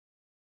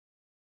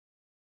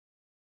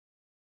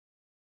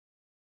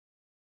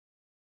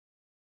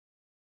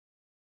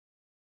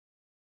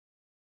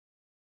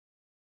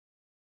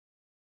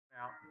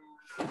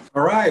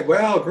All right,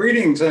 well,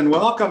 greetings and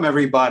welcome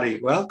everybody.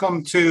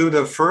 Welcome to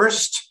the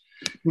first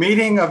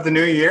meeting of the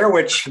new year,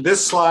 which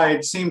this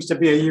slide seems to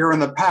be a year in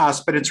the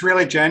past, but it's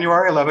really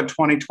January 11,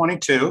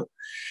 2022.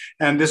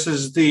 And this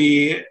is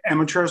the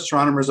Amateur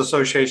Astronomers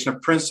Association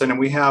of Princeton, and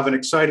we have an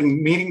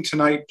exciting meeting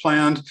tonight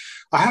planned.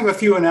 I have a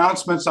few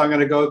announcements I'm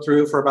going to go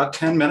through for about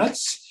 10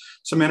 minutes.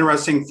 Some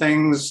interesting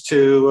things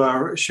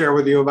to share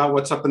with you about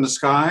what's up in the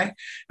sky.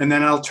 And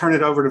then I'll turn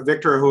it over to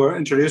Victor, who will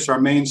introduce our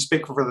main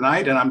speaker for the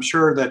night. And I'm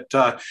sure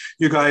that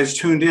you guys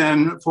tuned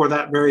in for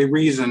that very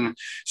reason.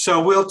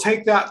 So we'll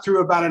take that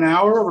through about an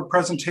hour of a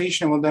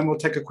presentation, and then we'll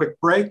take a quick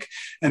break.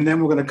 And then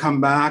we're going to come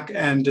back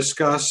and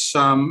discuss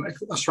some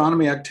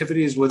astronomy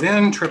activities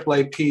within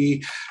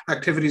AAAP,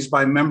 activities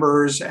by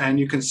members. And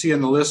you can see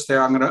in the list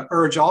there, I'm going to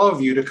urge all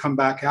of you to come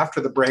back after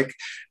the break.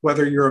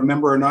 Whether you're a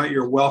member or not,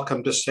 you're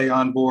welcome to stay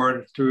on board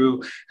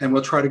through, and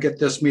we'll try to get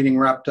this meeting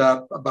wrapped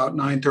up about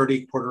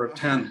 9:30, quarter of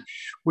 10.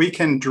 We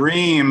can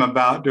dream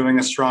about doing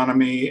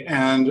astronomy,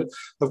 and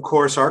of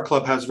course our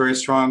club has very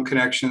strong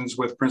connections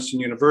with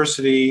Princeton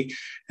University,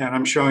 and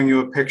I'm showing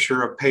you a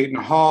picture of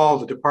Peyton Hall,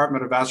 the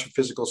Department of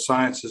Astrophysical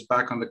Sciences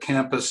back on the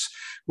campus,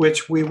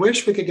 which we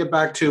wish we could get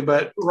back to,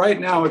 but right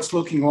now it's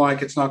looking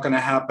like it's not going to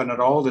happen at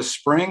all this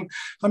spring.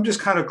 I'm just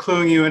kind of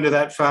cluing you into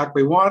that fact.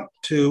 We want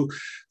to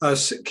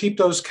keep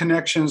those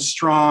connections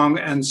strong,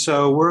 and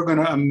so we're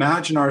going to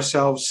imagine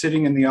ourselves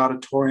sitting in the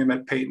auditorium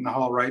at Peyton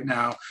Hall right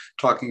now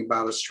talking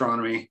about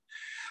astronomy.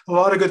 A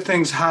lot of good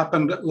things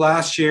happened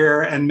last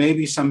year, and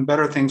maybe some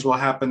better things will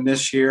happen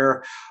this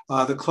year.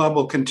 The club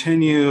will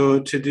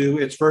continue to do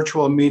its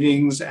virtual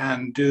meetings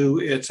and do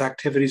its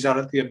activities out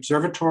at the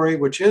observatory,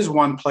 which is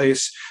one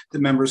place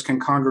that members can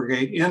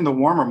congregate in the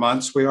warmer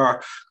months. We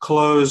are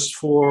closed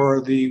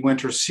for the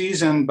winter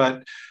season,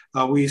 but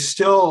we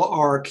still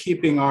are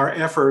keeping our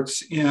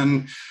efforts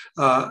in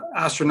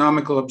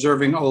astronomical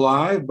observing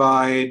alive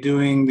by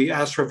doing the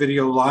Astro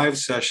Video live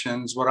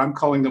sessions. What I'm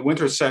calling the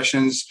winter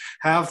sessions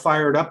have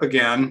fired up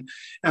again.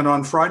 And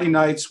on Friday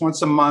nights,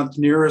 once a month,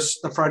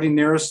 the Friday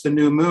nearest the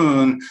new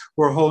moon,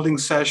 we're holding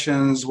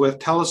sessions with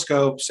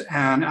telescopes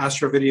and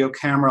Astro Video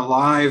camera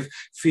live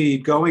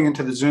feed going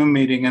into the Zoom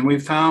meeting. And we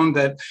found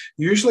that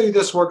usually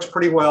this works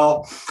pretty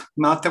well.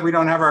 Not that we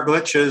don't have our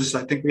glitches.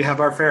 I think we have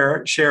our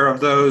fair share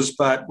of those,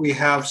 but we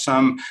have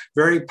some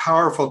very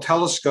powerful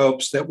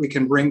telescopes that we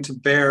can bring to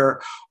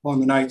bear on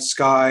the night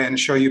sky and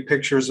show you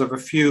pictures of a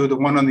few. The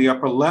one on the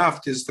upper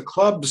left is the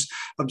club's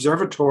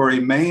observatory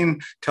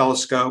main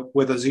telescope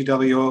with a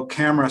ZWO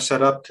camera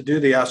set up to do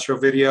the astro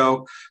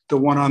video. The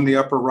one on the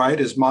upper right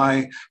is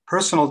my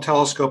personal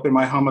telescope in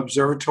my home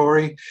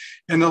observatory.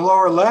 In the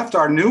lower left,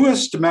 our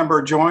newest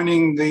member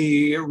joining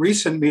the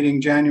recent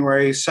meeting,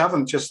 January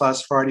 7th, just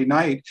last Friday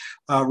night,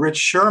 Rich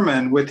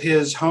Sherman, with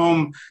his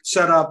home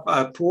set up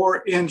a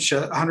 4-inch,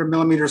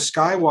 100-millimeter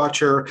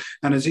Skywatcher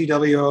and a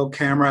ZWO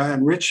camera.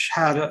 And Rich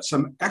had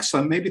some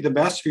excellent, maybe the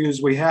best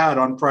views we had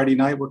on Friday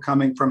night were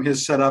coming from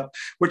his setup,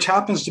 which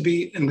happens to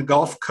be in the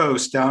Gulf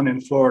Coast down in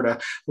Florida.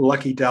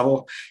 Lucky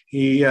devil.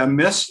 He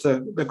missed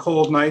the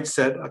cold nights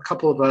that a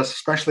couple of us,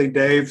 especially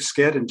Dave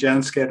Skid and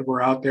Jen Skid,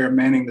 were out there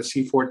manning the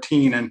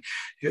C-14, and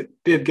it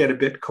did get a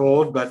bit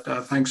cold, but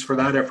thanks for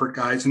that effort,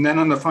 guys. And then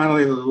on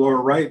finally the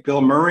lower right,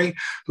 Bill Murray,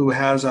 who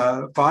has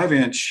a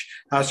 5-inch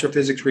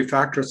astrophysics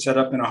refractor set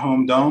up in a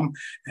home dome,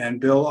 and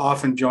Bill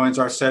often joins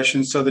our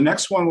sessions. So the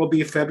next one will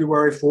be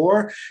February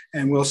 4,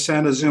 and we'll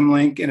send a Zoom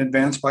link in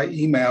advance by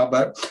email.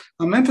 But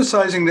I'm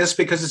emphasizing this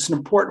because it's an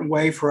important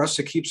way for us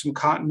to keep some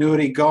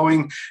continuity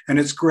going, and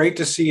it's great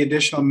to see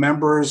additional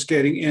members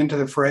getting into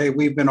the fray.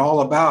 We've been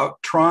all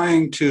about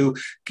trying to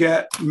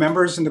get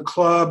members in the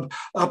club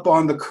up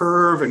on the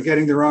curve and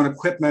getting their own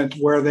equipment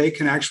where they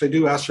can actually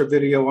do astro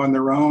video on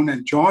their own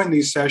and join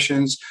these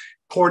sessions,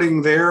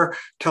 porting their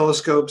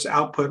telescope's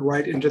output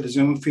right into the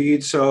Zoom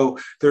feed. So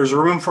there's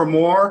room for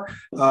more.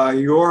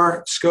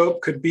 Your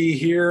scope could be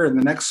here in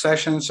the next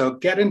session. So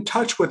get in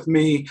touch with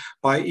me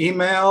by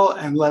email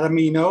and let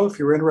me know if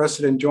you're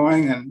interested in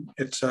joining. And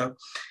it's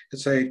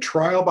a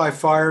trial by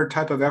fire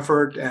type of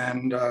effort,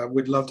 and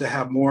we'd love to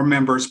have more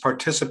members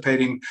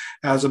participating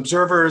as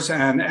observers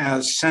and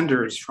as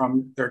senders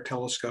from their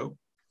telescope.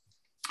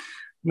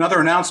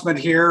 Another announcement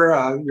here,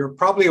 you're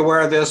probably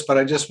aware of this, but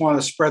I just want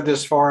to spread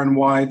this far and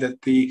wide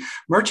that the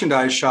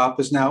merchandise shop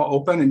is now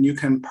open and you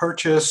can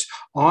purchase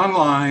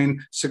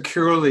online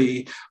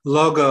securely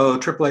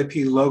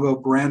AAAP logo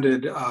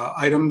branded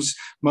items,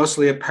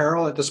 mostly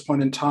apparel at this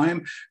point in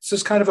time. This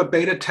is kind of a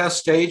beta test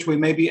stage. We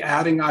may be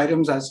adding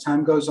items as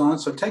time goes on,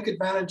 so take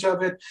advantage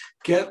of it.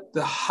 Get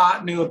the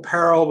hot new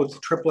apparel with the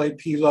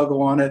AAAP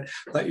logo on it.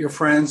 Let your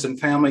friends and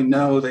family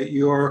know that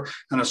you're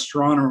an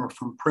astronomer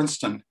from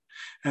Princeton.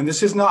 And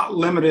this is not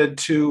limited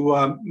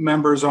to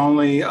members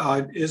only.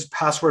 It is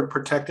password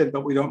protected,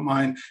 but we don't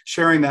mind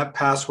sharing that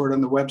password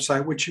on the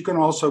website, which you can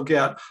also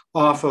get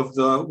off of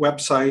the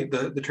website,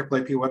 the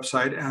AAAP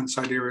website and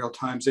Sidereal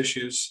Times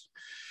issues.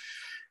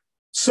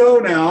 So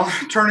now,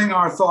 turning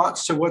our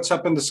thoughts to what's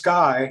up in the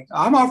sky,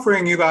 I'm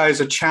offering you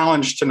guys a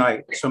challenge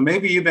tonight. So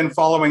maybe you've been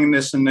following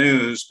this in the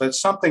news, but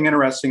something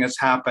interesting has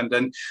happened.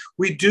 And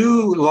we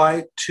do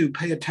like to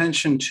pay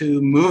attention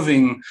to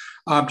moving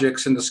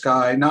objects in the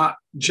sky, not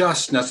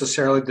just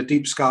necessarily the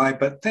deep sky,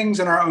 but things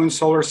in our own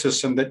solar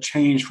system that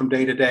change from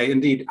day to day,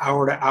 indeed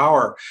hour to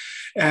hour.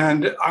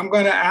 And I'm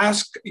going to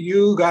ask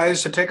you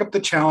guys to take up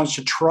the challenge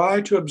to try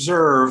to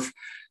observe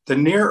the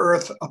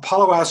near-Earth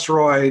Apollo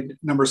asteroid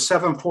number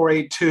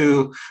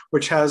 7482,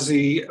 which has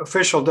the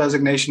official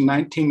designation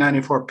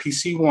 1994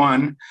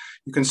 PC1.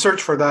 You can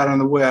search for that on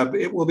the web.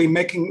 It will be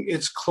making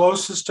its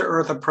closest to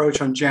Earth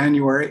approach on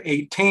January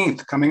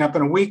 18th, coming up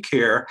in a week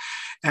here.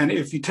 And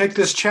if you take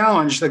this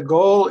challenge, the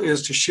goal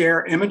is to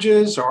share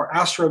images or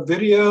astro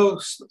video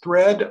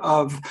thread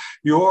of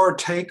your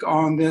take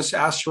on this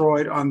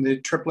asteroid on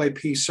the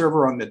AAAP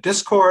server on the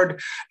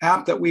Discord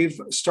app that we've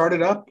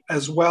started up,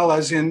 as well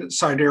as in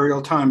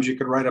Sidereal Times. You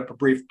could write up a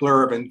brief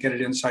blurb and get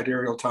it in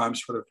Sidereal Times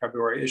for the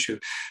February issue.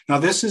 Now,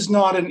 this is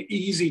not an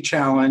easy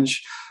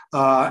challenge.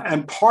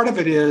 And part of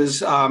it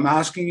is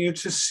asking you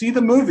to see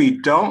the movie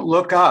Don't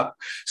Look Up,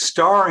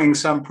 starring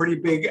some pretty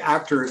big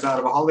actors out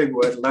of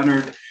Hollywood,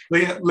 Leo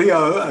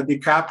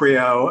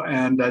DiCaprio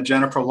and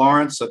Jennifer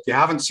Lawrence. If you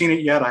haven't seen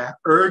it yet, I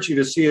urge you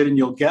to see it and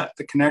you'll get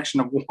the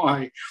connection of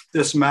why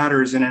this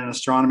matters in an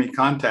astronomy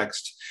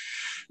context.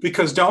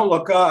 Because Don't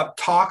Look Up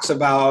talks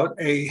about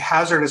a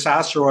hazardous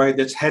asteroid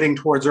that's heading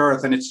towards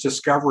Earth and its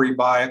discovery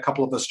by a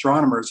couple of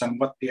astronomers and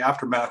what the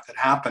aftermath had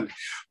happened.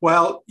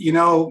 Well, you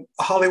know,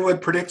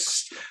 Hollywood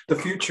predicts the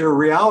future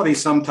reality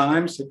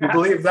sometimes. If you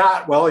believe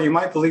that, well, you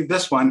might believe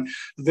this one.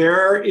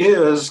 There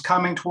is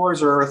coming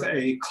towards Earth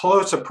a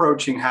close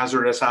approaching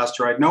hazardous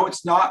asteroid. No,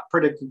 it's not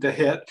predicted to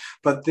hit,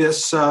 but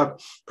this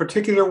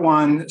particular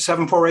one,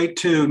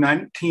 7482,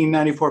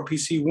 1994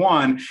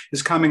 PC1,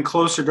 is coming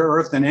closer to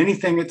Earth than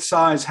anything its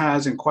size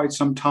has in quite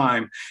some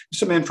time. There's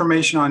some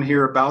information on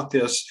here about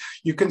this.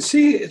 You can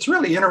see it's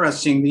really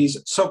interesting, these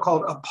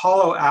so-called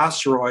Apollo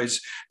asteroids.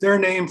 They're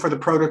named for the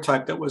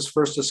prototype that was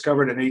first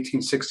discovered in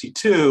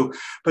 1862,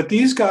 but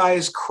these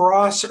guys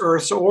cross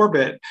Earth's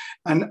orbit.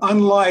 And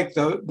unlike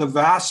the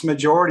vast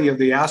majority of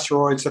the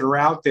asteroids that are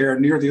out there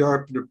near the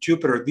orbit of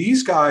Jupiter,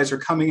 these guys are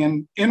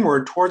coming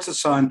inward towards the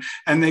sun,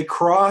 and they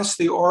cross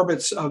the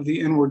orbits of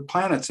the inward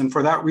planets. And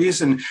for that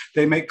reason,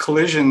 they make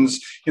collisions.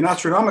 In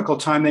astronomical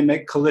time, they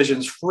make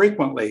collisions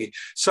frequently,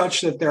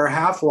 such that their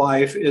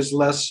half-life is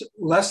less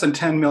than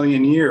 10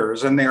 million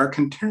years, and they are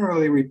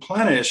continually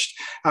replenished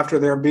after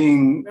they're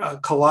being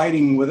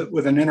colliding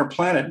with an inner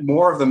planet.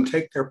 More of them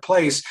take their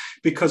place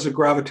because of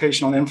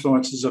gravitational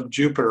influences of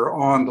Jupiter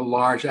on the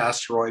large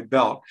asteroid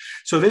belt.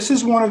 So this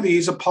is one of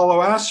these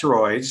Apollo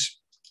asteroids.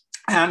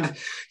 And,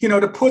 you know,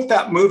 to put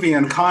that movie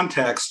in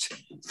context,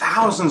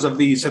 thousands of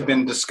these have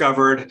been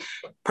discovered,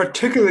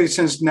 particularly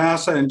since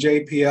NASA and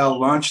JPL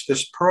launched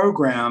this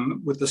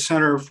program with the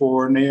Center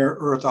for Near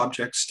Earth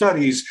Object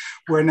Studies,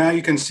 where now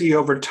you can see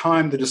over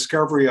time the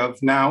discovery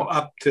of now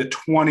up to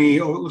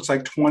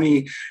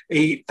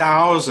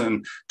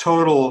 28,000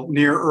 total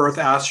near Earth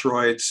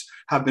asteroids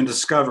have been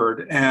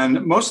discovered.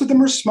 And most of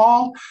them are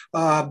small,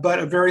 but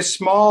a very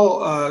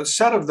small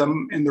set of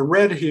them in the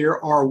red here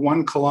are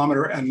 1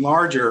 kilometer and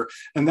larger.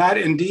 And that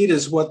indeed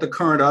is what the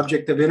current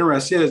object of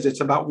interest is.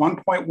 It's about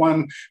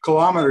 1.1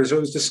 kilometers. It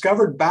was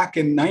discovered back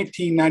in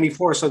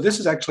 1994. So this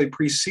is actually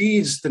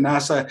precedes the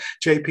NASA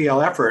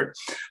JPL effort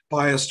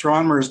by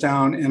astronomers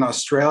down in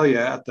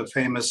Australia at the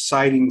famous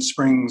Siding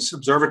Springs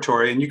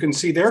Observatory. And you can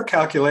see their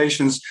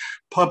calculations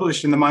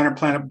published in the Minor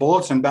Planet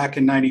Bulletin back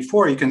in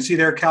 94. You can see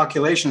their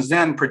calculations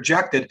then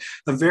projected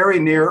a very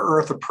near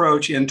Earth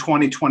approach in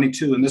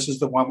 2022. And this is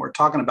the one we're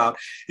talking about.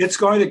 It's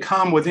going to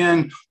come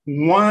within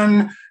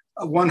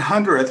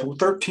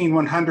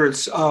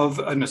 13/100ths of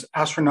an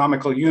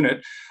astronomical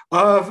unit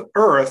of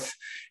Earth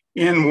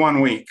in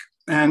 1 week.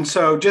 And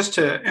so just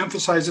to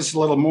emphasize this a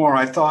little more,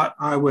 I thought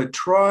I would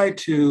try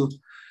to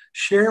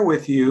share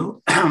with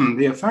you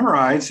the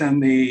ephemerides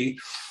and the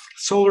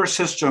solar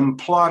system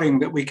plotting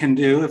that we can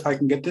do. If I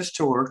can get this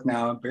to work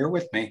now, bear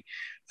with me.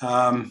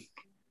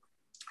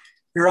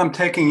 Here I'm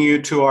taking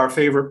you to our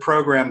favorite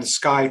program, the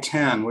Sky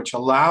 10, which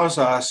allows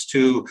us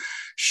to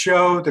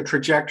show the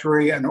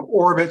trajectory and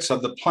orbits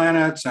of the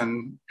planets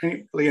and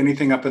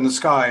anything up in the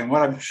sky. And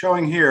what I'm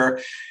showing here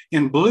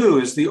in blue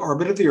is the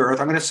orbit of the Earth.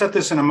 I'm going to set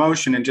this in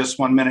motion in just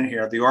 1 minute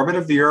here. The orbit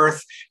of the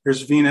Earth,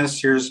 here's Venus,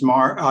 here's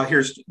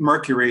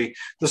Mercury,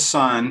 the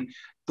Sun,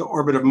 the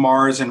orbit of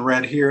Mars in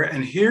red here.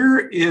 And here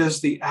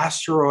is the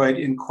asteroid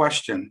in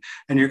question.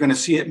 And you're going to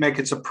see it make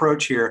its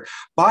approach here.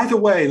 By the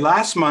way,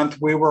 last month,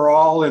 we were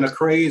all in a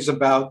craze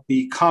about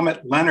the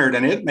comet Leonard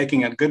and it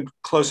making a good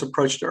close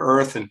approach to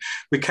Earth. And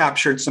we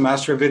captured some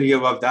astro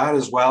video of that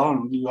as well.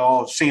 And you all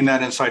have seen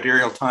that in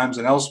Sidereal Times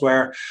and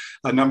elsewhere.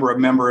 A number of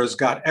members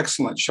got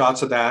excellent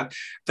shots of that.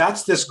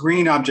 That's this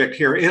green object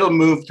here. It'll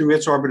move through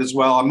its orbit as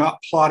well. I'm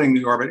not plotting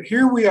the orbit.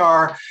 Here we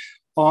are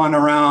on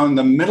around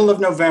the middle of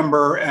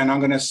November, and I'm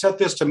going to set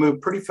this to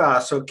move pretty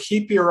fast. So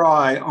keep your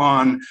eye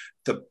on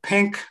the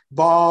pink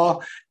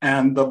ball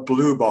and the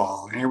blue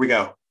ball. And here we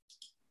go.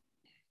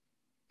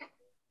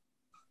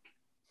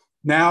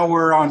 Now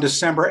we're on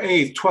December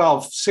 8th,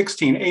 12th,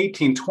 16,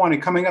 18, 20,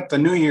 coming up the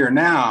new year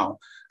now,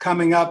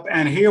 coming up.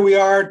 And here we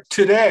are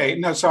today.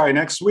 No, sorry,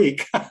 next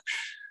week.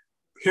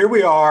 Here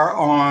we are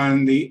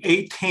on the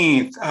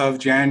 18th of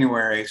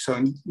January.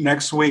 So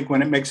next week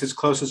when it makes its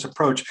closest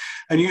approach.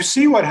 And you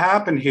see what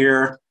happened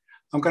here.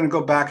 I'm going to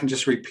go back and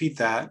just repeat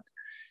that.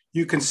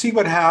 You can see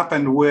what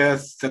happened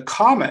with the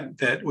comet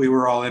that we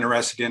were all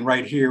interested in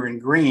right here in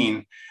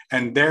green.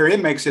 And there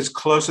it makes its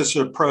closest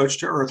approach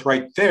to Earth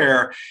right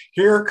there.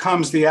 Here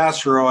comes the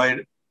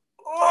asteroid.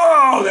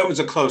 Oh, that was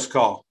a close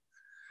call.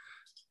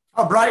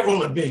 How bright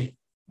will it be?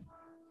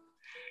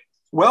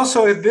 Well,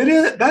 so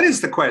that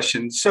is the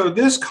question. So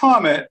this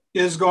comet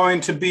is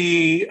going to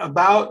be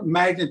about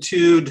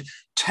magnitude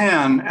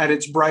 10 at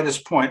its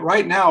brightest point.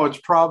 Right now, it's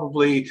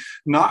probably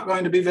not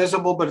going to be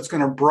visible, but it's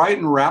going to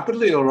brighten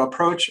rapidly. It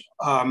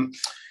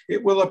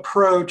will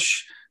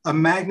approach a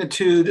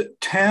magnitude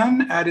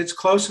 10 at its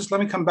closest.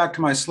 Let me come back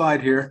to my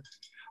slide here.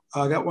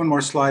 I got one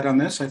more slide on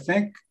this, I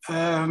think.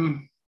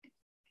 I'm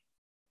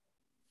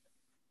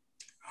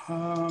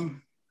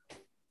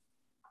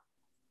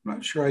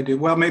not sure I do.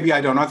 Well, maybe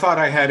I don't. I thought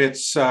I had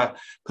its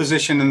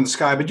position in the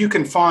sky, but you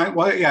can find,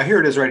 well, yeah, here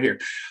it is right here.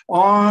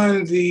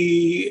 On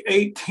the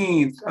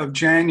 18th of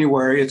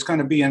January, it's going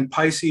to be in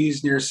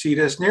Pisces near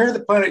Cetus, near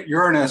the planet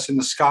Uranus in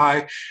the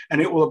sky, and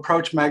it will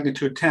approach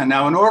magnitude 10.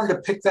 Now, in order to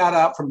pick that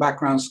out from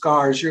background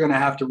stars, you're going to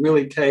have to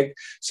really take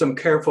some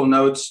careful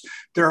notes.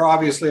 There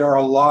obviously are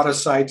a lot of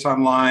sites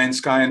online,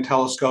 Sky and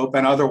Telescope,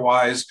 and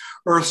otherwise,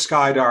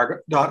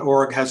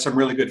 earthsky.org has some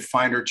really good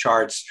finder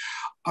charts.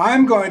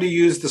 I'm going to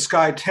use the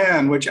Sky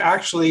 10, which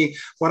actually,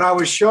 what I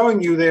was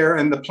showing you there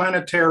in the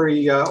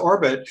planetary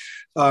orbit,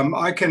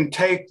 I can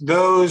take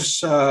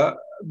those,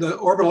 the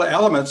orbital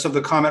elements of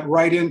the comet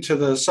right into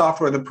the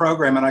software of the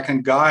program, and I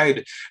can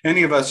guide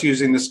any of us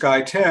using the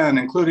Sky 10,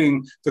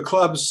 including the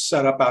clubs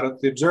set up out at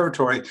the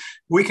observatory.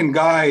 We can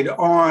guide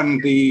on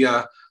the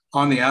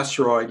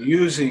asteroid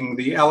using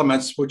the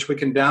elements which we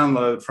can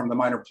download from the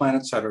Minor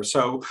Planet Center.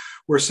 So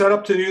we're set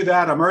up to do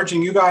that. I'm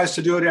urging you guys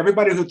to do it.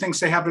 Everybody who thinks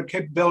they have the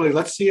capability,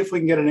 let's see if we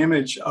can get an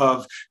image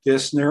of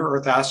this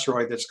near-Earth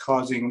asteroid that's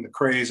causing the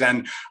craze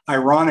and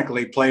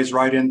ironically plays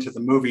right into the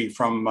movie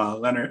from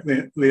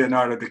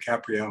Leonardo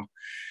DiCaprio.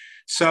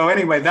 So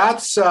anyway,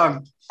 that's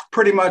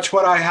pretty much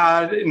what I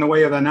had in the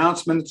way of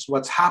announcements,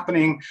 what's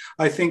happening.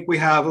 I think we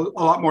have a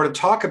lot more to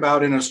talk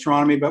about in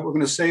astronomy, but we're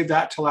going to save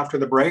that till after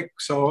the break.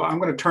 So I'm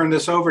going to turn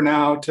this over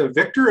now to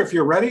Victor. If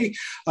you're ready,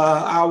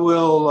 I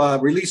will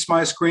release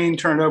my screen,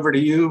 turn it over to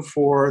you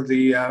for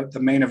the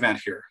main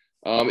event here.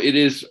 It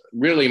is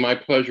really my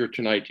pleasure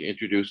tonight to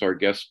introduce our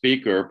guest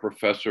speaker,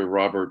 Professor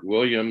Robert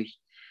Williams,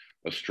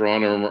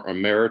 astronomer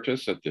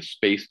emeritus at the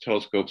Space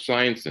Telescope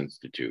Science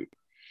Institute.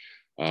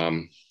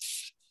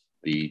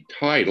 The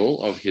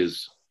title of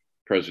his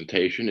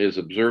presentation is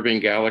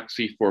Observing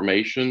Galaxy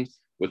Formation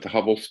with the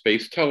Hubble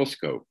Space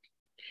Telescope.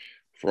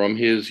 From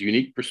his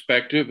unique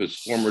perspective as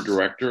former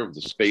director of the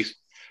Space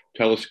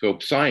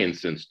Telescope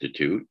Science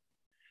Institute,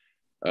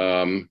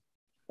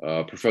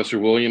 Professor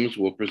Williams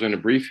will present a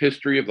brief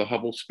history of the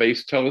Hubble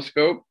Space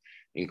Telescope,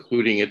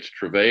 including its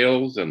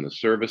travails and the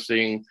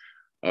servicing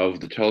of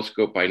the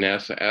telescope by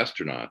NASA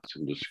astronauts,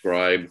 and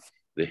describe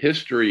the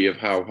history of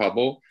how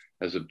Hubble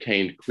has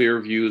obtained clear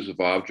views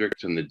of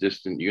objects in the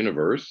distant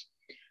universe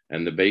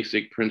and the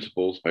basic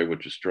principles by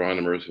which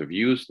astronomers have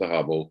used the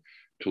Hubble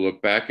to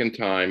look back in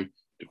time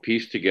to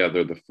piece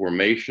together the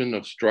formation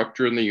of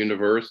structure in the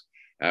universe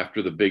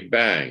after the Big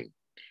Bang.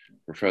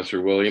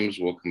 Professor Williams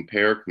will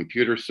compare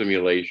computer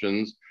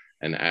simulations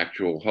and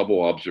actual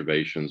Hubble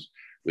observations,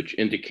 which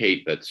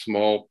indicate that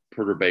small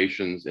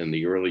perturbations in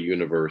the early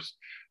universe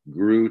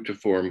grew to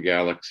form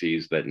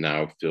galaxies that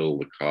now fill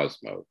the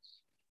cosmos.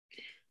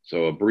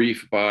 So a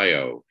brief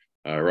bio.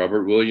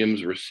 Robert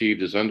Williams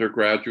received his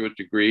undergraduate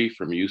degree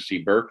from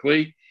UC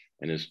Berkeley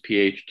and his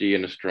PhD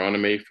in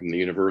astronomy from the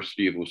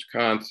University of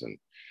Wisconsin.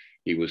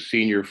 He was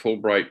senior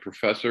Fulbright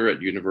professor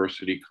at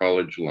University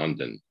College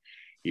London.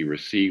 He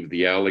received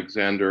the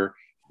Alexander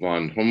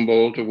von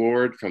Humboldt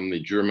Award from the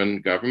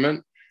German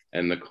government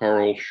and the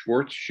Karl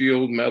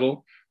Schwarzschild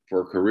Medal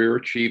for career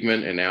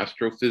achievement in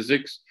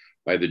astrophysics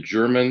by the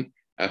German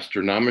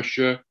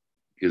Astronomische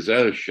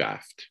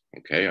Gesellschaft.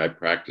 Okay, I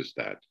practiced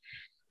that.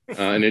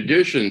 In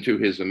addition to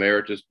his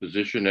emeritus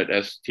position at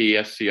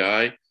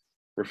STScI,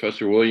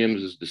 Professor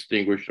Williams is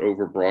Distinguished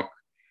Overbrock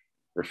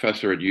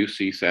Professor at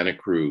UC Santa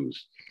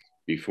Cruz.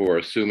 Before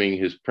assuming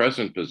his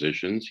present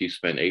positions, he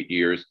spent 8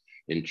 years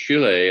in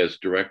Chile as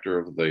director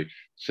of the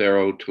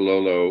Cerro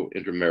Tololo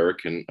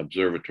Inter-American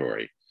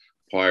Observatory.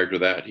 Prior to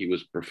that, he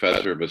was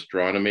professor of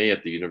astronomy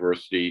at the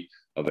University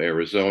of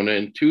Arizona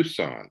in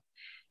Tucson.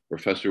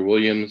 Professor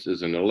Williams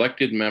is an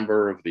elected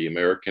member of the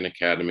American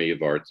Academy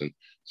of Arts and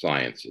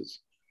Sciences.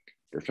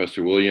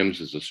 Professor Williams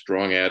is a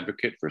strong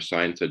advocate for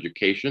science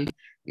education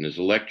and has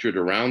lectured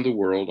around the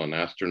world on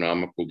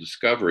astronomical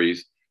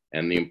discoveries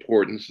and the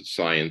importance of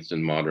science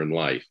in modern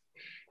life.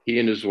 He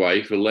and his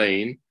wife,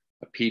 Elaine,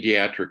 a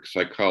pediatric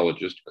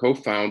psychologist,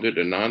 co-founded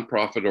a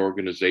nonprofit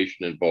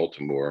organization in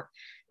Baltimore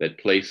that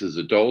places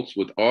adults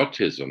with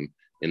autism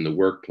in the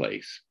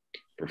workplace.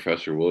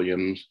 Professor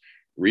Williams'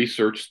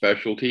 research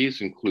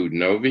specialties include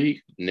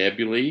novae,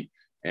 nebulae,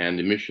 and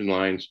emission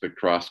line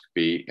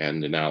spectroscopy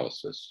and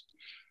analysis.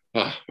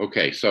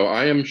 Okay, so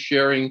I am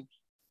sharing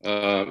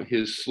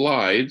his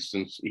slides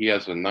since he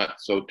has a not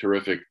so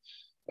terrific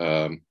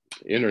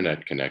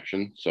internet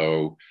connection.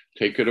 So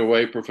take it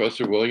away,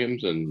 Professor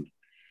Williams, and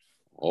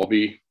I'll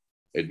be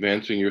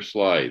advancing your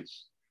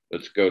slides.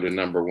 Let's go to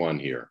number 1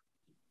 here.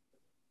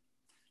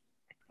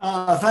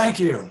 Thank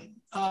you.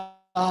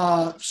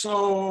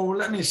 So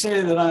let me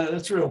say that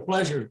it's a real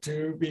pleasure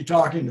to be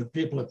talking to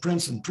people at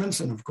Princeton.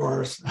 Princeton, of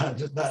course,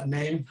 just that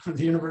name,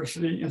 the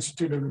University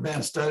Institute of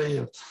Advanced Study,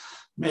 have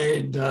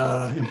made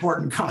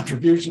important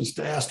contributions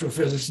to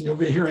astrophysics. And you'll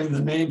be hearing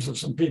the names of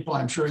some people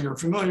I'm sure you're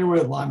familiar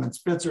with: Lyman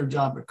Spitzer,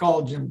 John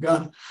Bacall, Jim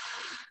Gunn,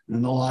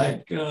 and the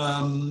like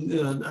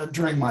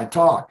during my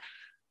talk.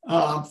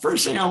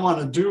 First thing I want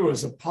to do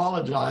is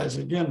apologize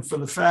again for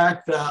the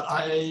fact that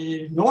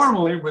I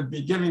normally would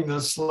be giving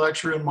this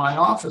lecture in my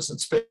office at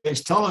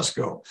Space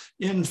Telescope.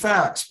 In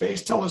fact,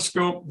 Space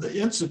Telescope, the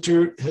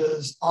Institute,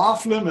 is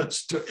off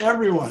limits to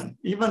everyone,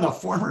 even a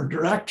former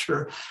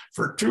director,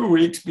 for 2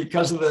 weeks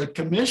because of the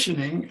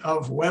commissioning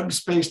of Webb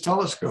Space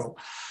Telescope.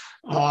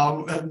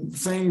 And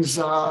things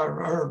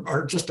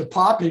are just a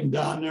popping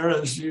down there,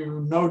 as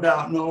you no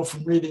doubt know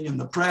from reading in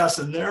the press,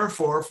 and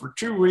therefore for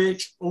 2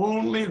 weeks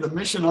only the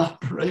Mission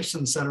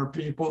Operations Center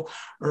people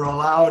are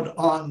allowed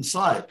on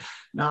site.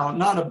 Now,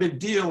 not a big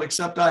deal,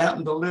 except I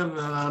happen to live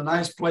in a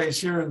nice place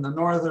here in the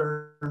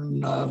northern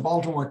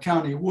Baltimore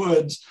County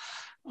woods,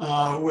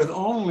 with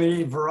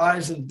only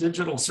Verizon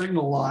digital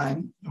signal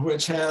line,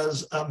 which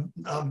has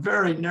a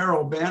very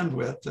narrow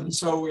bandwidth. And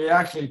so we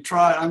actually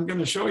tried, I'm going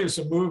to show you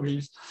some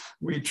movies.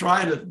 We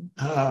tried it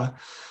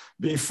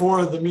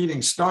before the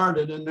meeting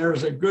started, and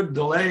there's a good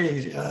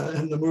delay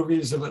in the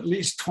movies of at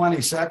least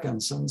 20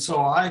 seconds. And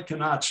so I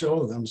cannot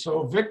show them.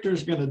 So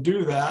Victor's going to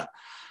do that.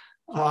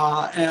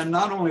 And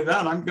not only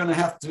that, I'm going to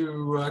have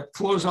to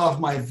close off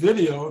my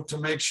video to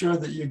make sure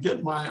that you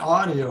get my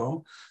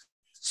audio.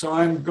 So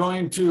I'm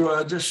going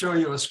to just show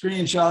you a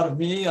screenshot of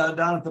me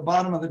down at the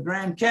bottom of the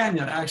Grand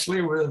Canyon,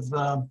 actually, with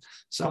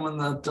someone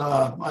that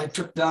I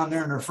took down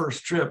there in her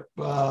first trip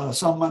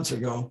some months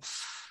ago.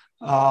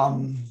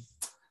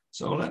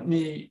 So let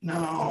me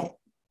now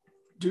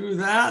do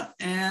that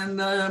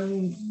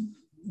and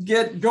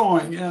get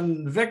going.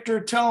 And Victor,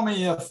 tell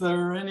me if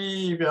there are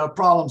any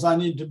problems I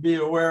need to be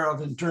aware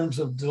of in terms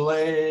of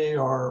delay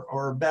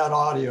or bad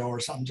audio or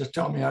something. Just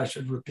tell me I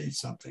should repeat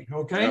something,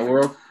 okay?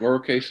 No, we're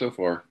okay so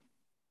far.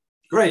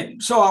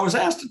 Great. So I was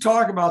asked to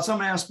talk about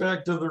some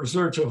aspect of the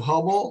research of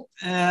Hubble,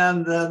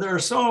 and there are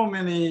so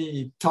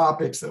many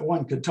topics that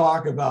one could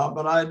talk about,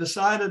 but I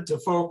decided to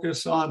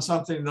focus on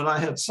something that I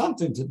had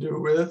something to do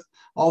with,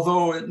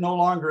 although it no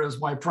longer is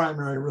my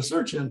primary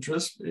research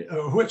interest,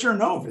 which are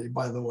novae,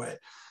 by the way.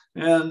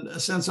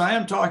 And since I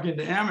am talking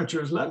to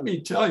amateurs, let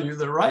me tell you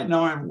that right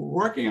now I'm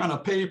working on a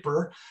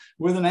paper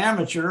with an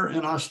amateur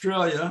in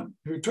Australia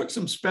who took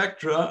some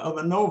spectra of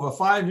a nova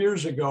 5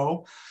 years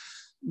ago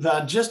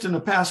that just in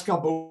the past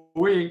couple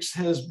of weeks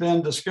has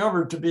been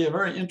discovered to be a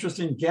very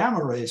interesting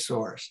gamma ray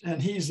source. And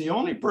he's the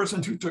only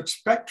person who took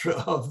spectra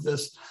of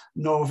this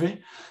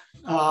novae.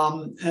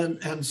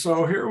 And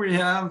so here we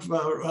have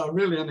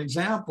really an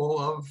example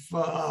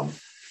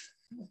of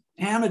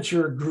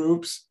amateur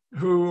groups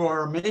who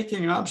are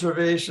making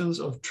observations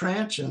of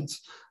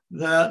transients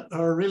that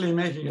are really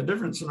making a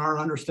difference in our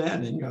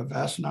understanding of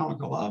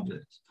astronomical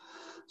objects.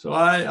 So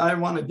I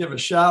want to give a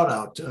shout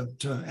out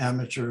to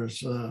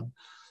amateurs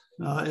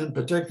in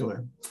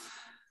particular.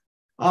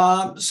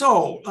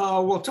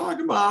 We'll talk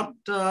about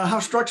how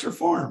structure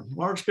formed,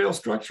 large-scale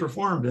structure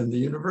formed in the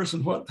universe,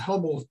 and what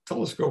Hubble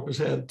telescope has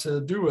had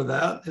to do with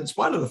that, in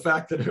spite of the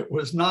fact that it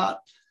was not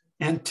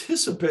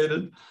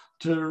anticipated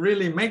to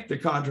really make the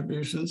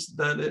contributions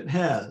that it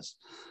has.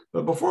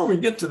 But before we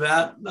get to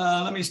that,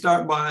 let me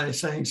start by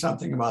saying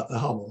something about the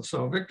Hubble.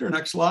 So Victor,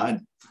 next slide.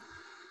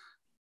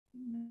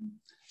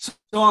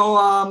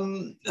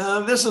 So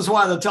this is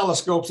why the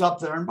telescope's up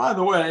there. And by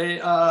the way,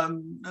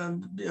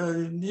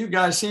 you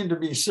guys seem to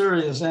be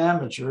serious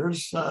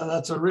amateurs.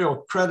 That's a real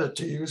credit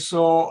to you.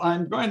 So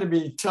I'm going to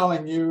be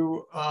telling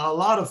you a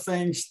lot of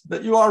things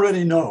that you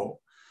already know.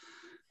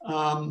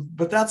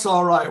 But that's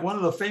all right. One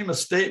of the famous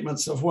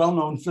statements of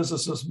well-known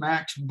physicist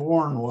Max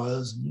Born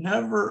was,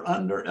 never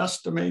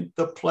underestimate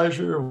the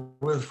pleasure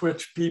with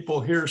which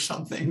people hear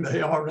something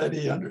they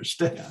already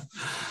understand.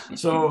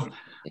 So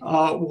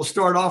we'll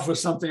start off with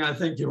something I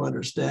think you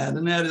understand,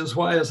 and that is,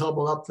 why is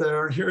Hubble up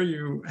there? Here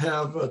you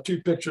have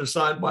two pictures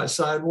side by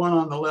side, one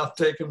on the left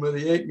taken with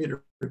the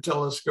 8-meter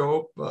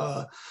telescope,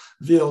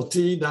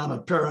 VLT down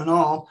at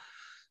Paranal,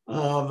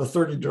 the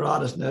 30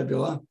 Doradus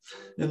Nebula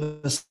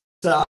in the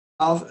south,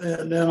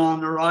 and then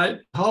on the right,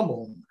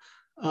 Hubble.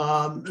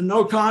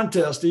 No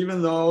contest,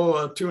 even though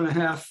a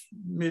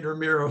 2.5-meter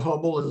mirror of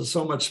Hubble is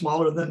so much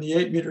smaller than the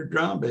 8-meter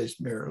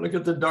ground-based mirror. Look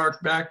at the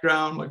dark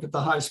background, look at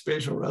the high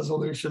spatial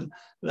resolution.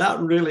 That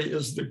really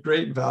is the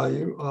great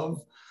value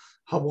of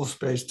Hubble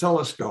Space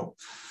Telescope.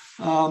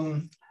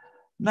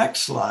 Next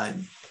slide.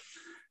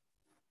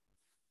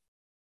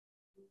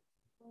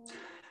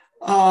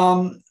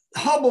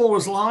 Hubble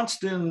was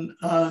launched in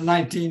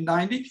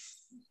 1990,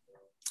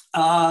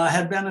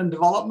 had been in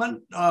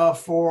development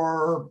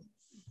for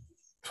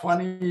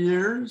 20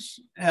 years,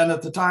 and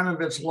at the time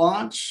of its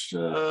launch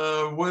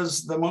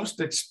was the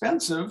most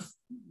expensive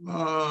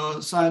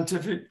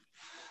scientific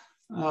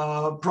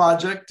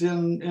project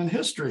in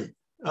history.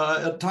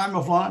 At time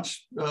of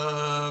launch,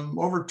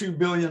 over $2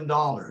 billion.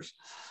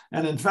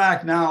 And in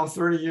fact, now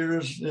 30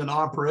 years in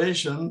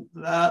operation,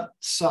 that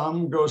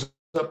sum goes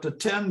up to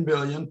 10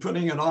 billion,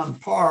 putting it on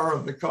par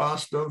of the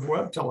cost of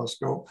Webb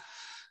telescope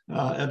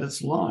at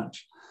its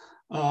launch.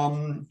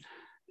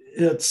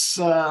 Its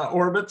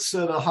orbits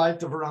at a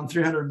height of around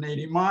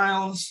 380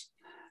 miles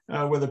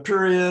with a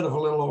period of a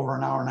little over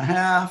an hour and a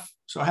half.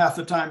 So half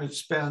the time it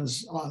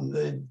spends on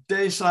the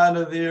day side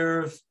of the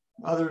Earth,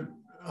 other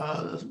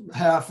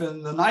half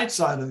in the night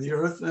side of the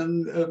Earth.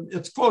 And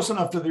it's close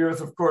enough to the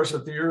Earth, of course,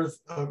 that the Earth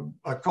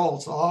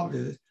occults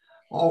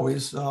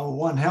always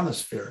one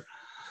hemisphere.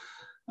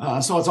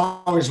 So it's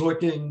always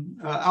looking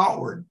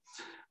outward.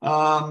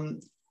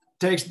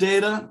 Takes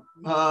data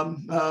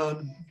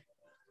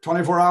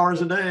 24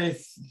 hours a day,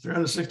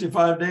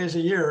 365 days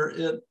a year.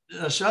 It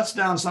shuts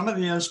down some of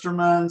the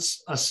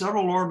instruments,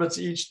 several orbits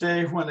each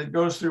day when it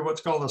goes through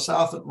what's called the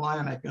South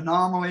Atlantic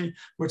anomaly,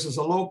 which is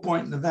a low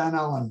point in the Van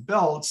Allen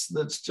belts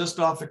that's just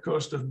off the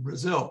coast of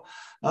Brazil.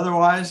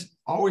 Otherwise,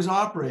 always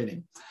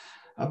operating.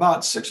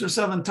 About 6 or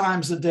 7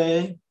 times a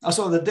day.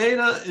 So the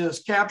data is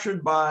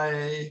captured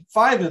by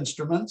 5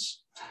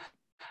 instruments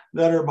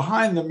that are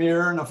behind the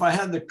mirror. And if I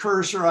had the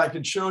cursor, I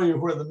could show you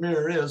where the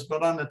mirror is.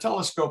 But on the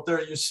telescope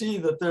there, you see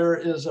that there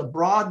is a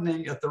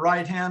broadening at the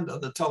right hand of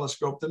the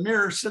telescope. The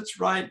mirror sits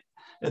right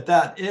at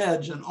that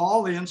edge, and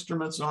all the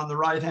instruments on the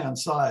right-hand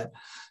side.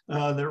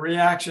 The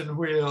reaction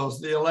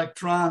wheels, the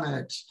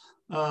electronics,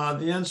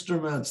 the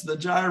instruments, the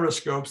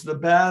gyroscopes, the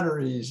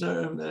batteries,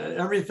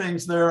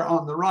 everything's there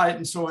on the right.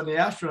 And so when the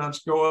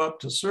astronauts go up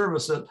to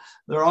service it,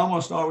 they're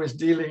almost always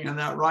dealing in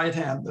that right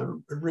hand,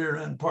 the rear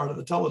end part of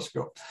the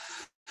telescope.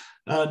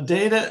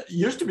 Data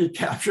used to be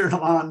captured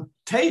on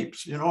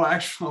tapes,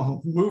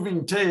 actual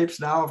moving tapes.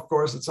 Now, of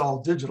course, it's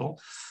all digital.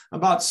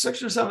 About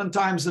 6 or 7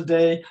 times a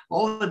day,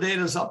 all the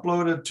data is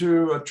uploaded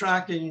to a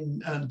tracking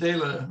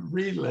data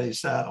relay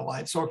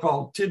satellite,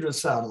 so-called TDRS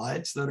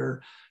satellites that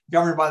are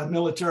governed by the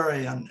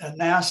military and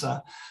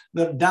NASA,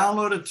 that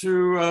download it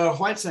to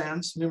White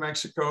Sands, New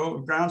Mexico,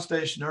 ground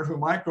station there, who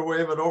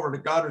microwave it over to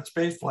Goddard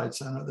Space Flight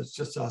Center that's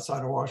just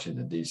outside of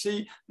Washington,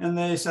 D.C., and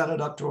they send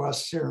it up to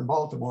us here in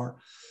Baltimore.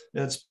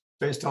 It's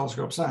Space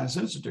Telescope Science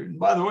Institute. And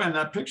by the way, in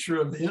that picture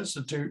of the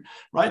Institute,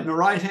 right in the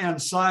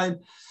right-hand side,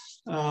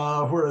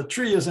 where a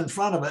tree is in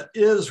front of it,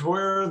 is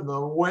where the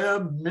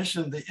Webb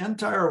mission, the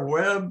entire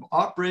Webb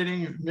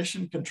operating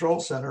mission control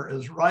center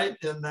is right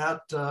in that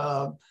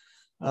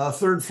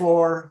 3rd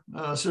floor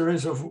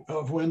series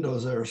of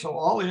windows there. So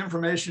all the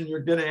information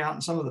you're getting out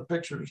in some of the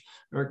pictures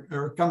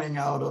are coming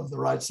out of the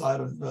right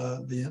side of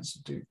the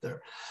Institute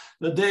there.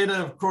 The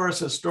data, of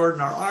course, is stored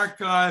in our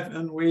archive,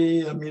 and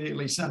we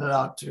immediately send it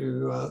out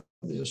to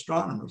the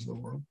astronomers of the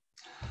world.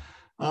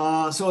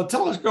 So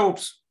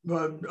telescopes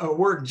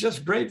worked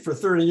just great for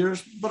 30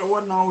 years, but it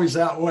wasn't always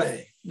that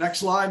way. Next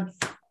slide.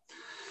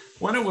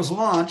 When it was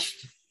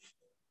launched,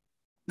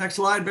 next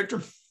slide,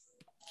 Victor.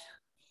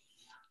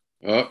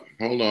 Oh,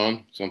 hold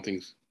on,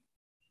 something's.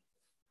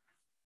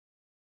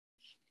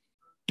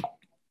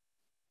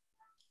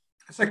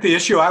 It's like the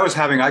issue I was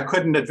having. I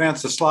couldn't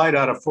advance the slide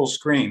out of full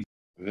screen.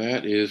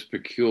 That is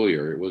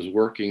peculiar. It was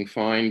working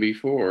fine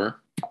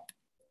before.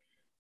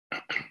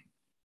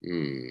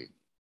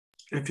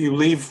 If you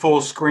leave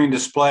full screen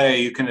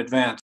display, you can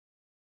advance.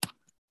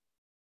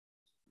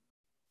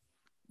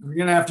 We're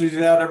gonna have to do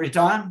that every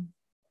time?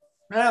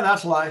 Yeah,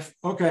 that's life.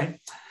 Okay.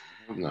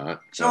 Not.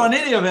 So in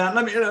any event,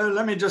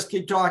 let me just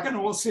keep talking,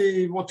 and we'll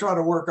see. We'll try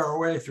to work our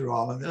way through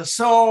all of this.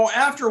 So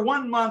after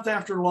 1 month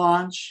after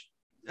launch,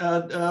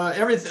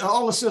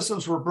 all the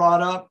systems were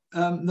brought up.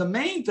 The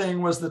main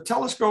thing was the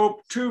telescope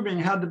tubing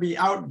had to be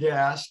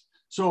outgassed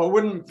so it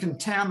wouldn't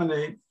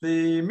contaminate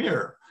the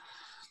mirror.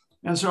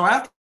 And so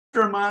after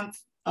a month,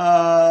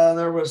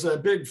 there was a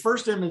big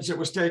first image that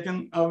was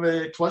taken of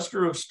a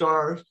cluster of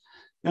stars,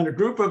 and a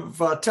group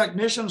of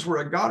technicians were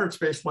at Goddard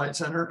Space Flight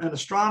Center, and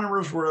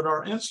astronomers were at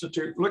our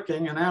institute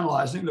looking and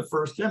analyzing the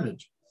first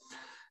image.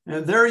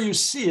 And there you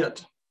see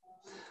it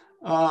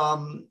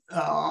on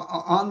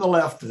the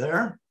left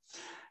there.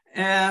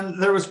 And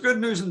there was good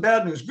news and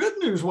bad news. Good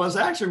news was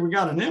actually we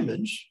got an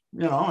image,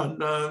 and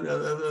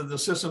the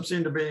system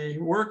seemed to be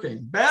working.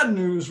 Bad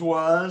news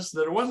was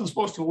that it wasn't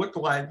supposed to look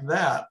like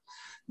that.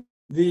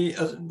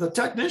 The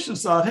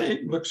technicians thought,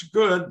 hey, looks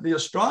good. The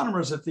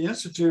astronomers at the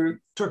Institute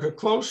took a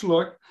close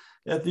look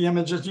at the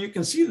images, you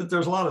can see that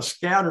there's a lot of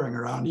scattering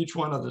around each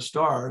one of the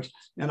stars,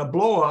 and a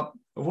blow up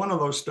of one of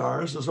those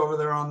stars is over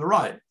there on the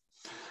right.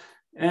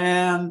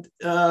 And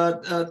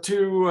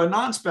to a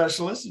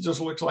non-specialist, it just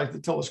looks like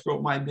the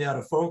telescope might be out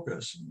of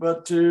focus.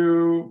 But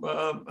to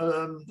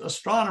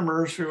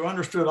astronomers who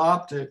understood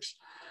optics,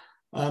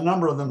 a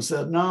number of them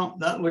said, no,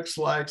 that looks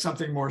like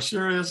something more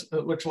serious.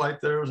 It looks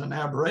like there was an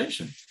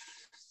aberration.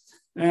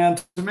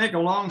 And to make a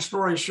long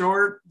story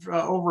short,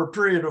 over a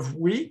period of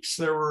weeks,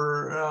 there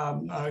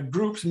were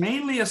groups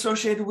mainly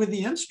associated with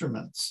the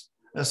instruments,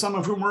 some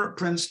of whom were at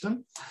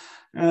Princeton.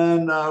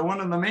 And one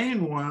of the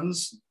main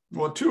ones,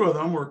 well, two of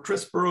them were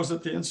Chris Burrows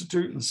at the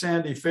Institute and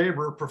Sandy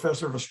Faber,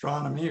 professor of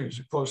astronomy, who's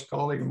a close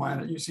colleague of mine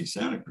at UC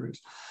Santa Cruz,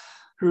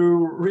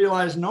 who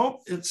realized,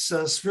 nope, it's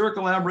a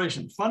spherical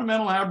aberration,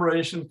 fundamental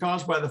aberration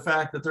caused by the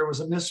fact that there was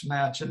a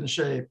mismatch in the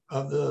shape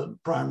of the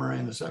primary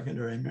and the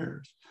secondary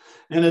mirrors.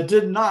 And it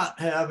did not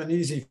have an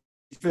easy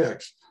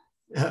fix.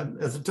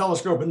 If the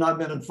telescope had not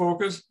been in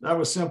focus, that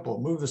was simple.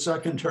 Move the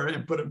secondary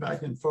and put it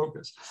back in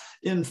focus.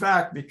 In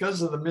fact,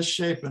 because of the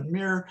misshapen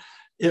mirror,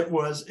 it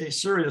was a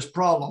serious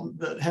problem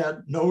that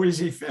had no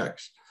easy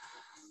fix.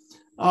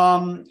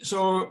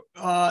 So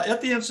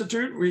at the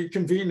Institute, we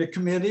convened a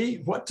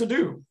committee, what to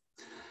do.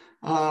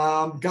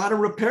 Got to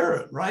repair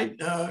it, right?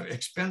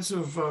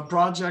 Expensive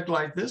project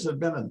like this had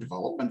been in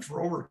development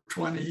for over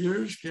 20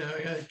 years.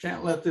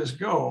 Can't let this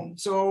go.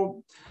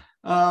 So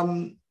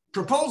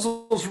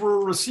proposals were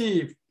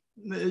received.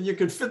 You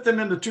could fit them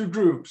into two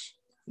groups.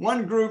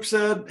 One group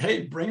said,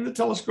 hey, bring the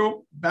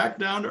telescope back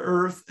down to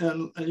Earth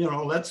and,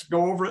 let's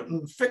go over it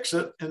and fix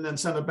it and then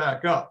send it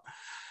back up.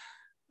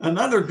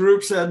 Another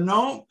group said,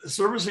 no,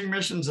 servicing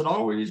missions had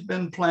always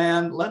been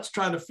planned. Let's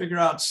try to figure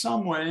out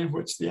some way in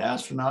which the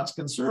astronauts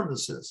can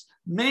service this,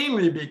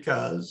 mainly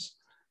because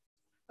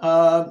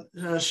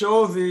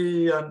show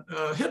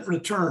the hit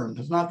return.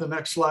 It's not the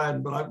next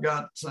slide, but I've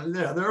got,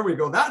 yeah, there we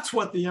go. That's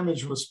what the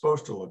image was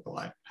supposed to look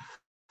like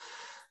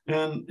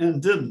and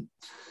didn't.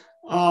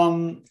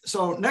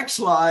 So next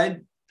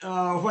slide,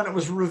 when it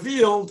was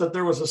revealed that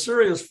there was a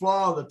serious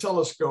flaw of the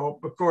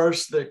telescope, of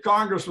course, the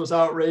Congress was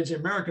outraged. The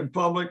American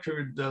public,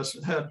 who'd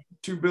had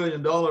 $2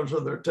 billion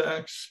of their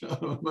tax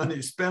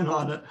money spent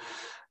on it,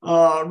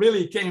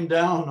 really came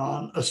down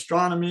on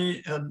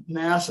astronomy and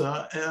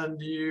NASA,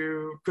 and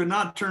you could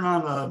not turn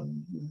on a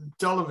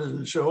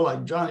television show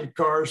like Johnny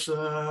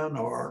Carson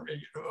or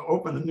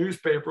open a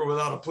newspaper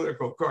without a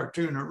political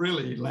cartoon. It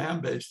really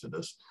lambasted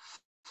us.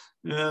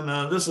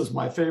 And this is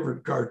my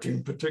favorite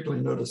cartoon,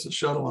 particularly notice the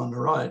shuttle on the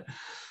right.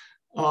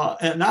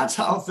 And that's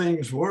how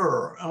things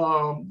were.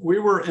 We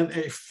were in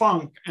a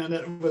funk, and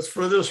it was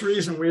for this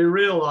reason we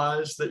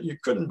realized that you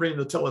couldn't bring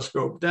the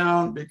telescope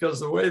down,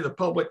 because the way the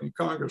public and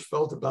Congress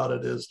felt about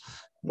it is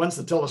once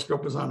the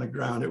telescope was on the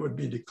ground, it would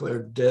be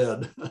declared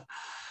dead.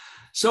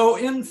 So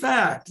in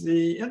fact,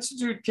 the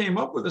Institute came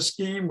up with a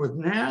scheme with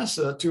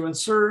NASA to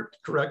insert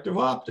corrective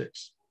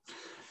optics.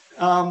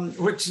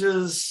 Which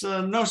is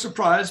no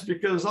surprise,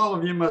 because all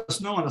of you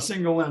must know in a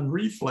single lens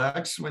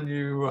reflex, when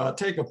you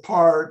take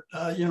apart,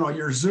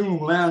 your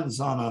zoom lens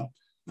on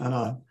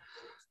a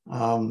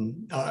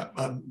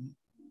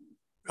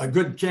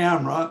good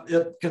camera,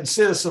 it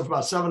consists of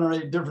about 7 or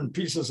 8 different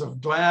pieces of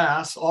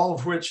glass, all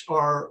of which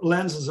are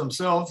lenses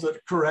themselves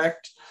that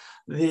correct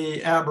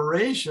the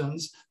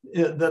aberrations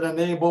that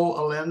enable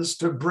a lens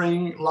to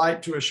bring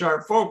light to a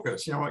sharp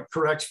focus. It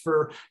corrects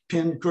for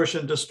pin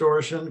cushion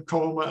distortion,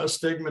 coma,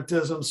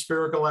 astigmatism,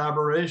 spherical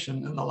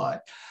aberration, and the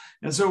like.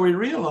 And so we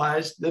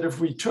realized that if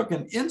we took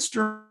an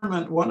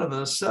instrument, one of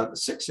the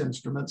 6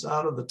 instruments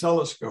out of the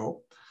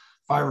telescope,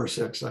 5 or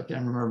 6, I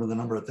can't remember the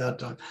number at that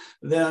time,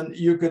 then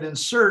you could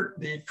insert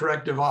the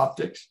corrective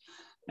optics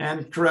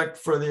and correct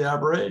for the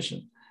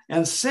aberration.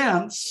 And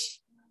since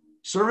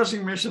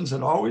servicing missions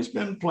had always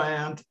been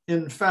planned,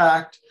 in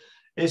fact,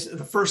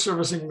 the first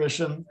servicing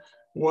mission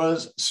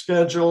was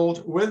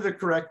scheduled with the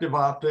corrective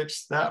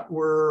optics that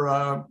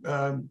were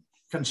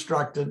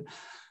constructed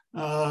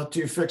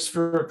to fix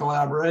spherical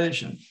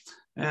aberration.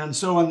 And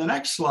so in the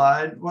next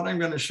slide, what I'm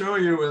going to show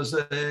you is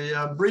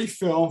a brief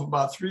film of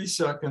about 3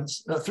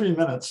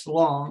 minutes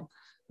long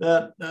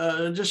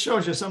that just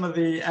shows you some of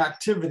the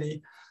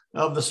activity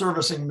of the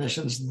servicing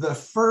missions, the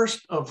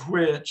first of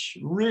which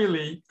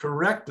really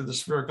corrected the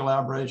spherical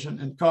aberration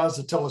and caused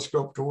the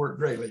telescope to work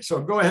greatly.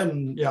 So go ahead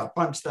and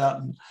punch that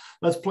and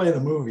let's play the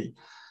movie.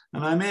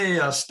 And I may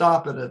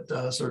stop it at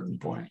a certain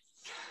point.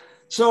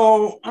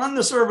 So on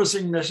the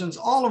servicing missions,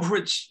 all of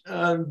which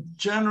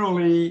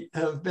generally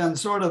have been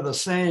sort of the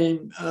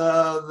same,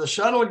 the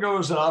shuttle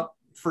goes up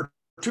for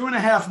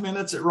 2.5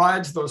 minutes. It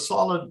rides those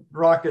solid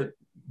rocket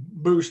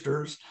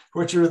boosters,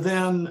 which are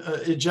then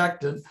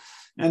ejected.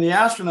 And the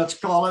astronauts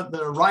call it,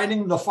 they're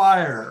riding the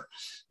fire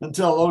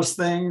until those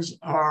things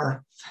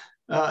are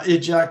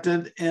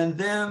ejected. And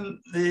then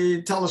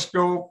the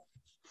telescope,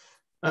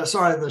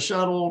 the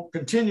shuttle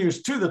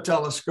continues to the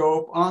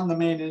telescope on the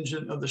main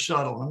engine of the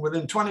shuttle. And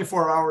within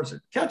 24 hours,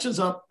 it catches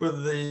up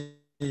with the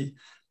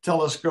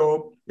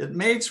telescope, it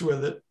mates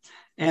with it,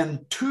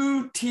 and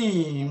 2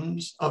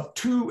 teams of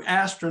 2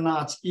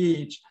 astronauts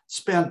each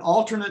spend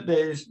alternate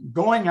days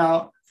going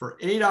out for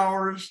 8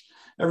 hours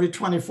every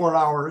 24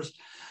 hours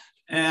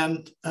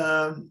and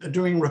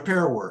doing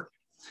repair work.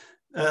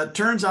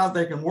 Turns out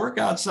they can work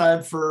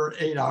outside for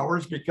 8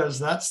 hours because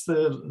that's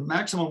the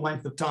maximum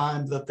length of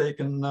time that they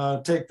can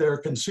take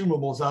their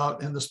consumables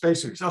out in the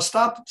spacesuits. Now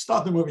stop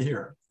the movie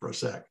here for a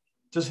sec.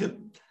 Just hit.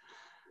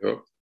 Yep.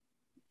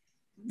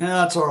 Yeah,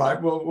 that's all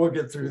right. We'll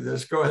get through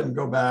this. Go ahead and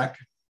go back.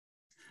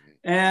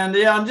 And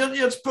yeah,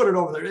 just put it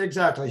over there.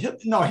 Exactly.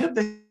 Hit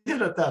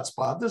at that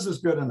spot. This is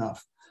good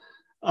enough.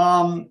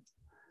 Well,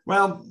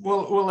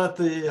 we'll let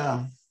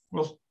the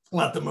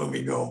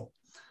movie go.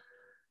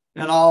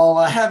 And I'll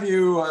have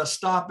you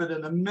stop it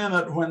in a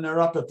minute when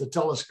they're up at the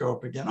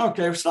telescope again.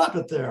 Okay, stop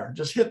it there.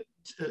 Just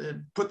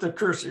put the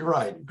cursor,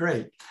 right,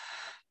 great.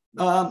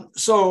 And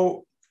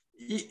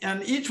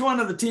each one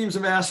of the teams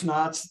of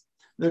astronauts,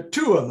 there are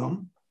 2 of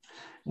them.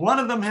 One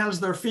of them has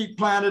their feet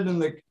planted in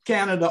the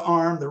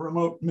Canadarm, the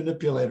remote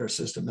manipulator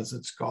system, as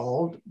it's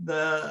called.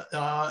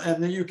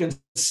 And then you can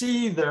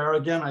see there,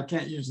 again, I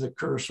can't use the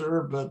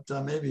cursor, but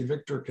maybe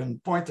Victor can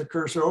point the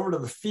cursor over to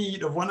the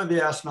feet of one of the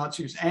astronauts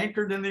who's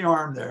anchored in the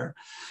arm there.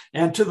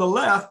 And to the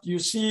left, you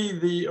see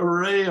the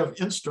array of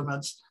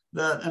instruments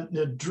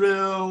that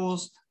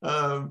drills,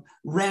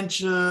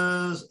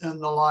 wrenches, and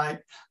the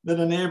like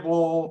that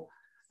enable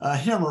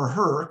him or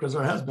her, because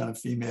there has been a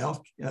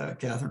female,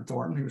 Catherine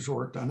Thornton, who's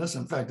worked on this.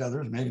 In fact,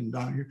 others, Megan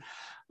Donahue,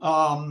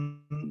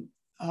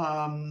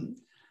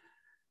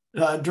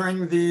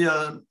 during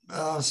the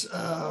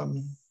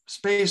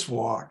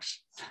spacewalks.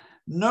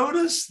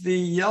 Notice the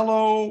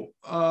yellow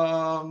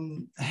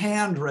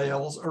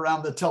handrails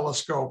around the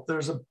telescope.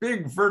 There's a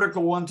big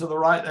vertical one to the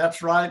right,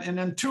 that's right, and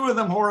then 2 of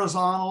them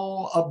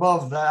horizontal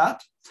above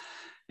that.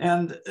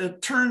 And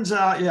it turns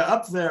out, yeah,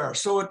 up there.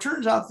 So it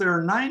turns out there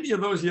are 90 of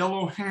those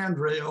yellow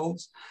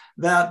handrails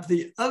that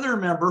the other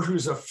member,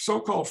 who's a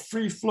so-called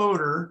free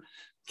floater,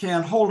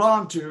 can hold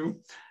on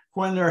to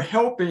when they're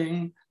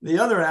helping the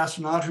other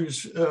astronaut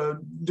who's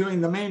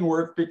doing the main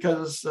work,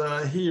 because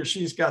he or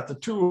she's got the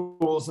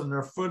tools and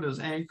their foot is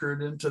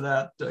anchored into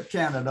that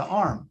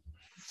Canadarm.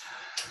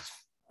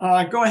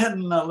 Go ahead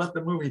and let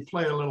the movie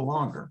play a little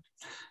longer.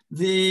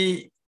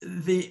 The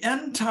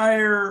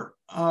entire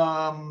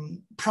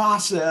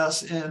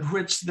process in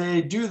which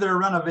they do their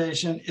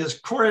renovation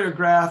is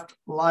choreographed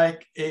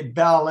like a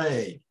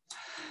ballet.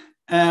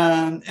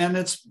 And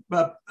it's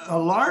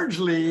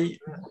largely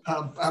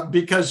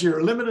because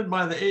you're limited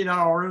by the 8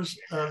 hours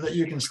that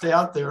you can stay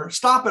out there.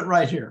 Stop it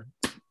right here.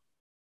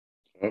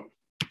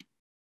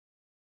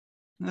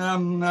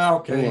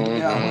 Okay,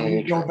 yeah, when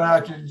you go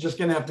back, you're just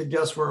gonna have to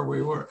guess where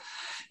we were.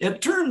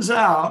 It turns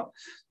out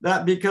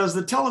that because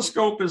the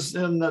telescope is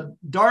in the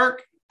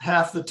dark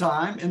half the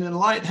time and in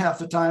light half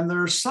the time,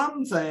 there are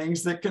some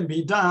things that can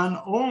be done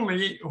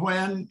only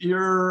when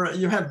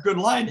you have good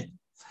lighting,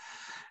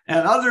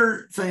 and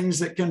other things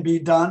that can be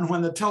done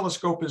when the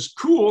telescope is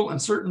cool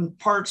and certain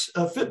parts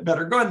fit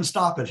better. Go ahead and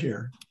stop it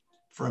here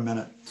for a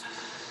minute.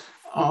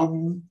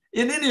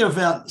 In any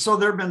event, so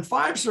there have been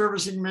 5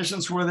 servicing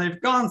missions where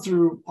they've gone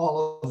through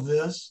all of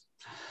this,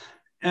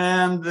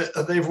 and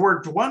they've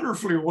worked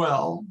wonderfully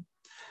well.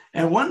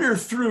 And when they're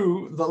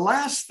through, the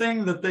last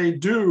thing that they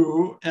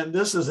do, and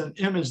this is an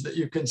image that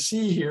you can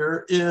see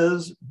here,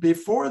 is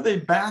before they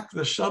back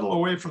the shuttle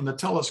away from the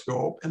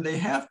telescope, and they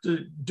have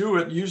to do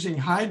it using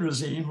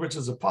hydrazine, which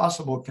is a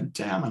possible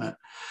contaminant,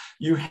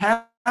 you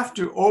have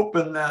to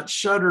open that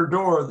shutter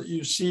door that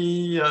you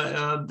see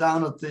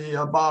down at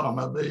the bottom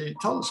of the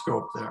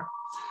telescope there.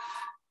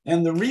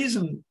 And the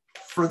reason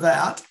for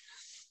that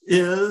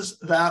is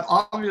that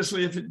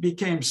obviously if it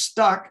became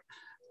stuck,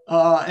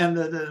 and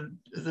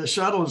the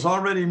shuttle is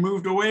already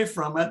moved away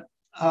from it,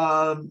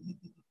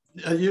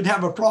 you'd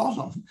have a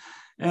problem.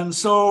 And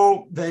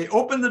so they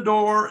open the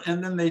door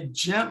and then they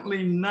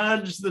gently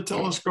nudge the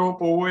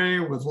telescope away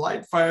with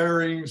light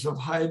firings of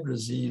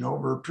hydrazine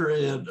over a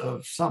period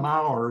of some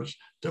hours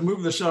to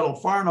move the shuttle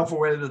far enough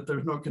away that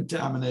there's no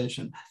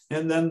contamination,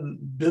 and then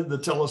bid the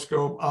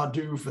telescope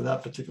adieu for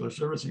that particular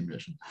servicing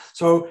mission.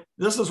 So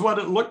this is what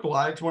it looked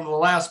like. It's one of the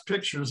last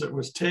pictures that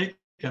was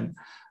taken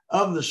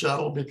of the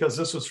shuttle, because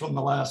this was from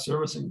the last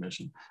servicing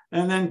mission.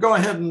 And then go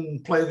ahead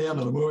and play the end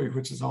of the movie,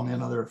 which is only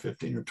another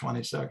 15 or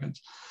 20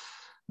 seconds.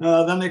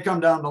 Then they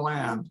come down to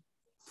land.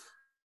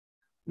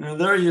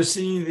 And there you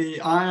see the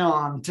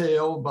ion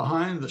tail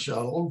behind the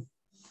shuttle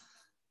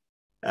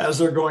as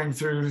they're going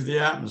through the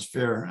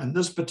atmosphere. And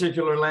this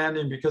particular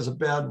landing, because of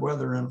bad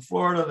weather in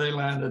Florida, they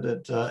landed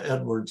at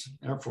Edwards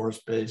Air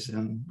Force Base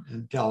in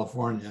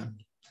California.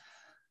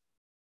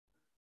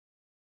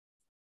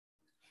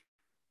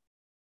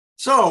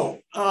 So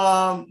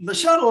the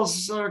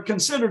shuttles are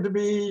considered to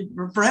be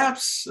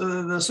perhaps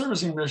the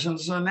servicing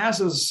missions,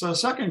 NASA's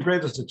second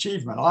greatest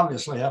achievement,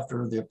 obviously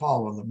after the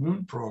Apollo the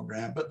Moon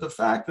program. But the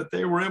fact that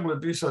they were able to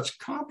do such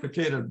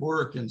complicated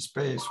work in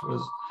space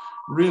was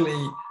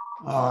really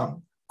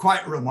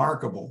quite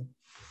remarkable.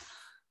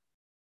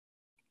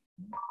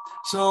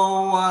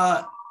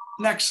 So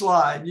next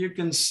slide, you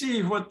can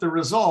see what the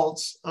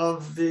results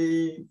of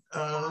the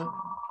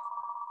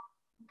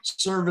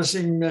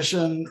servicing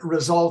mission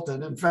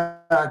resulted. In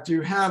fact,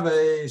 you have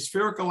a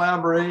spherical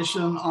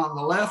aberration on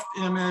the left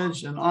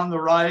image, and on the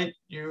right,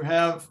 you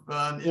have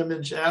an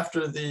image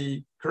after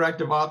the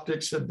corrective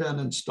optics had been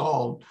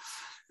installed.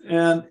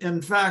 And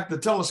in fact, the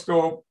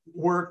telescope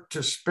worked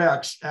to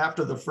specs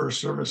after the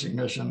first servicing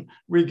mission.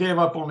 We gave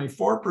up only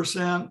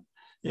 4%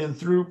 in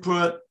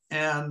throughput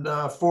and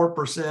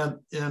 4%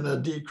 in a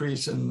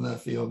decrease in the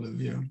field of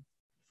view.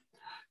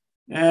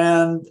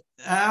 And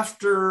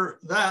after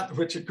that,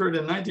 which occurred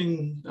in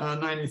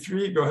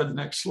 1993, go ahead,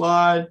 next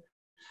slide.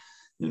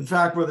 In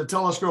fact, with the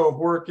telescope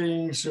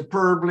working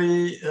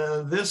superbly,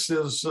 this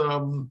is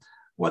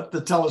what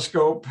the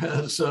telescope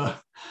has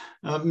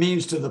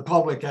means to the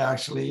public,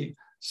 actually.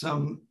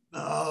 Some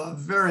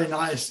very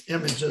nice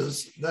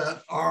images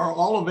that are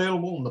all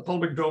available in the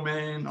public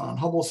domain on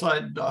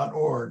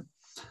hubblesite.org.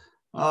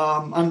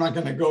 I'm not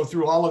going to go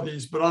through all of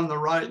these, but on the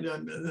right,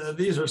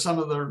 these are some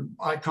of the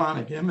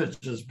iconic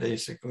images,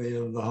 basically,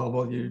 of the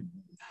Hubble.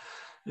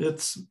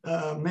 It's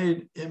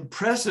made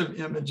impressive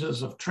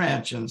images of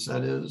transients,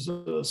 that is,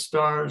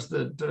 stars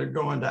that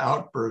go into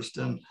outburst.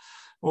 And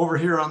over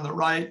here on the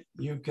right,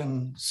 you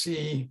can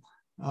see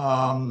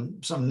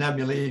some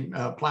nebulae,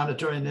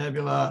 planetary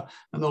nebula,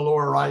 in the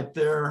lower right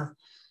there.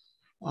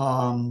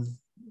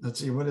 Let's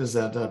see, what is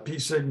that? P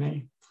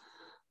Cygni,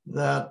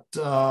 that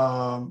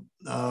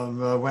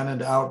went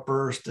into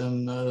outburst,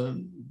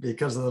 and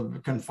because of the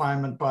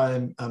confinement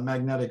by a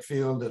magnetic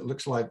field, it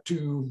looks like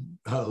two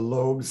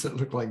lobes that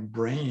look like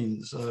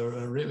brains.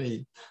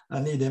 Really a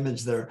neat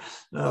image there.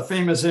 A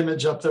famous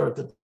image up there at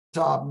the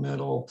top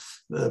middle,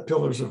 the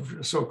pillars of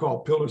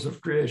so-called pillars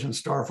of creation,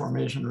 star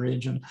formation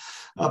region.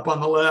 Up on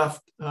the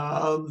left,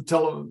 the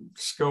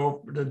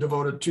telescope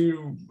devoted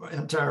 2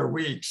 entire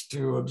weeks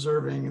to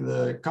observing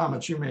the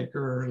comet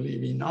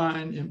Shoemaker-Levy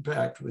 9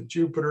 impact with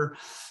Jupiter,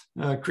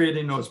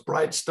 creating those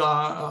bright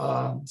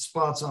star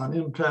spots on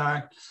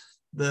impact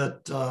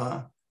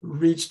that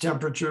reach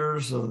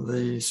temperatures of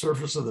the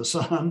surface of the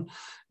sun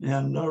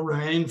and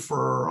remain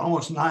for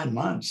almost 9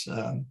 months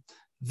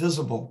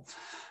visible.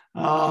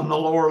 On the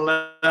lower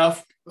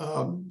left,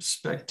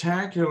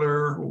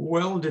 spectacular,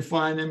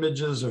 well-defined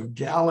images of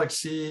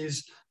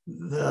galaxies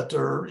that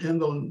are in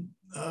the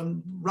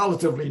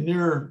relatively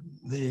near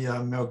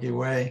the Milky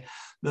Way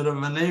that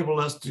have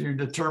enabled us to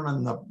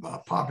determine the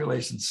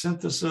population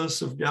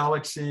synthesis of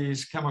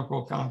galaxies,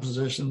 chemical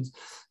compositions.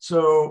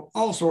 So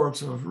all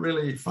sorts of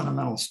really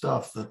fundamental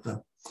stuff that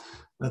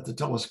the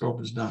telescope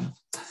has done.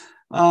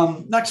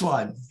 Next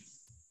slide.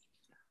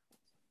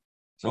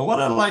 So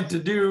what I'd like to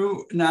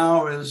do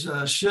now is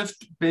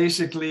shift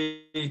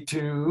basically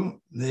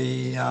to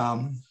the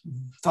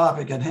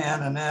topic at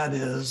hand, and that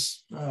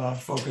is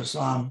focus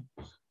on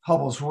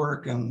Hubble's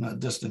work in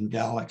distant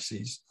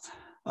galaxies.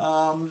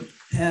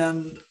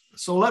 And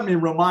so let me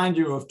remind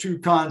you of 2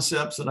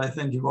 concepts that I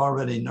think you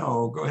already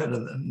know. Go ahead to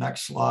the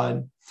next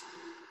slide.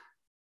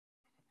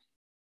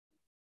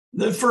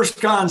 The first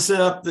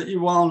concept that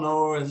you all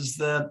know is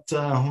that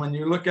when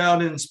you look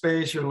out in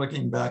space, you're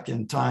looking back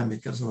in time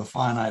because of the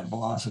finite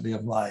velocity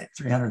of light,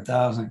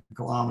 300,000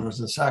 kilometers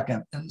a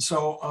second. And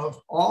so of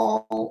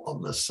all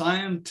of the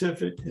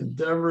scientific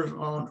endeavors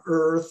on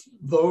Earth,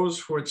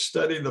 those which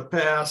study the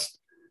past,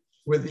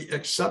 with the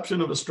exception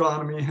of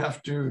astronomy,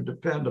 have to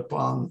depend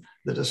upon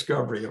the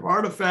discovery of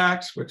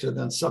artifacts, which are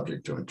then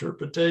subject to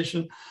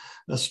interpretation.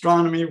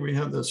 Astronomy, we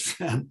have this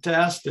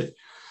fantastic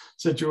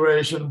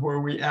situation where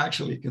we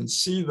actually can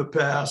see the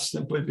past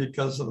simply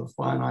because of the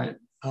finite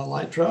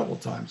light travel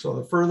time. So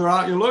the further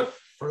out you look,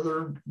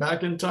 further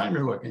back in time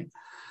you're looking.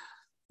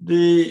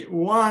 The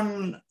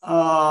one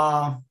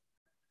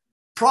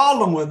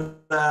problem with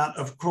that,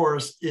 of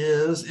course,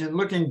 is in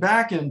looking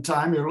back in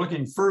time, you're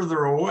looking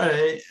further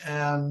away,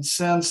 and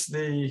since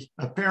the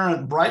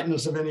apparent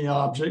brightness of any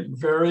object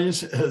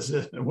varies as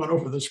it went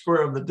over the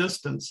square of the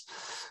distance,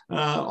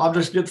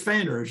 objects get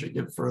fainter as you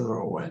get further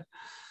away.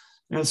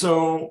 And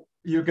so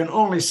you can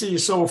only see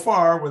so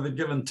far with a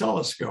given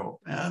telescope.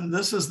 And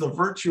this is the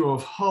virtue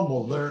of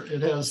Hubble.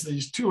 It has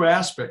these 2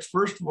 aspects.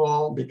 First of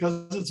all,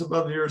 because it's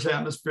above the Earth's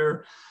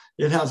atmosphere,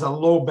 it has a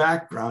low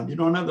background. You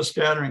don't have the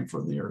scattering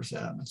from the Earth's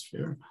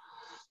atmosphere.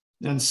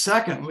 And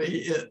secondly,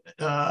 it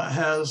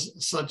has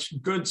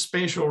such good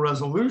spatial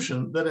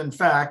resolution that, in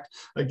fact,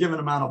 a given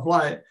amount of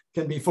light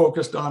can be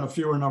focused on a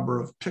fewer number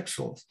of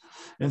pixels.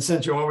 And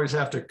since you always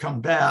have to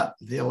combat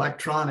the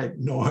electronic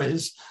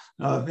noise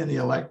of any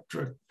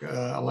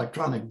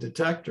electronic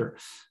detector,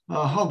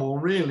 Hubble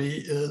really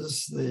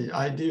is the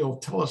ideal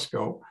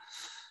telescope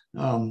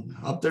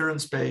up there in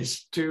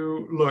space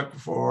to look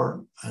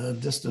for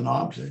distant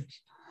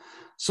objects.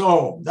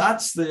 So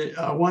that's the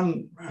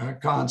one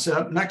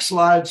concept. Next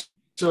slide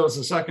shows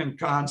the second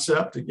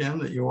concept, again,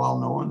 that you all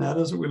know, and that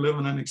is that we live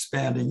in an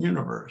expanding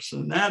universe.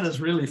 And that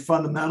is really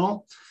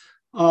fundamental.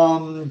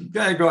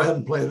 Okay, go ahead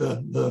and play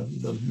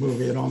the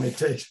movie. It only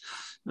takes.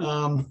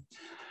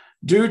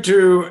 due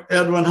to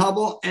Edwin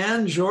Hubble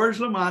and Georges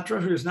Lemaitre,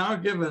 who's now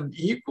given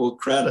equal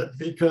credit,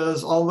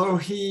 because although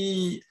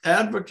he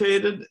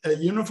advocated a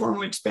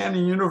uniformly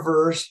expanding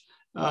universe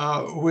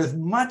with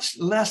much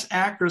less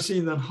accuracy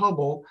than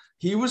Hubble,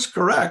 he was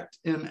correct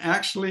in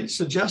actually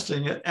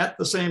suggesting it at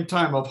the same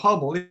time of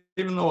Hubble,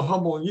 even though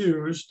Hubble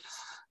used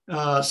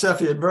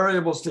Cepheid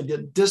variables to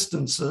get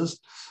distances,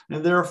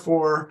 and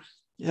therefore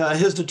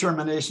his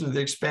determination of the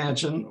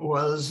expansion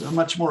was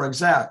much more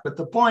exact. But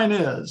the point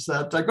is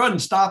that, go ahead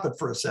and stop it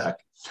for a sec.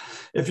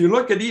 If you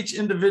look at each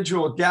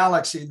individual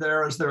galaxy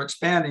there as they're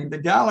expanding, the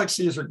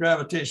galaxies are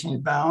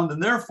gravitationally bound,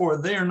 and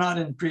therefore they are not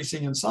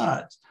increasing in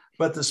size,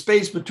 but the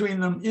space between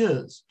them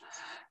is.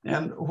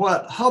 And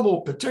what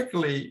Hubble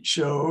particularly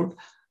showed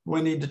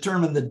when he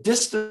determined the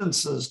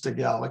distances to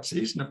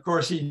galaxies, and of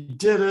course he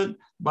did it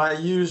by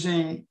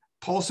using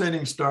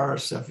pulsating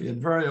stars,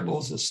 Cepheid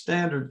variables, as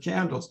standard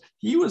candles,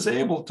 he was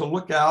able to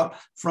look out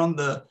from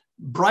the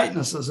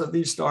brightnesses of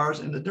these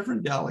stars in the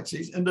different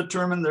galaxies and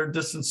determine their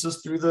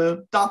distances through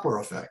the Doppler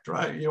effect,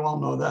 right? You all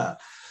know that.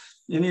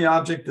 Any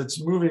object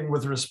that's moving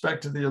with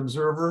respect to the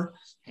observer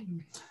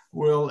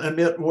will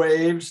emit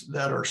waves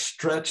that are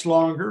stretched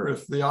longer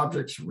if the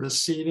object's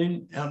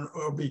receding, and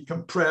will be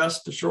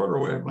compressed to shorter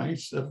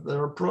wavelengths if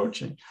they're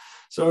approaching.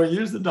 So he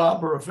used the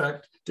Doppler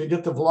effect to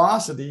get the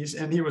velocities,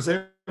 and he was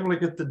able to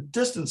get the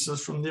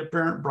distances from the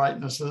apparent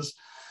brightnesses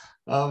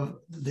of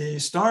the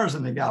stars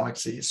in the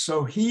galaxies.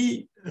 So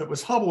it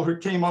was Hubble who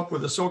came up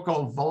with a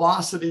so-called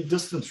velocity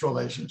distance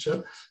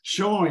relationship,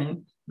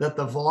 showing that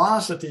the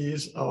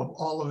velocities of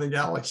all of the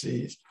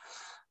galaxies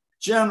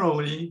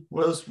generally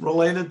was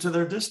related to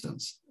their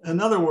distance.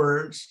 In other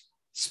words,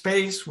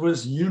 space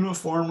was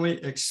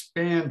uniformly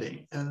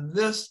expanding. And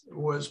this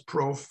was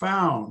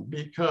profound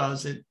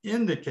because it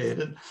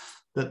indicated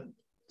that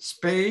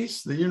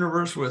space, the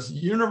universe, was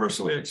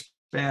universally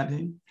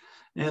expanding,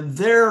 and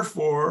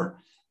therefore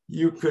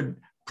you could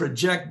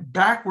project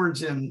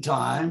backwards in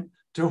time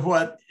to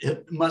what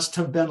it must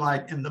have been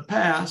like in the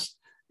past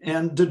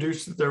and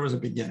deduce that there was a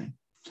beginning.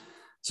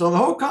 So the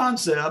whole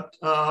concept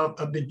of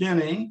a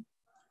beginning,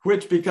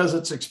 which because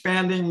it's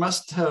expanding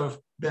must have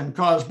been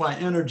caused by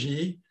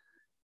energy,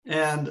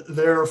 and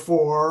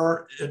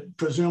therefore it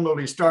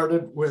presumably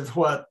started with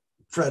what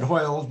Fred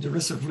Hoyle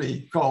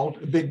derisively called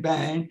a Big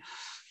Bang.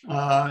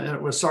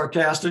 It was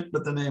sarcastic,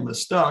 but the name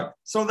is stuck.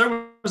 So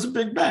there was a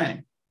Big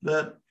Bang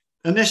that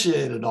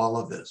initiated all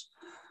of this.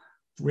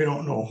 We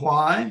don't know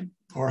why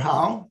or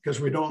how, because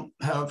we don't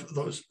have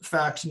those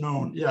facts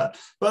known yet,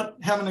 but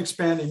have an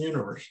expanding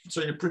universe.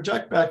 So you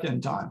project back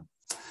in time.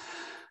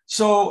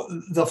 So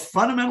the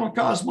fundamental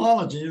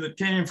cosmology that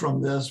came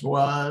from this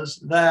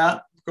was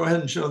that, go ahead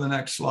and show the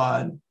next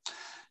slide,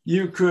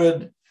 you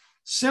could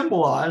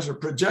symbolize or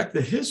project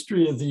the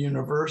history of the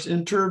universe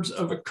in terms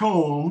of a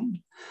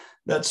cone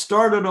that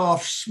started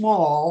off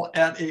small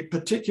at a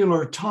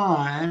particular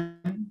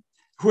time,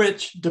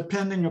 which,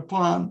 depending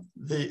upon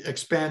the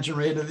expansion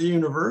rate of the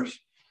universe,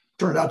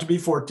 turned out to be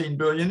 14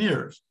 billion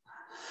years.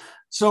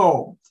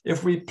 So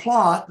if we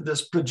plot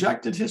this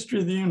projected history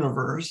of the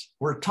universe,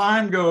 where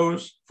time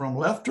goes from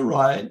left to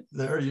right,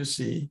 there you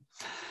see,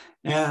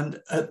 and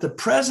at the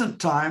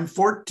present time,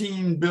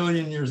 14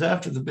 billion years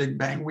after the Big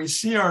Bang, we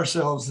see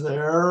ourselves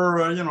there,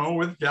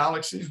 with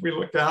galaxies. We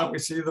look out, we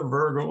see the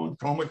Virgo and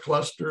Coma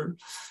cluster.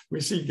 We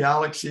see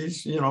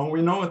galaxies,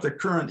 we know what the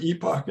current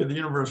epoch of the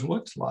universe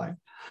looks like.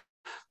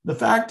 The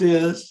fact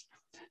is,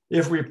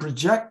 if we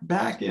project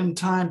back in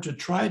time to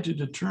try to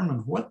determine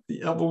what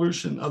the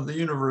evolution of the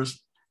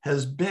universe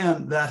has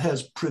been that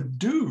has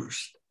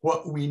produced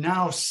what we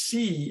now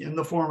see in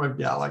the form of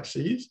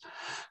galaxies,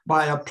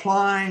 by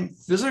applying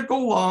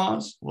physical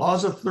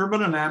laws of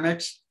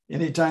thermodynamics.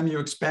 Anytime you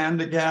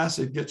expand a gas,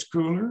 it gets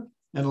cooler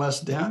and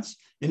less dense.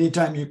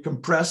 Anytime you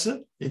compress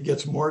it, it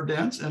gets more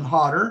dense and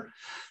hotter.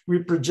 We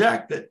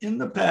project that in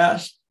the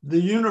past,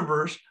 the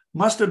universe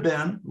must have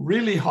been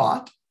really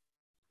hot.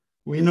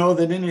 We know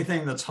that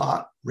anything that's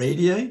hot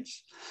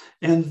radiates,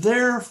 and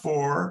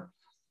therefore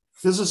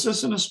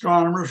physicists and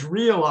astronomers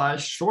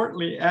realized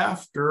shortly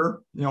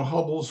after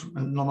Hubble's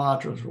and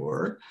Lemaitre's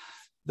work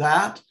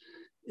that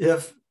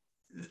if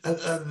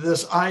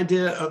this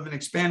idea of an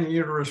expanding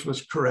universe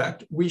was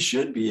correct, we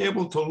should be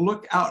able to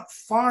look out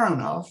far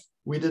enough,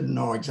 we didn't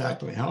know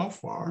exactly how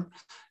far,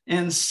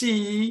 and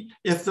see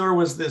if there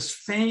was this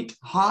faint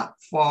hot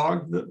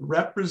fog that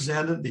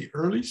represented the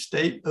early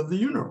state of the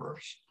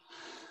universe.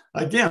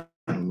 Again,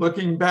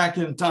 looking back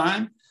in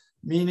time,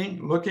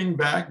 meaning looking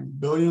back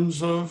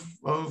billions of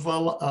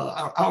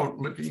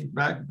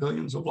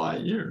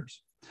light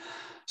years.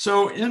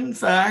 So in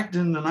fact,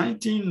 in the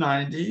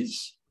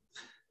 1990s,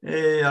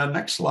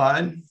 next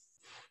slide,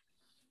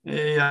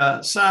 a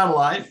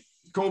satellite,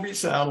 COBE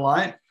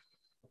satellite,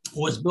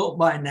 was built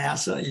by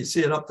NASA. You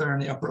see it up there in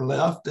the upper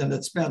left, and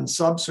it's been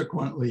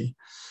subsequently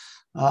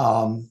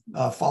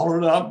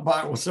followed up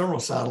by several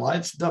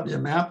satellites,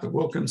 WMAP, the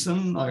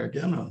Wilkinson,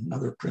 again,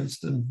 another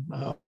Princeton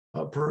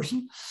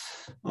person,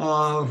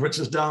 which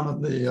is down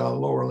at the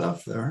lower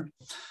left there.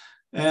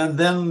 And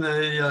then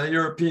the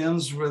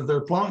Europeans with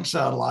their Planck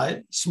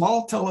satellite,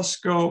 small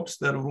telescopes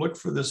that have looked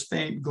for this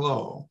faint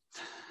glow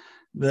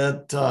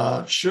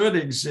that should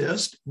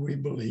exist, we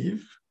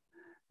believe,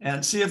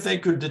 and see if they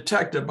could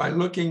detect it by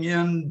looking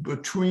in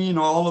between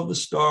all of the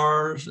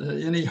stars,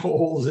 any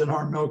holes in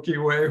our Milky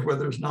Way where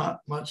there's not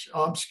much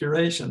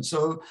obscuration.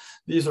 So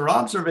these are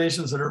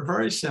observations that are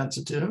very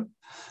sensitive,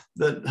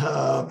 that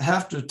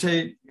have to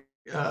take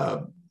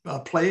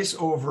place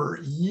over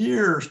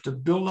years to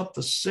build up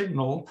the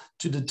signal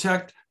to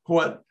detect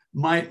what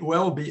might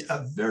well be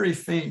a very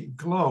faint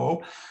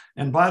glow.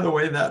 And by the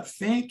way, that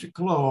faint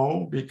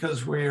glow,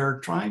 because we are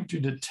trying to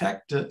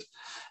detect it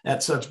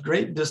at such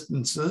great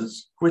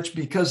distances, which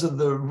because of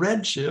the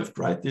redshift,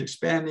 right, the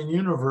expanding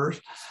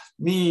universe,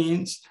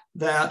 means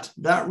that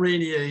that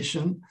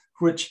radiation,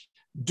 which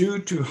due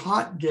to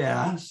hot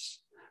gas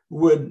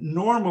would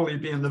normally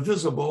be in the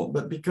visible,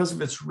 but because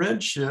of its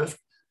redshift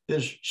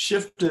is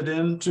shifted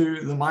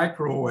into the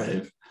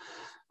microwave,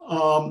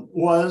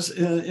 was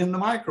in the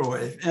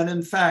microwave. And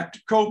in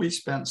fact, Kobe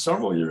spent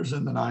several years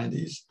in the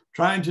 90s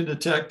trying to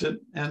detect it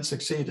and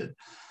succeeded.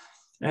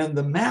 And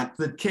the map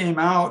that came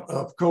out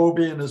of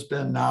Kobe and has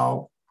been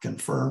now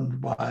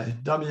confirmed by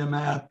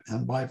WMAP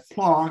and by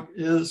Planck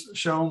is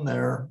shown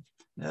there,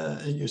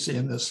 you see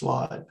in this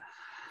slide.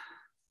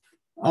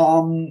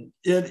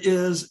 It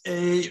is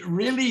a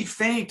really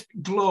faint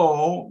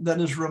glow that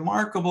is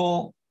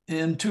remarkable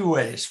in two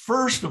ways.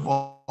 First of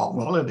all,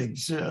 well, it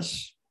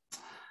exists.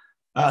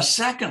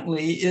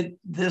 Secondly,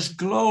 this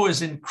glow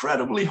is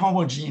incredibly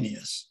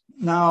homogeneous.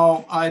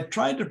 Now, I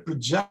tried to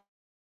project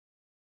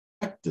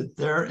it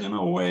there in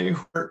a way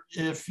where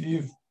if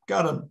you've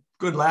got a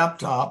good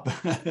laptop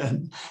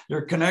and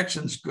your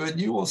connection's good,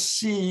 you will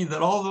see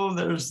that although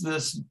there's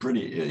this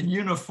pretty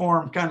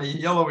uniform kind of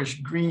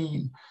yellowish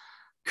green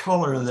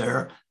color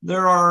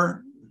there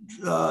are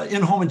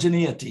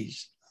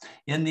inhomogeneities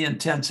in the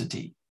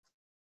intensity.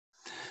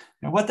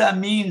 And what that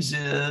means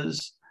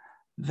is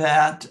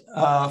that,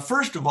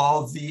 first of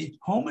all, the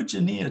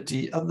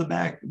homogeneity of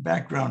the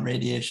background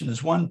radiation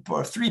is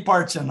 3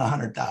 parts in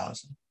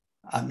 100,000.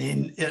 I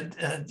mean,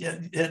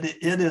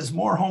 it is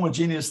more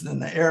homogeneous than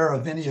the air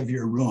of any of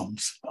your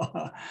rooms.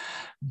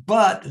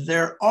 But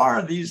there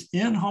are these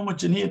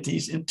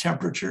inhomogeneities in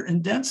temperature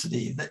and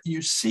density that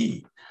you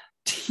see.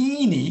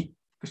 Teeny,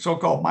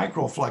 so-called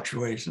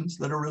microfluctuations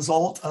that are a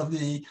result of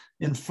the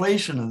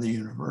inflation of the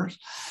universe.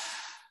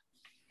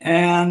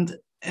 And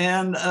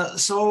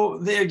so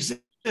they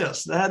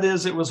exist. That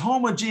is, it was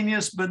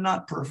homogeneous, but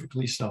not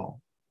perfectly so.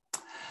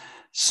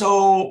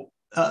 So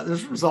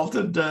this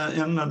resulted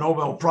in a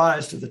Nobel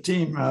Prize to the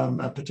team,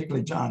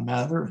 particularly John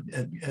Mather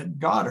at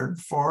Goddard,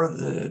 for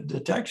the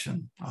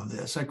detection of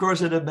this. Of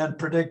course, it had been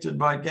predicted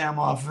by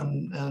Gamow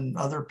and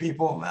other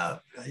people.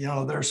 You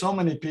know, there are so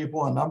many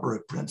people, a number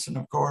at Princeton,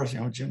 of course, you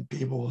know, Jim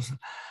Peebles,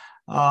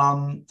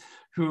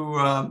 who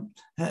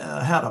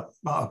had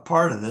a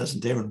part of this,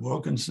 David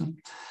Wilkinson.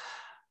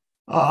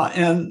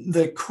 And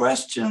the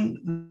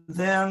question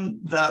then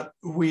that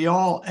we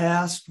all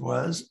asked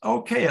was,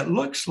 okay, it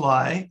looks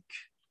like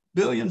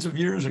billions of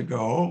years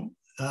ago,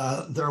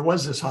 there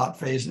was this hot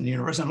phase in the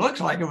universe, and it looks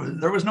like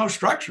there was no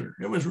structure.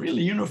 It was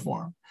really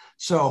uniform.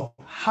 So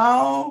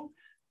how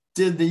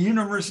did the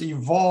universe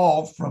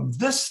evolve from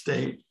this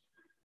state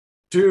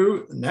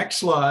to, next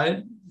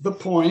slide, the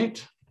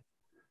point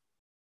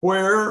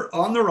where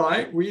on the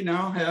right, we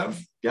now have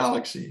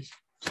galaxies.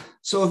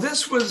 So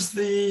this was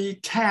the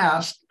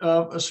task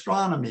of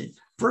astronomy.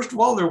 First of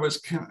all, there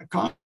was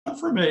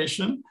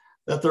confirmation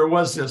that there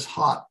was this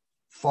hot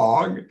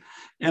fog.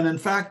 And in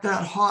fact,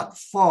 that hot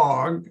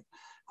fog,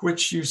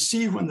 which you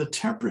see when the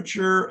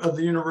temperature of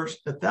the universe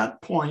at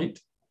that point,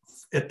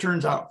 it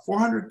turns out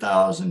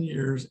 400,000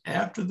 years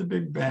after the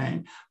Big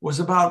Bang, was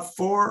about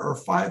 4,000 or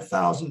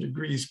 5,000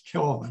 degrees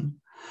Kelvin.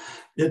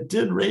 It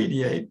did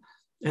radiate.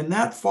 And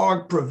that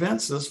fog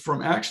prevents us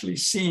from actually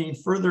seeing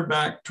further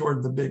back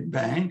toward the Big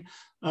Bang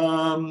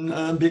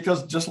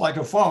because just like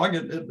a fog,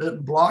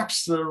 it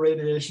blocks the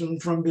radiation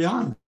from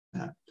beyond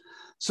that.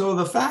 So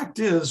the fact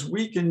is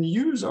we can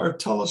use our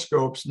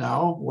telescopes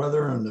now,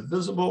 whether in the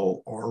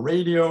visible or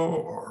radio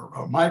or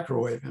a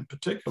microwave in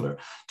particular,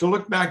 to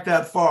look back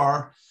that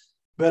far,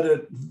 but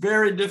it's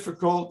very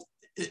difficult,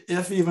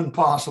 if even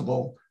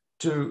possible,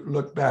 to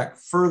look back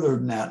further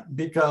than that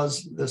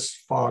because this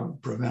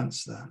fog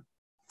prevents that.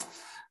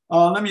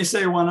 Let me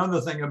say one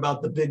other thing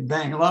about the Big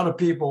Bang. A lot of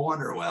people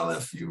wonder, well,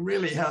 if you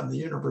really have the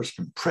universe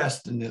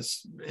compressed in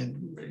this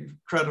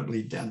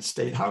incredibly dense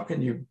state, how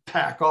can you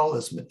pack all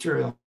this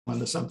material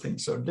into something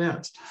so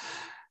dense?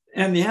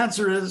 And the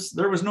answer is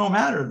there was no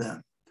matter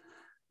then.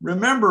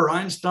 Remember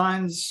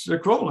Einstein's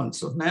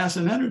equivalence of mass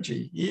and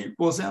energy, E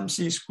equals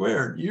mc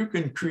squared. You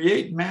can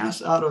create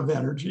mass out of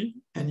energy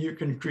and you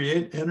can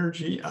create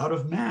energy out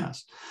of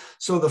mass.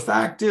 So the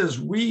fact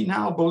is we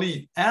now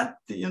believe at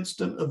the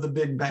instant of the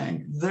Big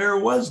Bang, there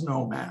was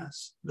no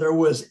mass. There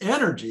was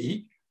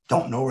energy,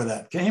 don't know where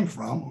that came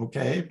from,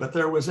 okay, but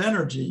there was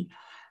energy.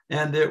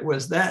 And it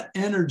was that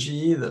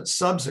energy that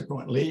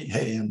subsequently,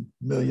 hey, in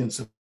millions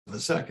of a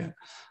second,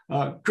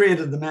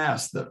 created the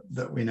mass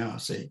that we now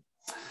see.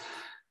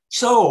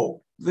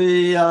 So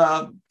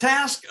the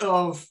task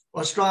of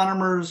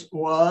astronomers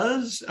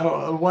was,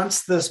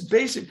 once this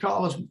basic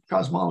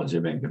cosmology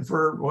had been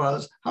conferred,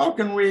 was how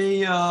can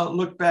we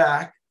look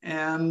back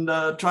and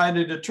try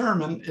to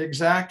determine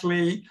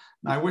exactly,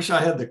 and I wish I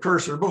had the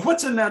cursor, but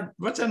what's in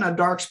that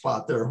dark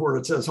spot there where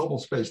it says Hubble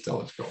Space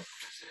Telescope?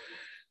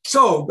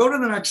 So go to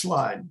the next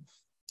slide.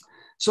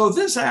 So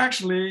this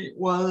actually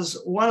was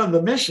one of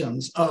the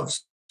missions of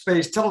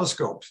space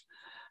telescopes.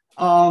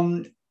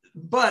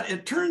 But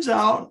it turns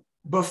out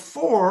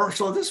before,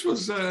 so this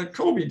was,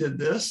 Kobe did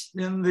this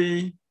in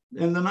the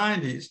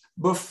 90s.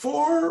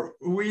 Before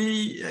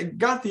we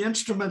got the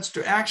instruments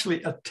to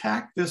actually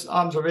attack this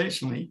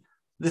observationally,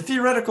 the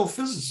theoretical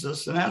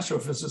physicists and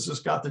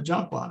astrophysicists got the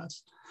jump on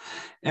us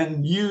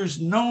and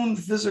used known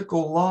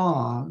physical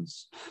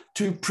laws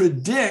to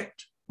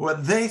predict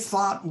what they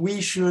thought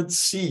we should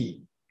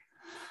see.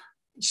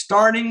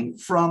 Starting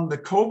from the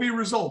Kobe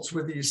results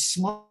with these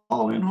small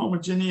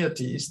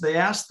inhomogeneities, they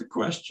asked the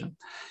question,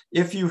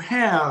 if you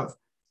have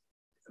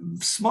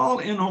small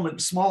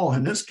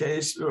in this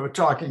case, we're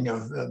talking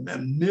of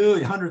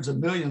hundreds of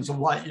millions of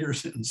light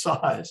years in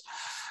size,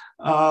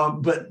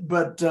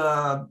 but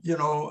you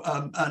know,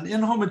 an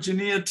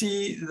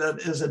inhomogeneity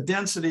that is a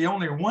density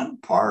only 1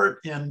 part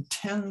in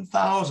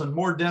 10,000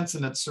 more dense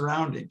than its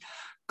surrounding,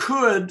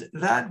 could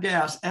that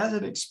gas, as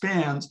it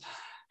expands,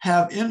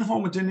 have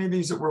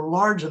inhomogeneities that were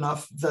large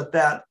enough that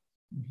that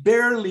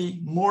barely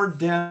more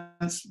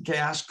dense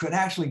gas could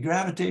actually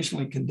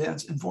gravitationally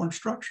condense and form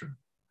structure?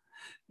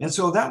 And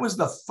so that was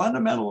the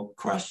fundamental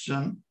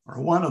question,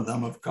 or one of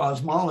them, of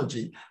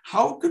cosmology.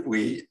 How could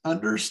we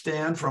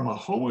understand from a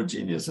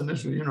homogeneous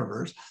initial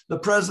universe the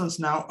presence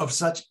now of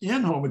such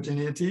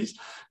inhomogeneities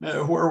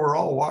where we're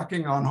all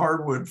walking on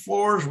hardwood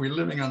floors, we're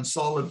living on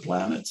solid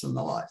planets and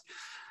the like?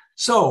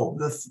 So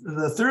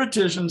the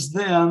theoreticians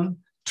then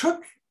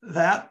took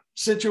that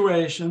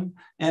situation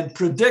and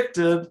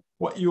predicted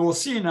what you will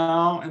see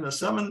now in a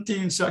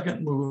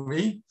 17-second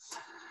movie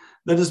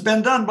that has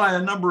been done by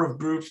a number of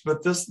groups,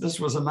 but this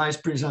was a nice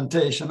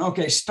presentation.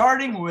 Okay,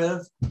 starting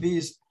with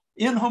these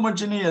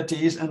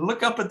inhomogeneities, and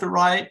look up at the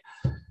right,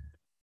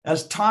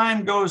 as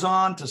time goes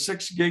on to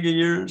 6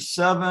 gigayears,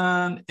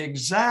 7,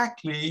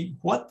 exactly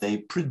what they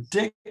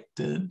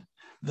predicted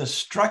the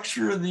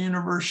structure of the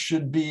universe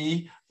should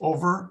be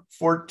over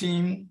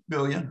 14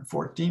 billion,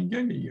 14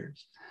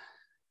 gigayears.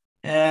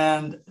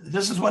 And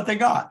this is what they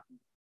got.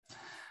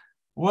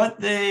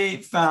 What they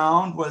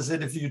found was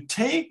that if you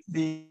take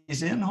these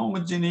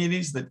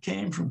inhomogeneities that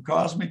came from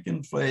cosmic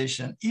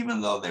inflation,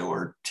 even though they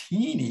were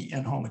teeny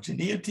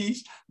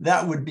inhomogeneities,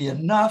 that would be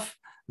enough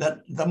that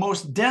the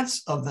most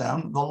dense of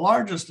them, the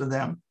largest of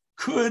them,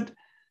 could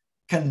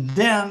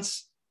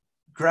condense,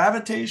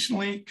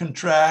 gravitationally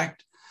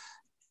contract,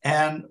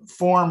 and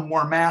form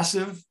more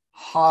massive,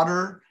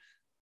 hotter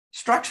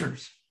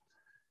structures.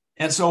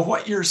 And so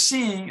what you're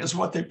seeing is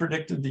what they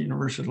predicted the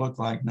universe should look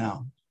like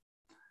now.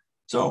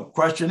 So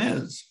question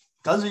is,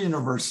 does the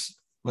universe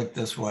look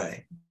this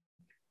way?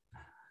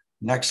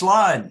 Next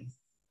slide.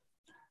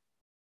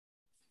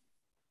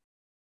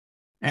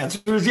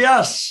 Answer is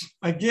yes.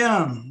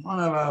 Again, one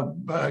of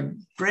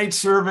great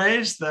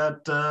surveys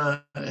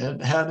that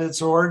had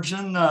its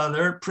origin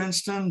there at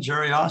Princeton.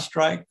 Jerry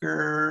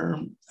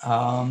Ostreicher,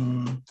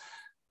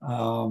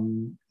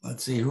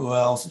 let's see who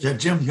else.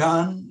 Jim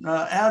Gunn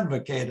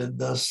advocated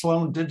the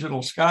Sloan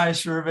Digital Sky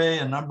Survey.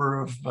 A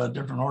number of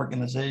different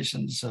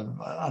organizations have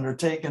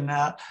undertaken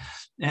that.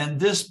 And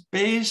this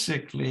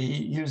basically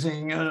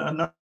using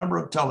a number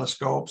of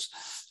telescopes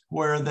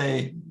where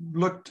they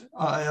looked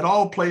at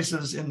all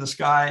places in the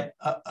sky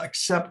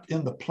except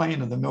in the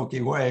plane of the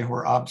Milky Way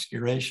where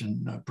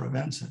obscuration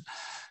prevents it.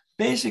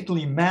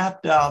 Basically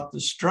mapped out the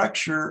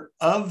structure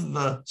of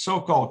the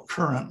so-called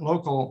current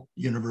local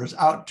universe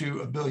out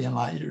to 1 billion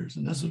light years.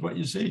 And this is what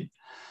you see.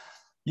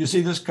 You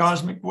see this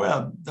cosmic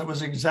web that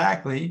was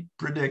exactly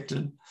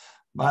predicted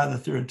by the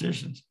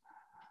theoreticians.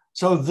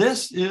 So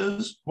this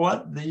is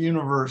what the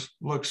universe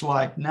looks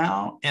like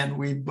now. And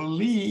we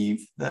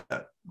believe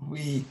that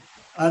we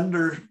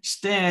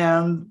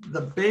understand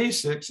the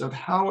basics of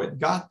how it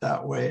got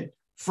that way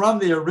from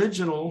the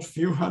original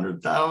few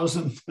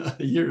 100,000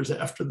 years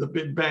after the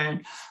Big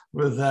Bang,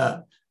 with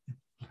that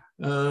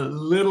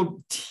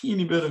little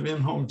teeny bit of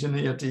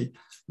inhomogeneity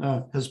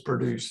has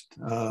produced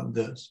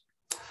this.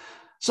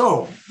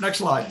 So next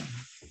slide.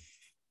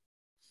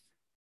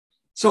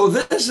 So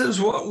this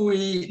is what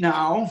we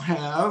now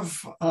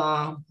have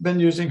been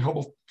using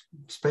Hubble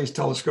Space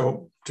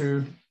Telescope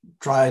to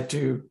try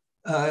to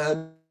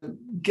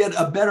get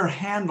a better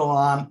handle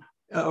on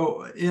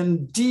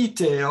in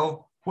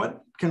detail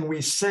what can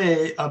we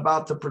say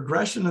about the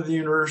progression of the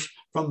universe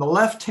from the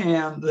left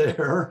hand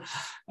there,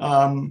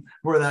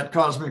 where that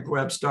cosmic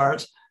web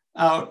starts,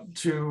 out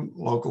to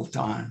local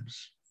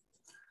times.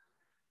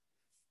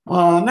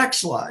 Next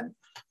slide.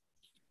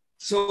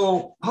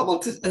 So Hubble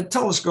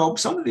telescope,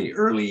 some of the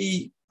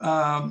early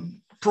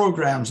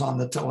programs on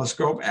the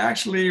telescope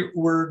actually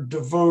were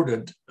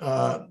devoted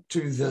to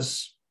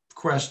this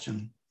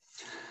question.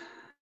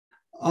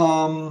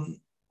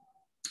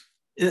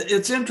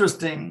 It's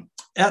interesting.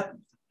 At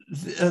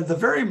the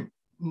very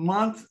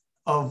month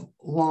of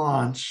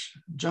launch,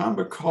 John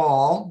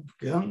Bacall,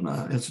 again,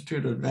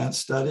 Institute of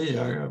Advanced Study,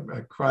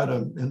 quite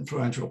an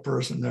influential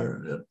person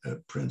there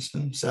at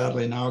Princeton,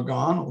 sadly now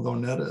gone, although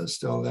Netta is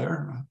still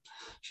there.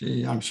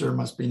 She, I'm sure,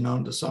 must be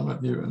known to some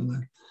of you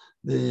in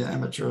the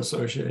Amateur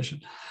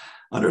Association.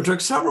 Undertook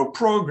several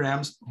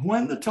programs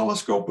when the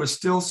telescope was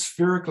still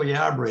spherically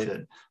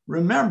aberrated.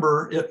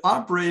 Remember, it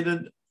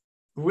operated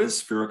with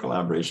spherical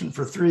aberration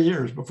for 3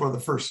 years before the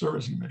first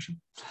servicing mission.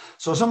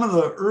 So some of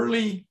the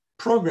early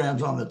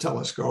programs on the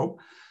telescope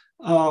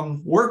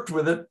worked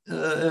with it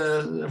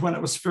when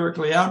it was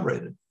spherically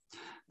aberrated.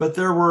 But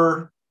there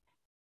were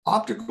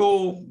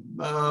optical,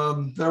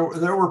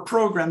 there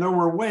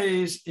were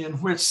ways in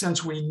which,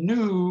 since we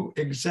knew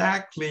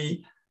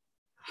exactly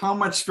how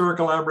much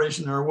spherical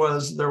aberration there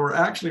were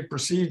actually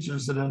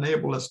procedures that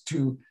enabled us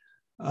to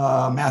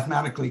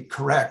mathematically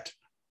correct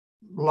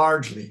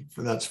largely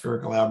for that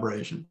spherical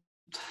aberration.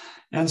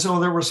 And so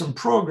there were some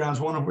programs,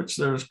 one of which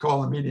there's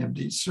called the Medium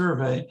D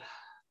Survey,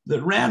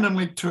 that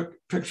randomly took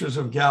pictures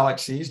of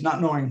galaxies,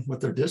 not knowing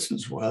what their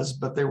distance was,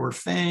 but they were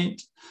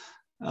faint.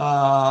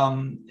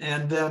 And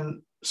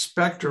then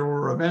spectra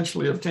were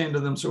eventually obtained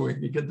of them so we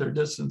could get their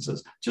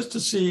distances, just to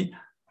see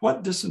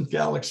what distant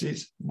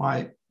galaxies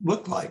might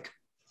look like.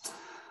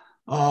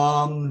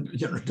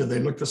 Do they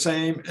look the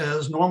same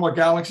as normal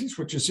galaxies,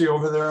 which you see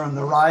over there on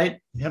the right?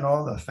 You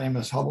know, the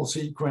famous Hubble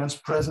sequence,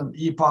 present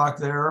epoch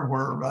there,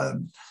 where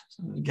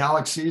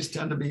galaxies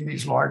tend to be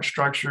these large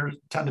structures,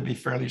 tend to be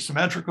fairly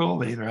symmetrical.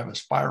 They either have a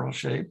spiral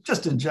shape,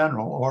 just in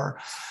general, or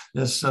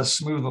this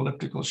smooth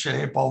elliptical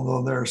shape,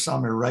 although there are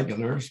some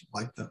irregulars,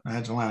 like the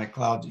Magellanic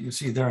Cloud that you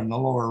see there in the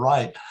lower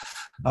right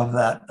of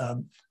that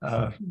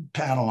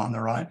panel on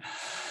the right.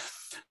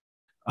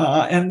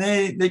 And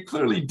they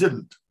clearly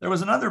didn't. There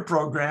was another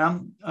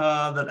program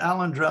that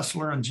Alan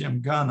Dressler and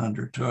Jim Gunn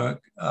undertook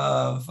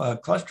of a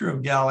cluster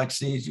of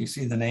galaxies. You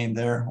see the name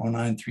there,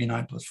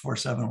 1939 plus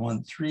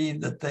 4713,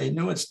 that they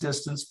knew its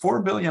distance,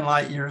 4 billion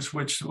light years,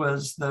 which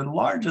was the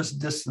largest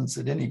distance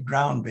that any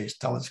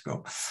ground-based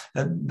telescope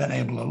had been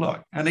able to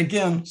look. And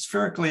again,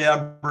 spherically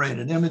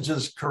aberrated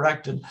images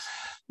corrected.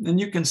 And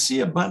you can see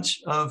a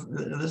bunch of,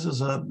 this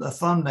is a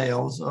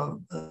thumbnails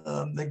of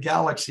the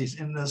galaxies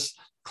in this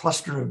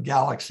cluster of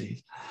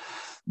galaxies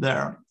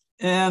there.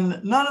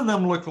 And none of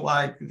them look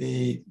like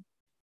the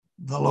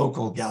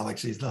local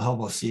galaxies, the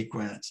Hubble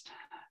sequence.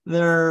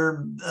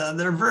 They're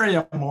very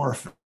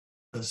amorphous,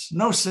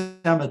 no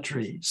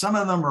symmetry. Some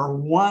of them are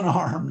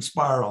one-arm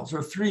spirals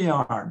or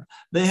three-arm.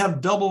 They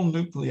have double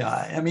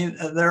nuclei. I mean,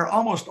 they're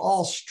almost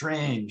all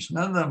strange.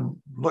 None of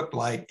them look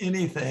like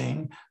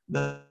anything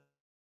that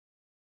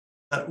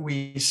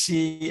we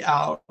see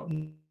out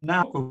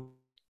now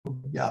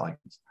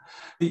galaxies.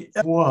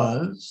 It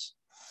was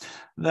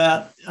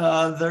that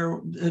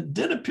it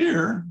did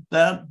appear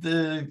that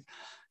the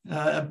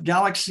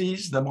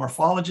galaxies, the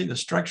morphology, the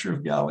structure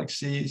of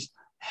galaxies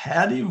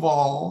had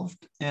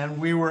evolved, and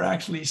we were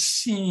actually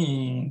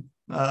seeing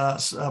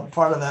part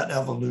of that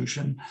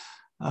evolution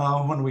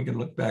when we could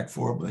look back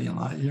 4 billion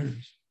light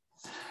years.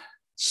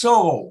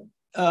 So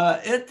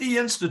at the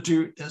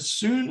Institute, as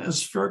soon as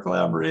spherical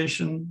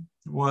aberration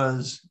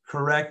was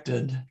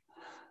corrected,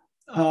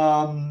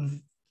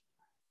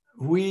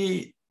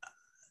 we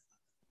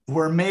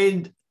were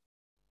made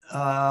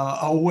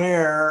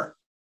aware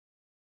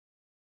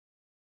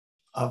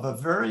of a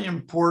very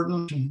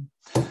important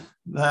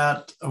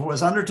that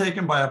was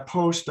undertaken by a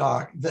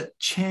postdoc that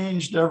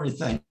changed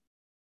everything.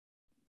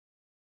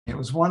 It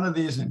was one of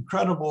these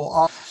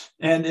incredible,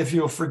 and if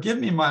you'll forgive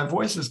me, my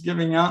voice is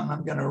giving out and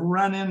I'm going to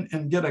run in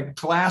and get a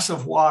glass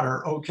of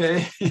water,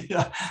 okay?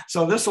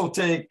 So this will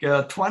take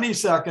 20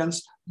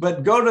 seconds,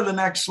 but go to the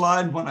next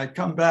slide. When I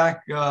come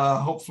back,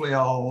 hopefully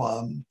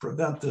I'll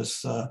prevent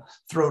this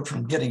throat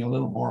from getting a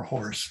little more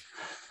hoarse.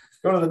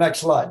 Go to the next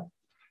slide.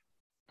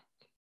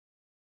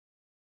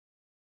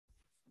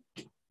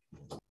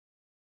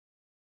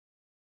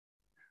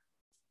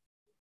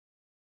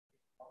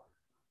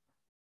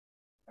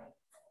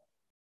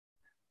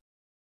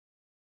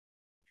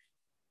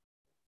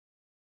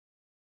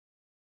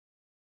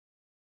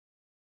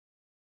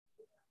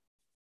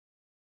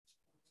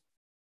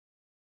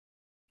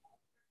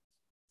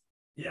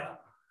 Yeah.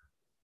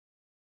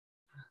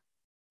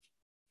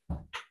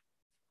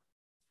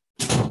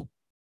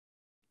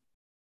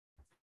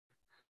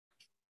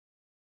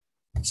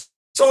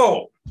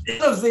 So,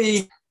 one of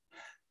the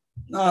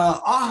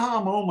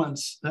aha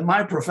moments in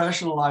my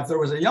professional life, there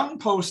was a young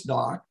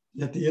postdoc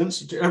at the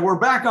Institute, and we're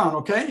back on,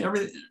 okay?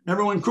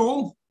 Everyone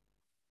cool?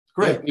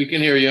 Great. Yeah, we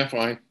can hear you,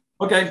 fine.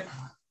 Okay.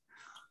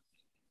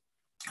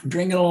 I'm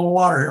drinking a little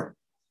water here.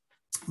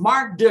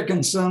 Mark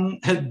Dickinson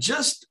had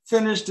just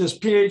finished his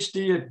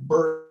PhD at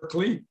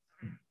Berkeley,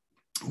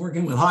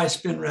 working with high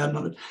spin red,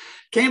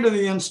 came to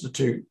the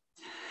Institute,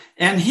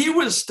 and he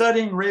was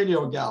studying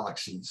radio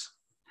galaxies.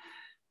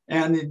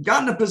 And he'd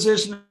gotten a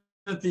position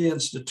at the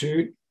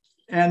Institute,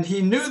 and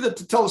he knew that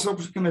the telescope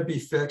was going to be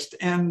fixed.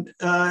 And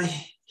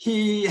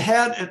he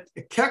had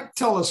a Keck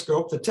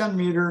telescope, the 10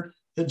 meter,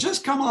 that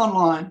just come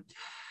online.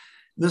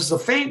 This is a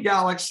faint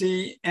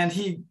galaxy, and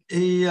and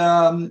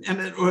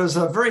it was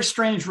a very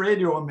strange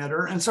radio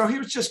emitter. And so he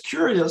was just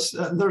curious.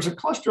 There's a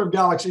cluster of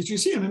galaxies. You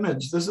see an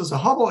image. This is a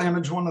Hubble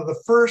image, one of the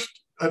first,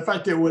 in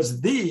fact, it was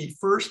the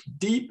first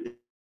deep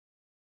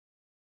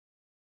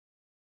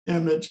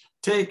image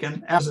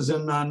taken, as is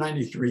in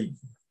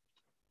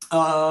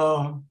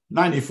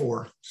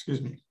 94,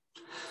 excuse me,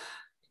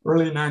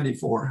 early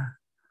 94.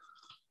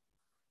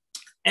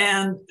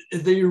 And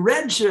the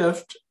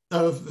redshift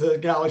of the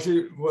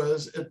galaxy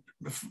was,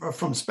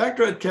 from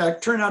spectra at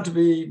Keck, turned out to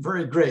be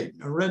very great.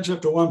 A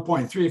redshift of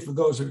 1.3 for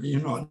those of you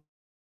who know it.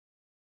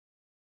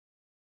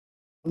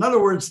 In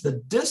other words, the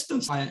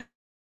distance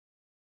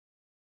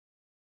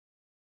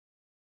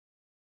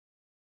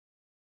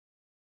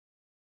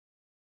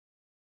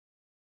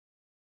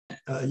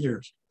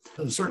years,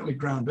 and certainly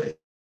ground-based.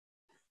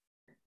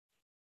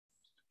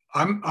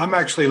 I'm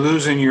actually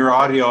losing your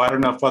audio. I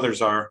don't know if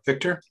others are.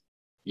 Victor?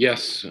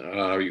 Yes,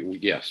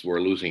 yes,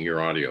 we're losing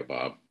your audio,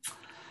 Bob.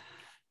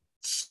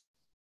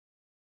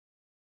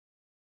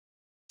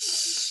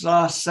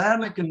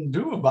 Sadly can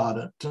do about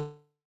it.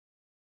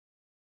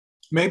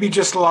 Maybe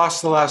just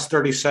lost the last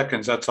 30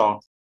 seconds, that's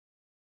all.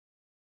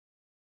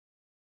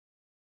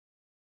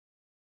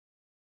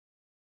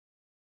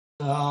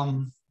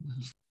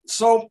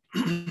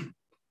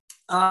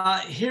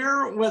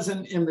 Here was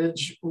an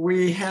image.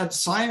 We had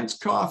science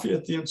coffee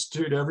at the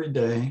Institute every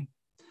day.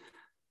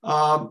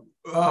 And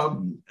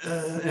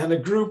a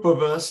group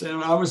of us,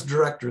 and I was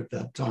director at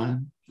that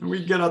time, and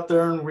we'd get up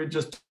there and we'd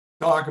just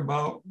talk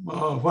about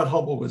what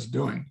Hubble was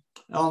doing.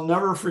 I'll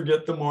never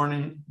forget the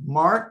morning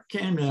Mark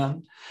came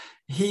in.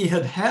 He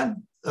had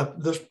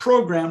this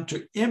program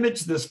to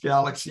image this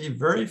galaxy,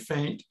 very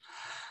faint,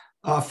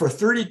 for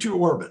 32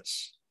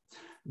 orbits.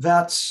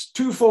 That's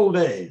 2 full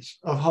days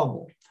of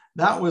Hubble.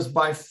 That was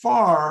by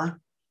far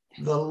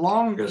the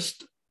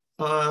longest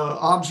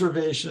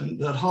observation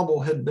that Hubble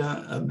had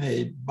been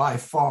made, by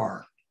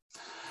far.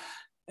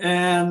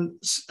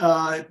 And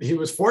he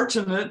was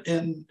fortunate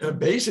in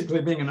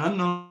basically being an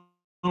unknown,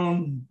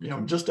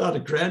 just out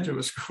of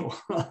graduate school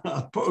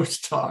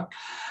postdoc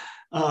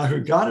who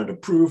got it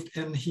approved,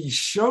 and he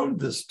showed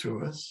this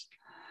to us.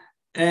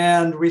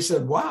 And we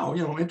said, wow,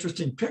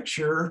 interesting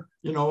picture,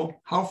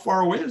 how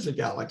far away is the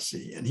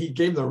galaxy? And he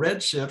gave the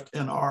redshift,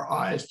 and our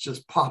eyes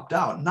just popped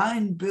out,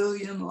 9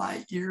 billion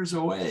light years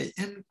away,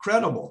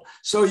 incredible.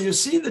 So you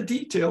see the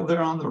detail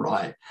there on the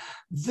right.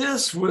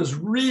 This was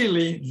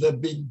really the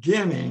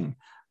beginning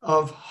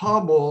of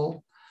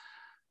Hubble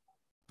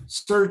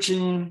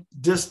searching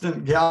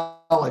distant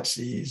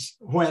galaxies,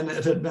 when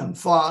it had been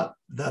thought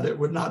that it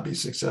would not be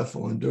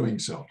successful in doing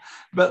so.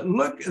 But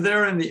look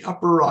there in the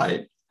upper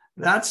right,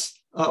 that's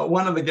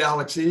one of the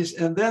galaxies.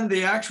 And then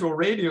the actual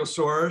radio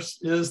source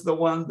is the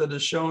one that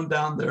is shown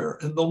down there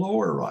in the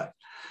lower right.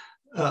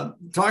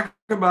 Talk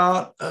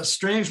about a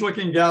strange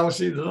looking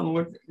galaxy that doesn't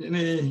look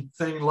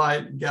anything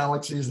like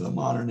galaxies of the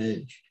modern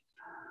age.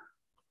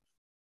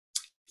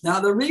 Now,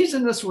 the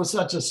reason this was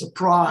such a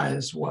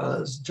surprise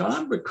was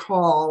John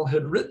Bacall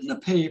had written a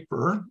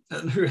paper,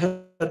 and who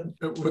had,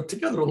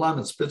 together with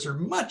Lyman Spitzer,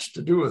 much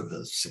to do with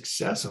the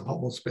success of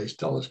Hubble Space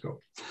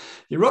Telescope.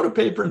 He wrote a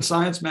paper in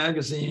Science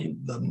magazine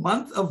the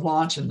month of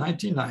launch in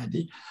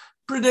 1990,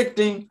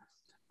 predicting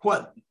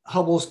what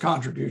Hubble's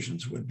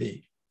contributions would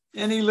be.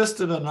 And he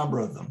listed a number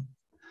of them.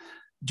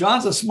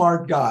 John's a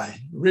smart guy,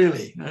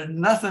 really. There's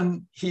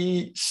nothing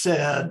he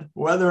said,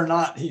 whether or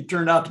not he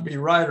turned out to be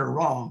right or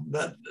wrong,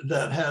 that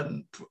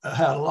hadn't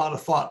had a lot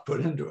of thought put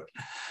into it.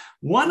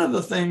 One of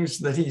the things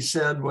that he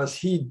said was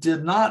he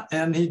did not,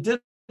 and he did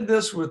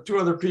this with 2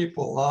 other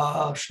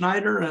people,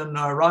 Schneider and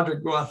Roger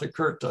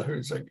Guathakurta,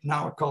 who's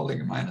now a colleague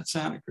of mine at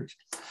Santa Cruz.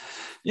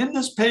 In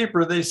this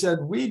paper, they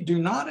said, we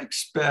do not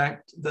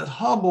expect that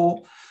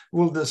Hubble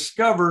will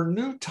discover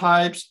new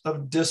types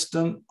of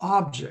distant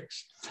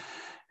objects.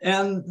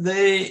 And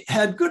they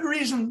had good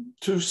reason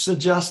to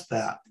suggest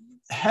that,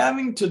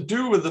 having to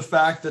do with the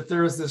fact that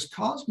there is this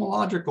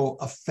cosmological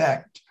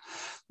effect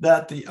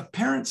that the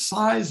apparent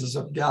sizes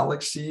of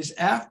galaxies,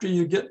 after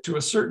you get to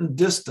a certain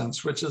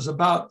distance, which is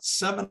about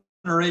 7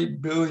 or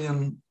 8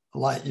 billion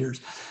light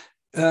years,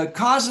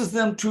 causes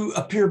them to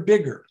appear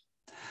bigger.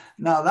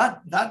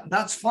 Now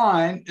that's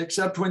fine,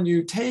 except when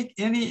you take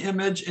any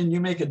image and you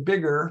make it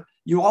bigger,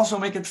 you also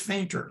make it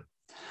fainter.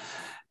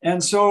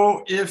 And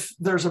so if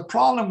there's a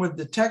problem with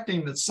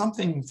detecting that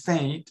something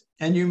faint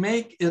and you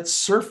make its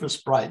surface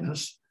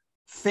brightness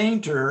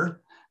fainter,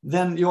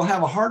 then you'll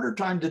have a harder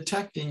time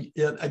detecting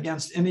it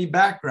against any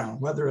background,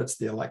 whether it's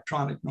the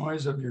electronic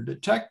noise of your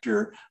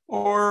detector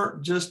or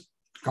just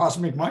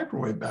cosmic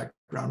microwave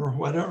background or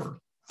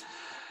whatever.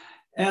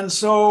 And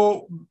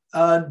so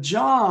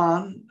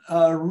John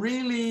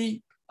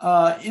really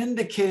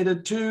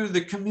indicated to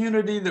the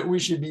community that we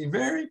should be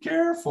very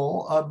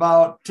careful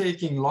about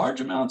taking large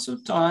amounts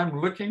of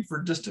time looking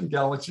for distant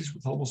galaxies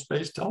with Hubble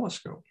Space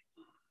Telescope.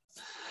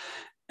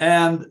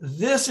 And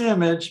this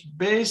image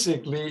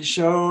basically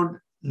showed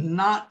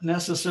not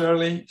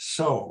necessarily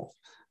so,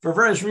 for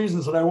various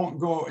reasons that I won't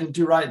go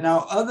into right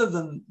now, other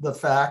than the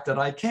fact that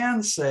I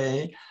can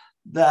say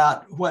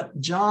that what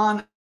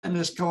John and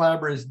his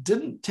collaborators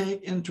didn't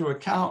take into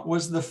account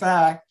was the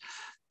fact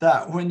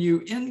that when you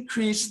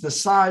increase the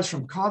size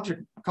from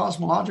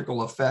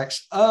cosmological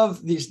effects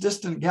of these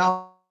distant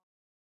galaxies,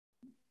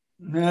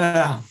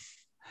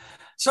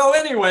 So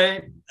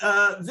anyway,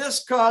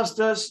 this caused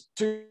us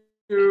to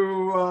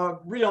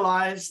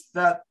realize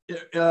that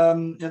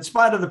in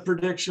spite of the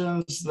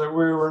predictions that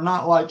we were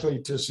not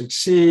likely to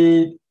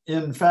succeed,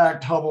 in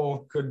fact,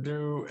 Hubble could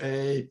do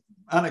a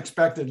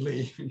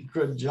unexpectedly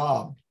good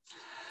job.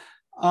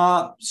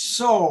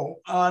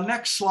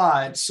 Next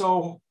slide.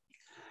 So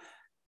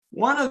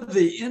one of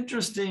the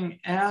interesting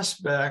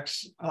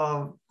aspects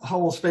of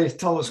Hubble Space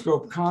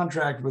Telescope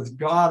contract with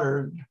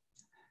Goddard,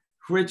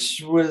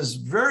 which was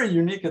very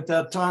unique at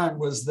that time,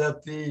 was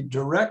that the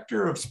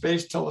director of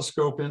Space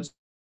Telescope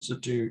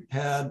Institute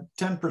had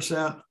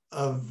 10%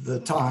 of the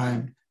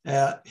time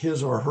at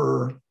his or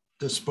her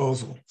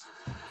disposal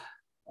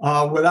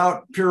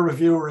without peer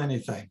review or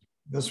anything.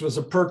 This was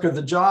a perk of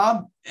the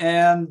job,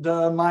 and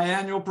my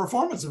annual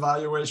performance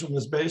evaluation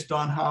was based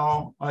on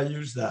how I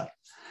used that.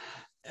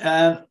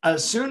 And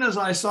as soon as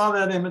I saw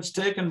that image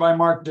taken by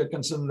Mark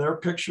Dickinson, their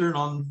picture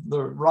on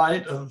the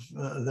right of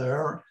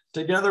there,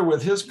 together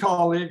with his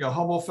colleague, a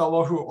Hubble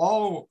fellow who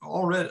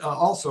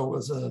also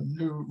was a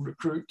new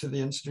recruit to the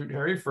Institute,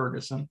 Harry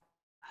Ferguson,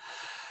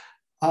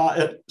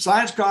 at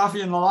Science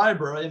Coffee in the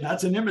library, and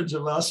that's an image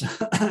of us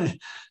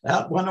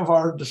at one of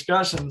our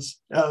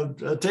discussions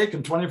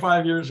taken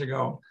 25 years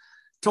ago,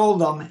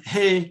 told them,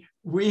 hey,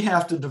 we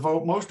have to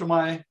devote most of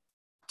my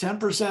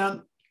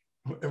 10%,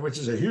 which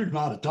is a huge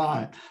amount of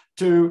time,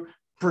 to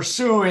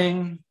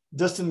pursuing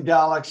distant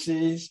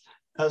galaxies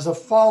as a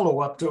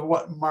follow-up to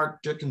what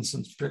Mark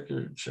Dickinson's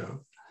picture showed.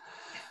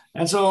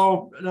 And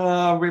so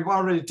we've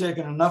already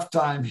taken enough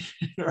time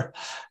here,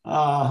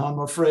 I'm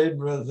afraid,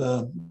 with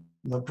the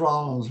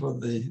problems with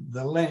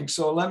the link.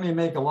 So let me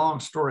make a long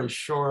story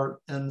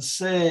short and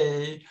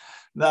say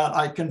that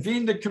I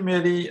convened a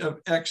committee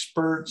of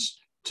experts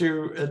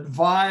to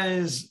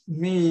advise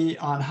me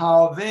on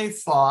how they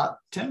thought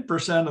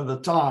 10% of the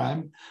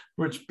time,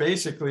 which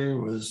basically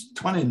was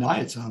 20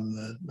 nights on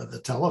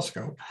the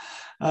telescope,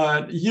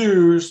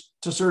 used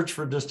to search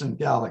for distant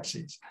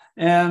galaxies.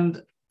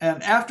 And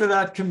after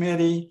that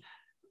committee,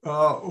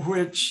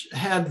 which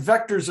had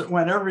vectors that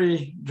went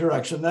every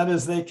direction, that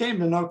is, they came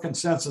to no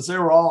consensus. They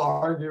were all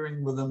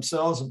arguing with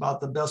themselves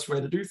about the best way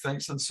to do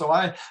things. And so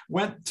I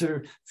went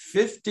to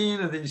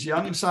 15 of these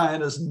young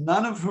scientists,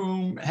 none of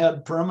whom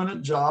had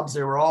permanent jobs.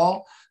 They were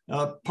all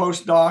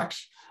postdocs,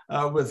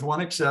 with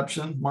one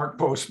exception, Mark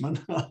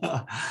Postman,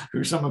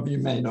 who some of you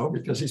may know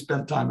because he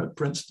spent time at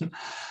Princeton.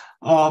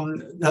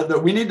 That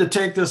we need to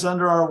take this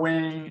under our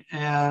wing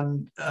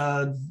and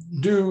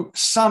do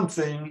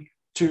something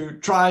to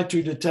try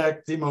to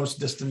detect the most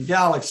distant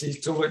galaxies,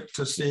 to look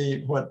to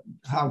see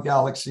how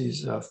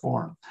galaxies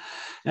form.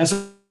 And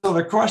so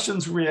the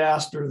questions we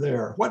asked are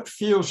there. What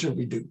field should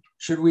we do?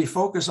 Should we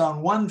focus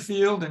on one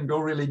field and go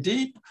really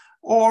deep?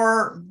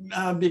 Or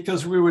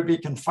because we would be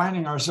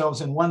confining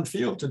ourselves in one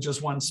field to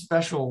just one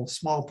special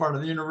small part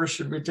of the universe,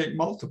 should we take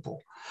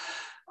multiple?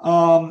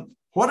 What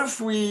if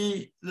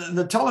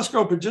the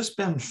telescope had just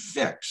been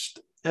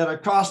fixed at a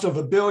cost of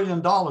 $1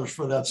 billion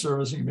for that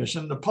servicing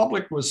mission? The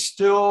public was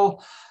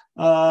still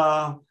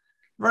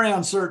very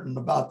uncertain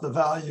about the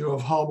value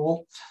of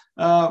Hubble.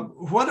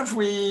 What if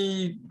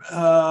we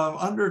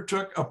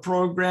undertook a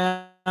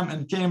program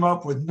and came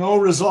up with no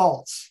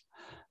results?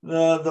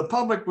 The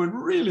public would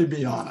really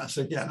be on us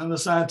again in the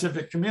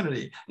scientific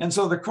community. And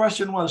so the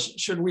question was,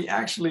 should we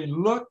actually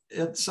look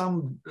at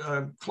some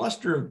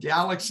cluster of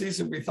galaxies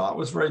that we thought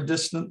was very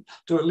distant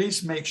to at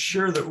least make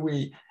sure that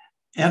we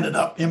ended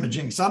up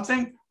imaging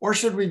something? Or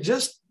should we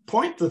just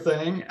point the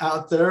thing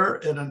out there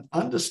in an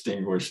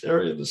undistinguished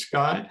area of the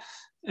sky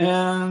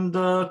and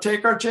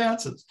take our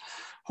chances?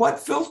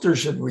 What filter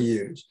should we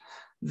use?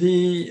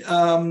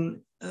 There's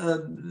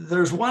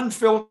one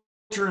filter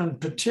in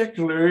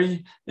particular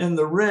in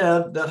the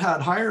red that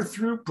had higher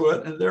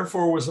throughput and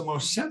therefore was the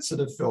most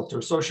sensitive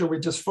filter. So should we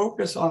just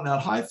focus on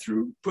that high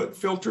throughput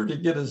filter to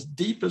get as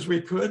deep as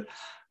we could?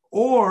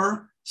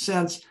 Or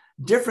since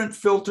different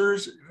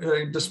filters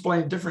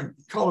displaying different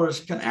colors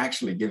can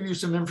actually give you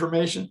some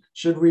information,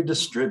 should we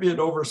distribute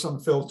over some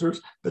filters,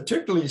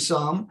 particularly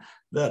some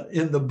that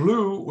in the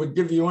blue would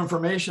give you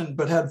information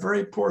but had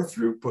very poor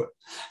throughput?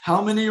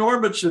 How many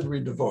orbits should we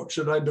devote?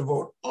 Should I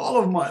devote all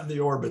of the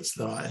orbits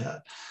that I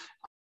had?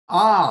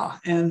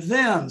 And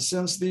then,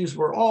 since these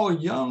were all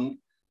young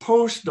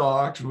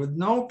postdocs with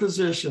no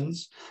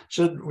positions,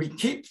 should we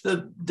keep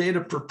the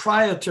data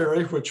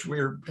proprietary, which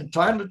we're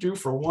entitled to do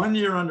for 1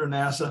 year under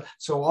NASA,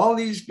 so all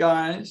these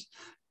guys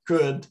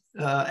could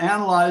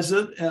analyze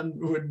it and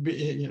would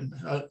be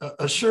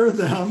assure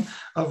them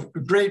of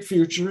great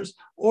futures?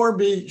 Or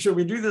should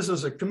we do this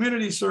as a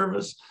community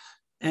service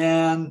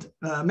and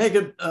make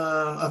it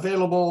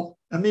available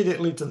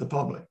immediately to the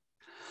public.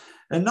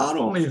 And not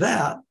only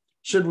that,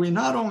 should we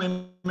not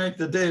only make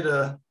the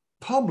data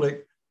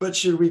public, but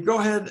should we go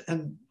ahead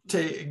and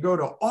go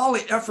to all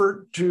the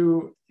effort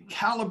to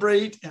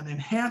calibrate and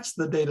enhance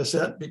the data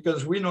set,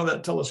 because we know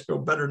that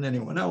telescope better than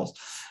anyone else,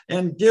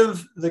 and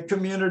give the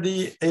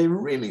community a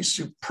really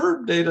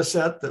superb data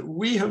set that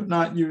we have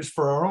not used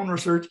for our own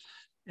research,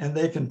 and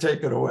they can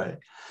take it away.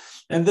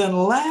 And then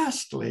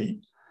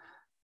lastly,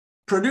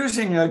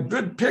 producing a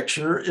good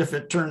picture, if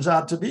it turns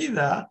out to be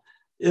that,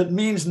 it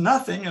means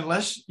nothing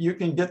unless you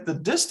can get the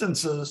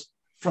distances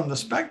from the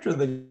spectra of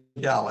the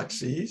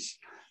galaxies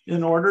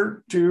in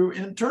order to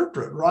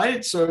interpret,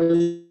 right?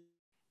 So,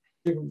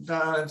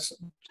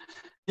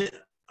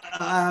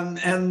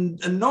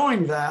 and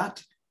knowing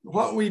that,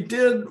 what we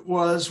did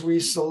was we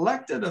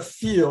selected a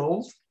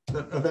field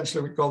that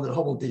eventually we called it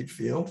Hubble Deep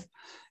Field,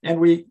 and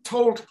we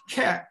told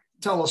Keck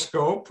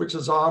telescope, which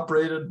is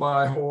operated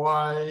by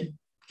Hawaii,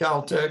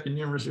 Caltech, and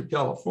University of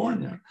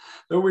California,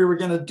 that we were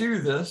going to do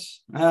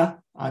this.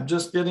 I'm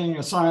just getting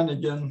a sign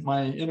again.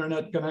 My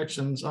internet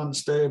connection's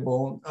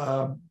unstable.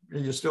 Are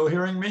you still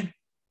hearing me?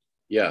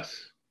 Yes.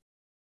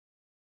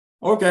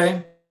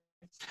 Okay.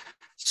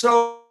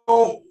 So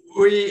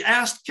we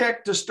asked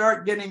Keck to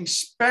start getting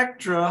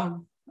spectra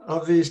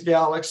of these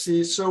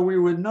galaxies so we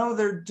would know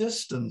their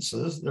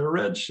distances, their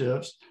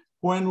redshifts,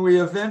 when we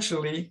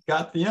eventually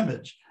got the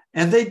image.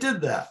 And they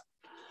did that.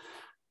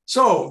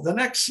 So the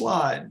next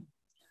slide.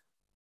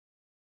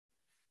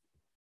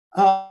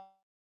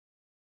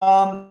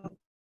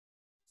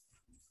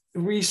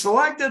 We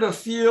selected a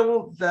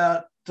field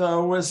that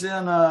was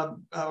in a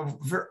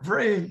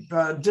very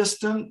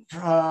distant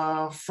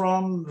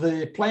from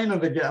the plane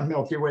of the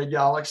Milky Way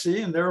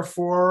galaxy, and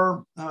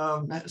therefore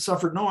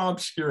suffered no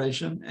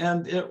obscuration.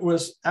 And it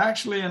was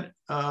actually an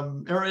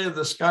area of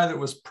the sky that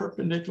was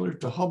perpendicular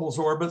to Hubble's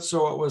orbit.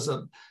 So it was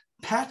a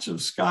patch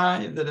of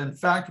sky that in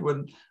fact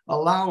would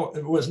allow,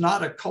 it was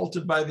not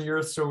occulted by the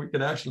Earth, so we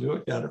could actually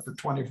look at it for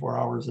 24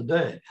 hours a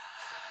day.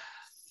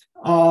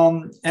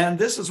 And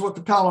this is what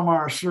the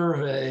Palomar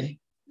survey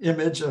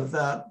image of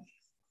that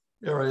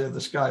area of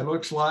the sky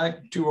looks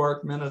like, 2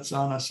 arc minutes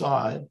on a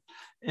side.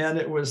 And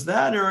it was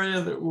that area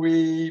that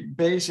we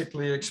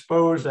basically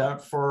exposed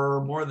at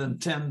for more than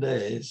 10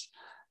 days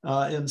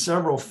in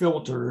several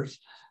filters,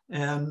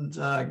 and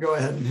go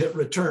ahead and hit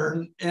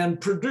return,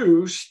 and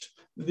produced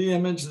the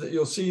image that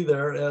you'll see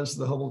there as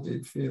the Hubble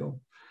Deep Field.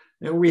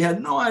 And we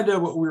had no idea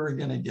what we were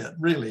going to get,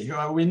 really.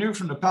 We knew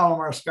from the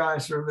Palomar Sky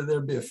Survey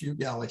there'd be a few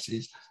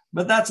galaxies,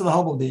 but that's the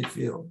Hubble Deep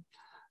Field.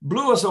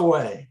 Blew us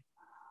away.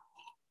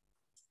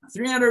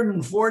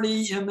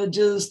 340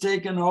 images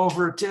taken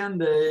over 10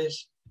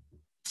 days,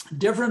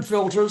 different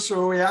filters,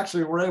 so we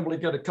actually were able to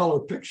get a color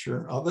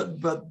picture of it,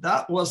 but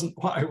that wasn't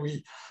why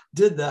we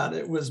did that.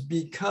 It was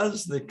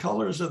because the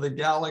colors of the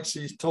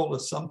galaxies told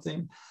us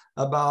something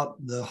about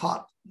the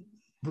hot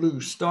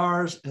blue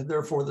stars, and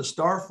therefore the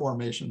star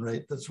formation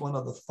rate. That's one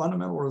of the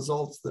fundamental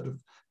results that have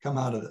come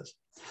out of this.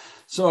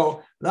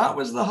 So that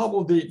was the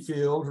Hubble Deep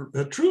Field,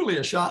 truly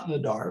a shot in the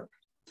dark.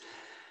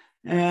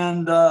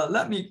 And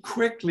let me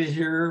quickly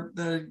here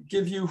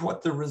give you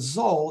what the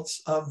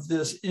results of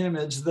this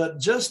image that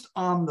just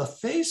on the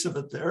face of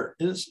it there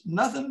is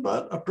nothing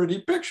but a pretty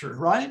picture,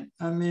 right?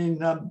 I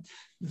mean,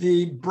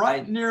 the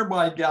bright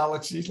nearby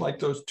galaxies, like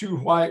those 2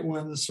 white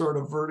ones sort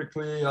of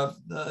vertically,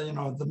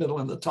 the middle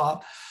and the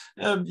top,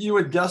 you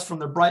would guess from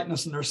their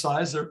brightness and their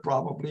size, they're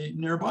probably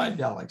nearby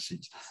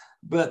galaxies.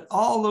 But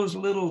all those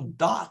little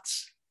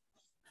dots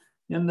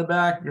in the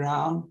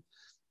background,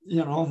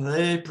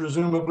 they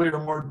presumably are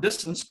more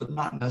distant, but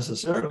not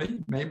necessarily.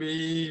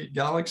 Maybe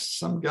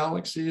some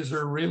galaxies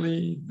are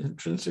really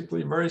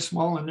intrinsically very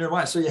small and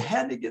nearby. So you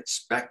had to get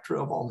spectra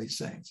of all these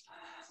things.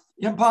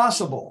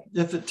 Impossible.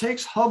 If it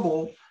takes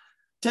Hubble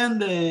 10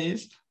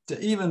 days to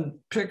even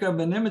pick up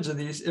an image of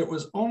these, it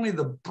was only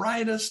the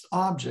brightest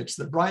objects,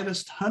 the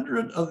brightest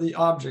 100 of the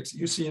objects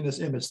you see in this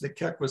image that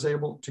Keck was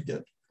able to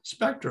get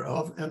spectra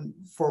of, and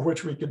for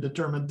which we could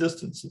determine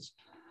distances.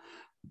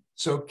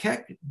 So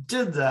Keck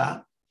did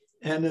that.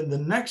 And in the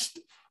next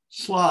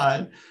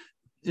slide,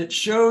 it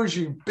shows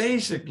you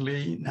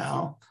basically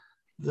now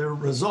the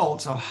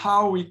results of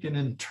how we can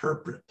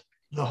interpret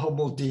the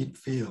Hubble Deep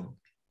Field.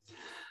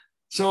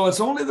 So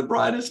it's only the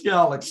brightest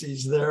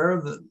galaxies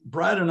there,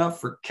 bright enough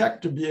for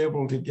Keck to be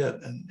able to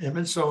get an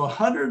image. So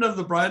 100 of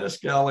the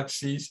brightest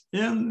galaxies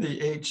in the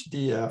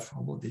HDF,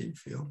 Hubble Deep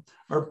Field,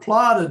 are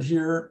plotted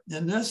here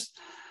in this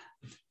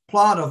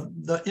plot of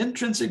the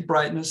intrinsic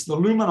brightness, the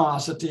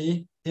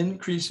luminosity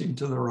increasing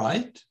to the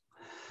right,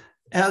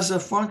 as a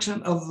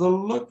function of the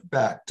look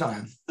back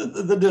time,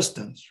 the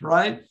distance,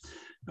 right?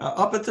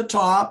 Up at the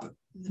top,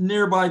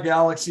 nearby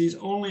galaxies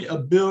only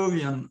 1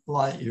 billion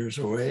light years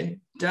away.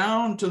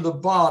 Down to the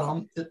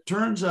bottom, it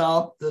turns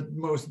out that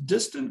most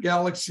distant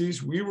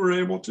galaxies we were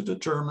able to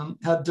determine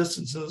had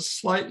distances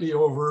slightly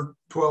over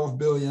 12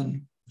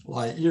 billion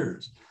light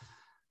years,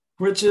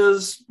 which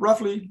is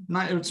roughly,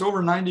 it's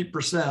over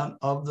 90%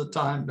 of the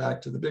time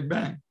back to the Big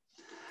Bang.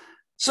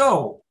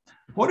 So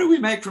what do we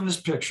make from this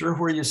picture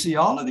where you see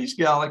all of these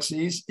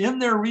galaxies in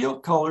their real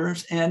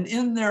colors and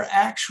in their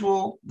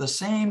actual, the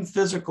same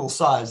physical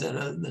size,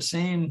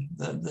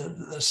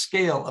 the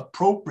scale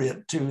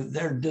appropriate to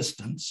their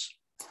distance?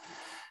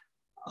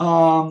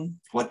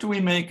 What do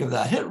we make of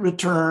that? Hit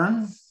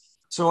return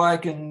so I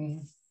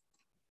can,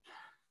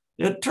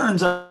 it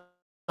turns out,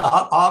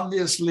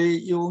 obviously,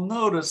 you'll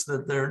notice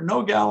that there are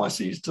no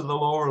galaxies to the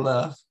lower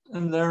left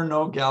and there are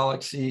no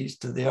galaxies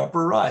to the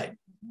upper right.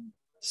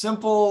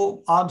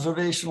 Simple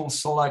observational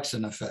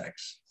selection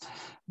effects.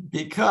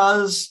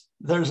 Because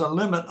there's a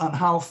limit on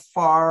how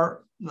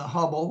far the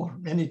Hubble, or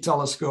any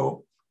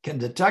telescope, can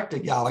detect a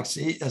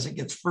galaxy as it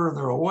gets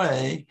further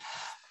away,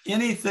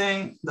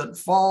 anything that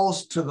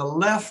falls to the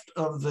left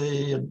of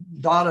the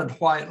dotted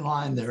white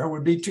line there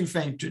would be too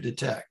faint to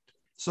detect.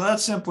 So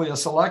that's simply a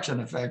selection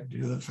effect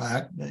due to the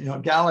fact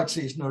that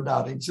galaxies no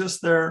doubt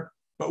exist there,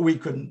 but we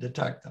couldn't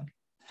detect them.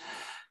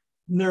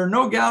 There are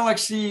no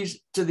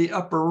galaxies to the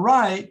upper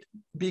right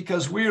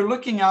because we are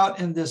looking out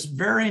in this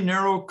very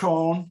narrow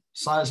cone,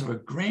 size of a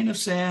grain of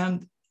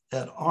sand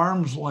at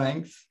arm's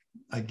length.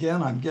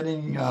 Again, I'm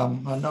getting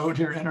a note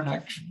here,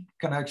 internet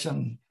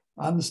connection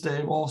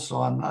unstable,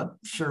 so I'm not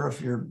sure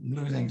if you're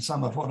losing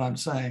some of what I'm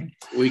saying.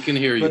 We can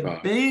hear you, but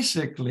Bob.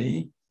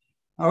 Basically,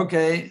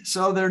 okay,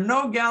 so there are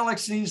no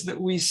galaxies that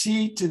we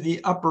see to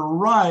the upper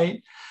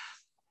right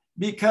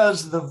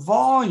because the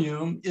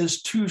volume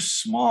is too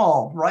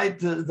small, right?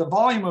 The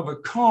volume of a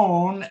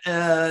cone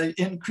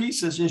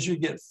increases as you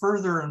get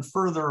further and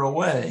further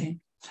away.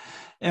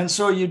 And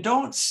so you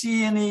don't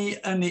see any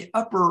in the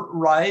upper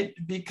right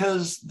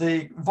because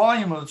the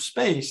volume of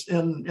space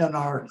in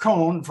our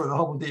cone for the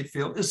Hubble Deep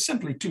Field is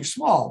simply too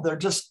small. They're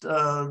just,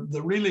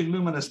 the really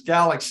luminous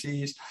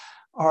galaxies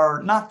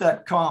are not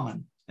that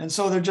common. And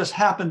so there just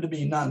happen to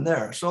be none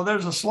there. So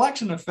there's a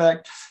selection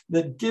effect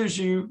that gives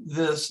you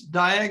this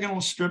diagonal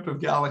strip of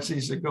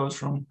galaxies that goes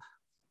from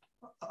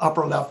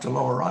upper left to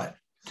lower right.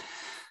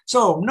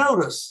 So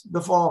notice the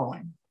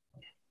following.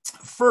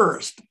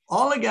 First,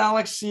 all the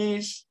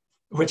galaxies,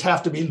 which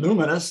have to be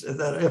luminous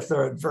if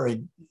they're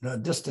very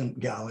distant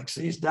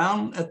galaxies,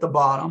 down at the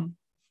bottom,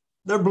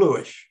 they're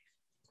bluish.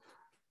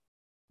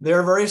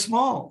 They're very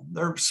small.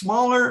 They're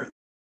smaller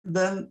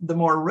than the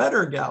more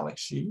redder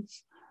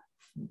galaxies.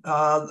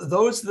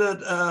 Those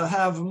that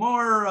have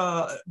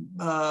more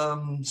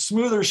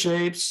smoother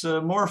shapes,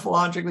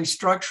 morphologically,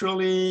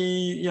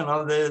 structurally,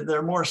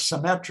 they're more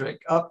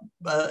symmetric up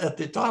at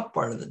the top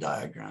part of the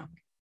diagram.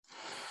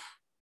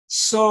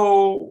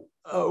 So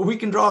we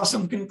can draw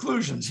some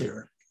conclusions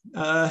here.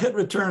 Hit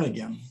return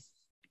again.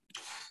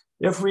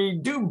 If we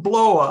do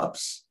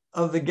blow-ups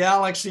of the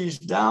galaxies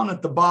down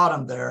at the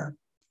bottom there,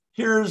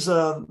 here's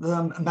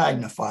them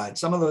magnified,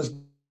 some of those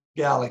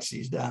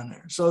galaxies down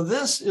there. So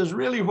this is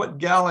really what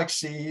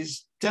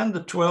galaxies 10 to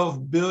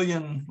 12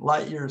 billion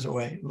light years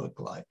away look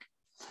like.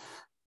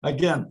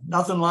 Again,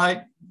 nothing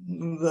like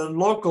the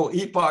local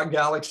epoch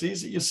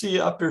galaxies that you see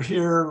up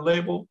here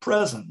labeled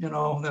present, the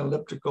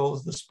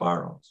ellipticals, the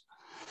spirals.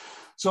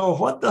 So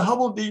what the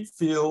Hubble Deep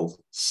Field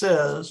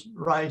says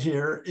right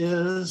here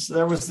is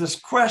there was this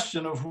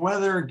question of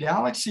whether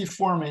galaxy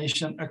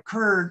formation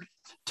occurred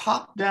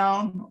top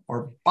down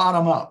or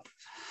bottom up.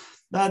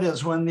 That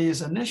is, when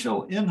these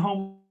initial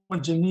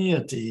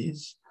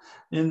inhomogeneities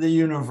in the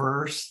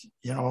universe,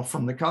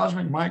 from the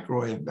cosmic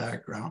microwave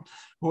background,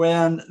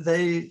 when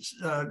they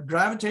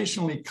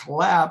gravitationally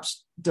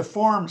collapsed,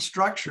 deformed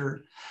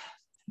structure,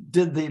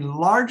 did the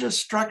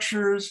largest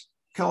structures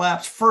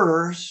collapse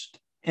first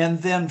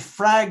and then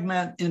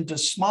fragment into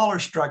smaller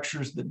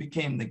structures that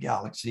became the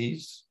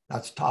galaxies?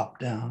 That's top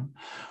down.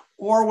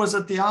 Or was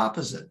it the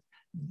opposite?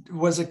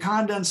 Was a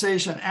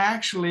condensation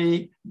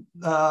actually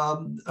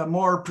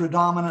more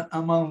predominant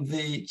among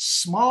the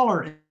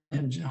smaller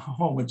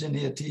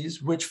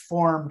homogeneities, which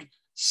formed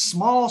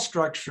small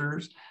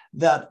structures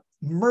that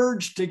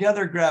merged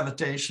together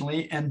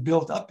gravitationally and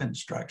built up in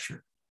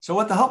structure? So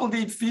what the Hubble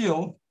Deep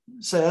Field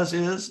says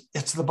is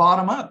it's the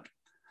bottom up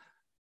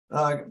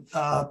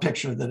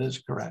picture that is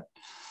correct.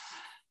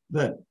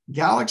 That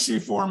galaxy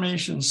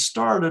formation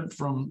started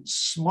from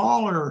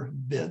smaller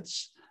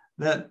bits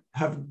that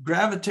have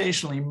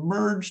gravitationally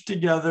merged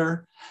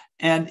together,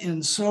 and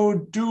in so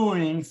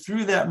doing,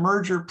 through that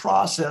merger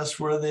process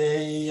where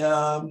they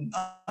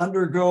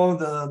undergo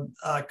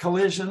the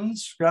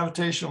collisions,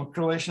 gravitational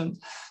collisions,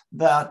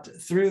 that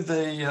through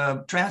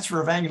the transfer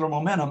of angular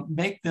momentum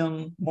make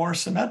them more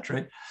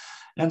symmetric.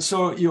 And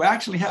so you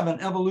actually have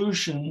an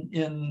evolution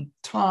in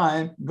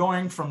time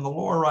going from the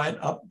lower right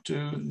up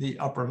to the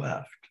upper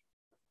left.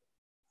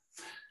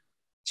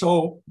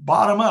 So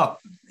bottom up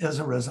as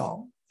a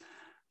result.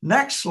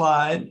 Next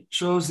slide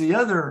shows the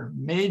other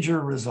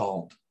major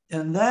result.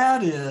 And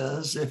that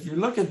is, if you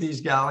look at these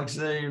galaxies,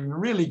 they're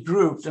really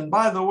grouped. And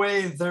by the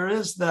way, there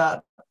is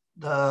that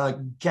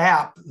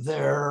gap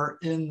there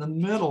in the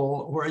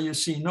middle where you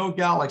see no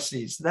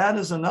galaxies. That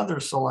is another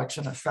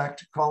selection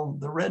effect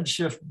called the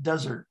redshift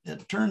desert.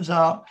 It turns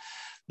out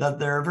that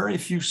there are very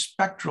few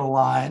spectral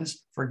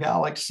lines for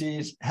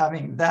galaxies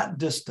having that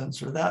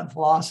distance or that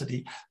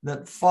velocity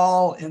that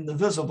fall in the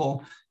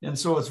visible. And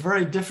so it's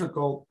very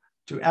difficult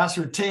to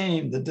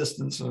ascertain the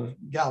distance of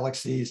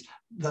galaxies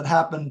that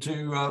happen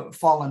to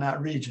fall in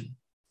that region.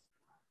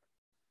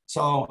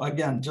 So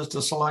again, just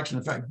a selection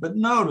effect. But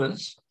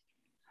notice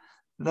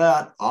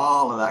that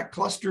all of that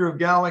cluster of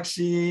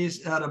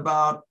galaxies at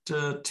about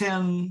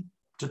 10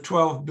 to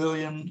 12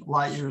 billion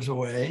light years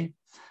away,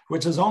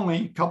 which is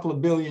only a couple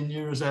of billion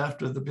years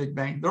after the Big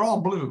Bang, they're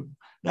all blue.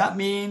 That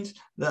means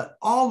that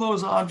all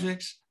those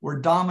objects were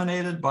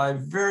dominated by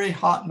very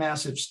hot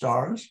massive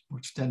stars,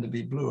 which tend to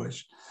be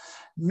bluish,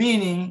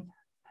 meaning,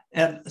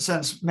 and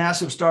since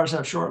massive stars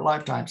have short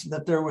lifetimes,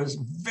 that there was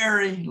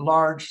very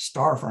large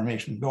star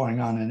formation going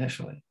on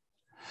initially.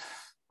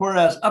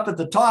 Whereas up at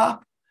the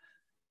top,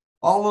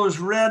 all those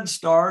red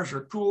stars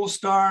are cool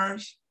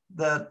stars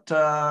that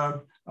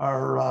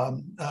are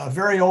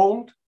very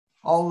old.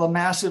 All the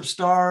massive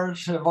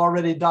stars have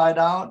already died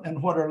out,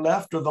 and what are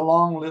left are the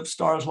long-lived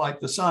stars like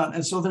the sun.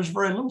 And so there's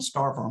very little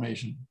star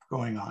formation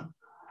going on.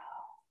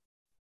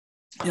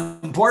 The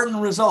important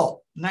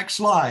result, next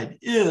slide,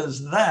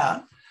 is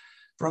that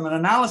from an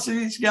analysis of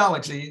these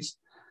galaxies,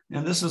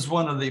 and this is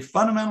one of the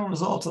fundamental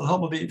results of the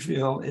Hubble Deep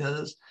Field,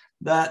 is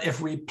that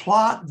if we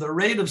plot the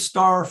rate of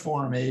star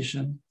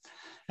formation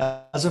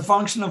as a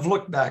function of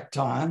look-back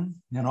time,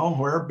 you know,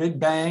 where Big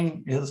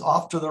Bang is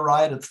off to the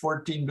right at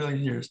 14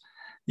 billion years,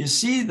 you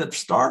see that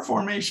star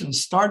formation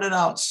started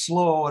out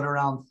slow at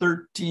around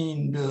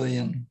 13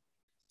 billion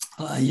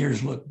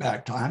years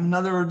look-back time. In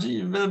other words,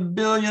 a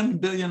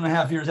billion and a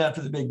half years after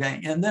the Big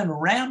Bang, and then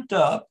ramped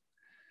up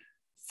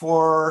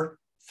for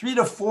 3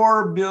 to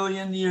 4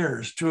 billion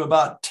years to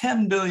about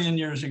 10 billion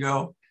years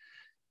ago,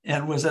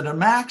 and was at a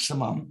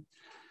maximum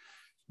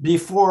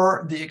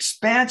before the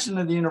expansion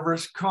of the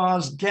universe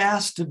caused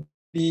gas to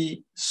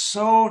be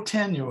so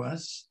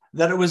tenuous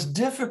that it was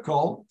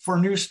difficult for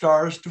new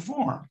stars to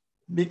form,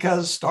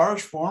 because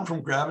stars form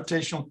from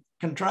gravitational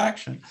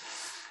contraction.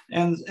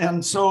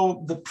 And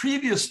so the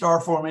previous star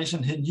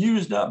formation had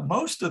used up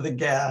most of the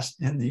gas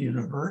in the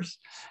universe,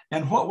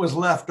 and what was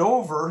left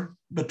over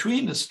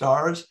between the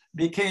stars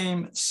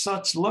became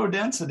such low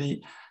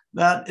density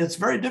that it's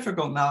very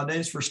difficult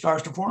nowadays for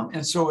stars to form.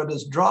 And so it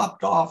has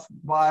dropped off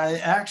by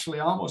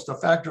actually almost a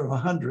factor of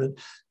 100,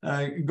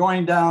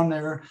 going down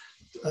there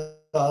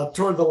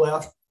toward the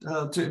left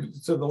to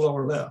the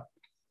lower left.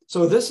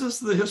 So this is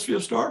the history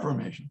of star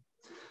formation.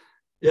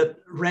 It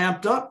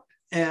ramped up,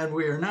 and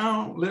we are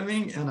now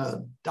living in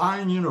a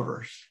dying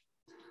universe.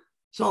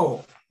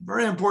 So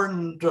very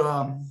important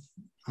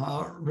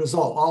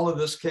result. All of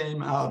this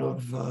came out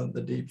of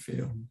the deep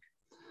field.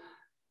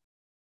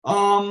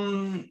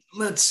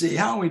 Let's see,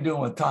 how are we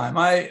doing with time?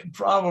 I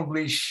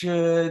probably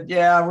should,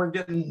 yeah, we're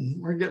getting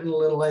a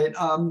little late.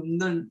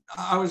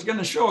 I was going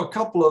to show a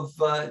couple of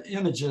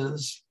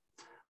images.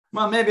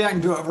 Well, maybe I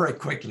can do it very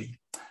quickly.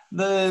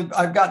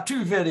 I've got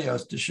 2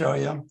 videos to show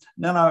you.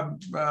 Then I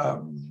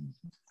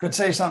could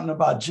say something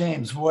about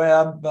James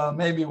Webb.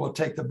 Maybe we'll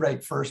take the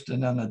break first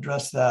and then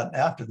address that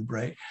after the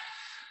break.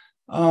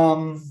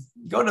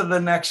 Go to the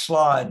next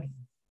slide.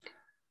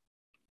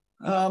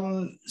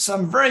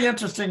 Some very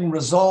interesting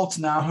results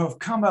now have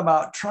come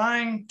about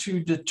trying to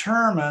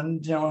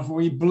determine, you know, if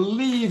we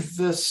believe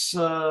this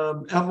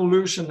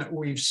evolution that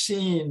we've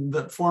seen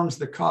that forms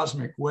the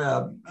cosmic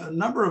web. A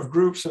number of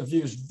groups have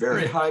used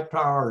very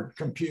high-powered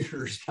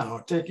computers now,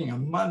 taking a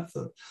month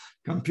of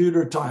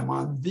computer time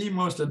on the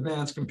most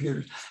advanced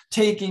computers,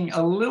 taking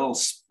a little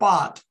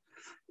spot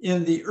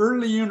in the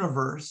early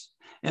universe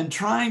and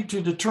trying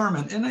to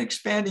determine, in an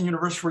expanding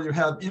universe where you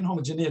have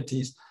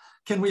inhomogeneities,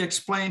 can we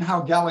explain how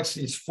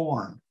galaxies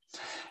form?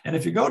 And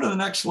if you go to the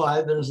next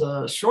slide, there's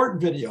a short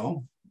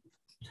video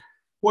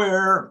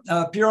where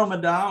Piero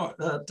Madao,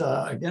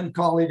 again,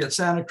 colleague at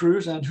Santa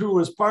Cruz, and who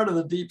was part of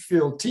the deep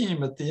field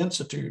team at the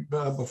Institute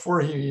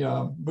before he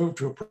moved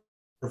to a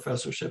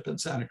professorship in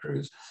Santa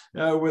Cruz,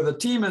 with a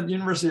team at the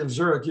University of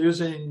Zurich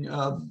using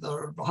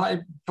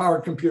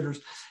high-powered computers,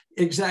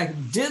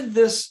 did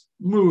this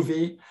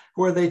movie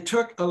where they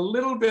took a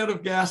little bit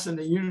of gas in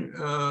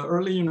the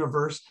early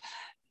universe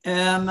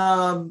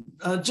and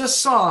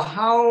just saw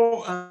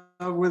how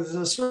with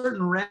a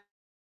certain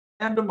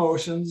random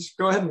motions,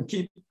 go ahead and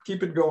keep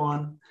it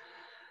going,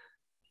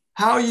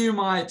 how you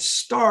might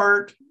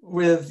start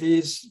with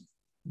these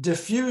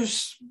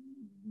diffuse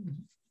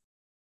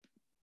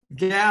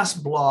gas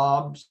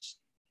blobs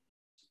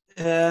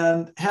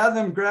and have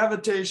them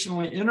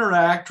gravitationally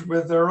interact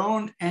with their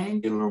own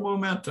angular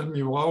momentum.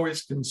 You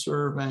always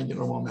conserve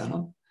angular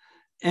momentum.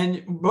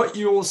 And what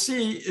you will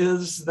see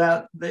is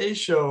that they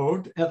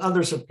showed, and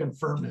others have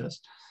confirmed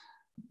this,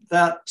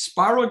 that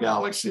spiral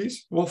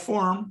galaxies will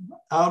form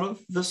out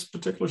of this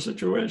particular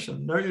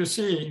situation. There you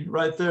see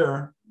right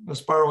there, a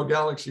spiral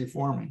galaxy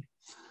forming.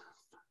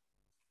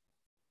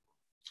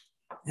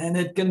 And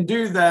it can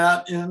do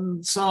that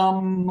in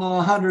some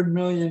 100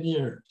 million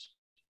years.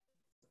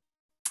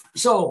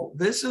 So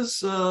this is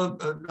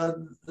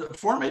the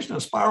formation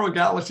of spiral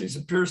galaxies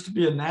appears to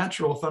be a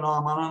natural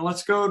phenomenon.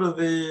 Let's go to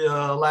the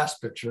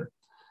last picture,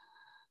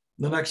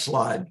 the next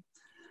slide,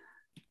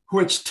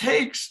 which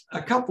takes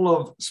a couple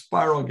of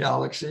spiral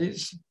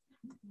galaxies.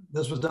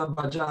 This was done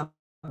by John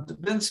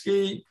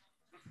Dubinsky,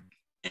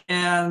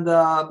 and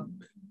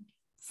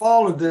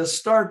followed this,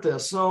 start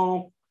this.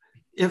 So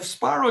if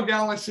spiral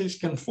galaxies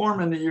can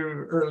form in the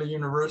early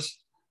universe,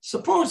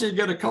 suppose you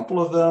get a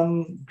couple of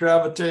them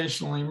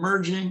gravitationally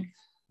merging,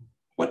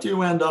 what do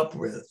you end up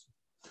with?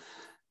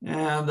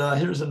 And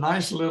here's a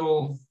nice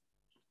little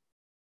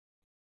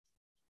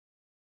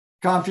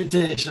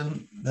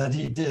computation that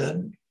he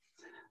did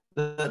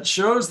that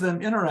shows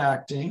them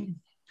interacting,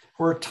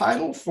 where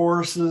tidal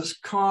forces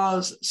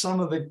cause some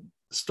of the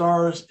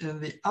stars in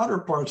the outer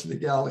parts of the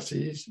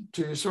galaxies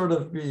to sort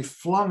of be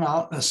flung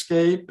out and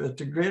escape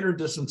to greater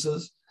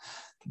distances.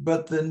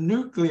 But the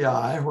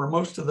nuclei, where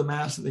most of the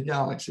mass of the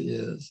galaxy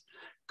is,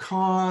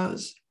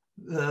 cause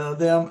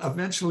them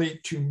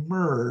eventually to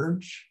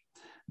merge.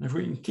 And if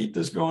we can keep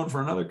this going for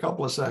another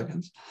couple of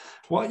seconds,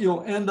 what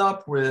you'll end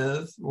up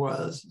with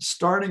was,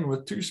 starting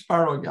with two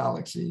spiral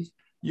galaxies,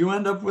 you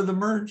end up with a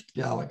merged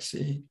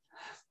galaxy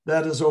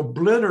that has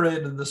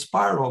obliterated the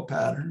spiral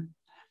pattern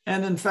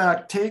and in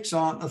fact takes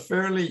on a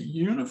fairly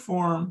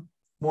uniform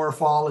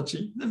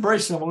morphology, very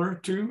similar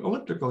to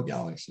elliptical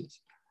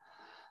galaxies.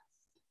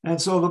 And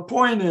so the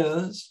point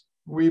is,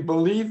 we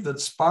believe that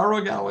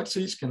spiral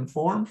galaxies can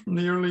form from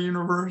the early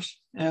universe,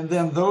 and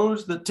then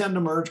those that tend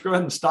to merge, go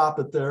ahead and stop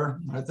it there.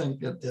 I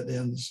think it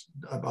ends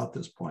about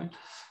this point.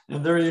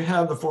 And there you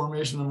have the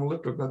formation of an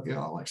elliptical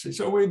galaxy.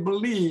 So we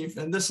believe,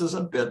 and this is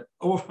a bit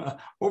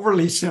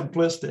overly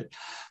simplistic,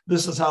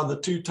 this is how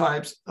the two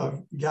types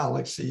of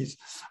galaxies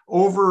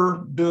over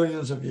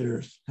billions of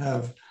years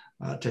have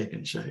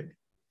taken shape.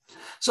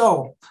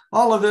 So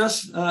all of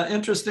this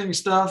interesting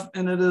stuff,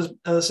 and it has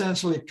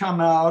essentially come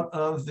out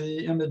of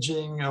the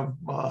imaging of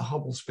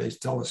Hubble Space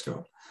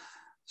Telescope.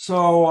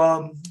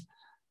 So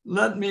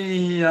let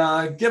me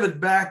give it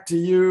back to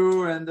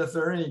you. And if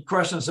there are any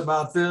questions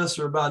about this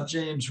or about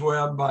James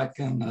Webb, I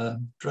can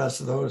address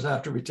those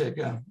after we take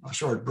a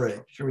short break.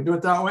 Should we do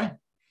it that way?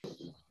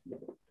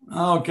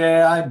 Okay,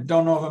 I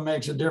don't know if it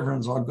makes a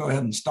difference. I'll go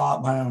ahead and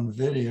stop my own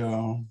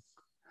video.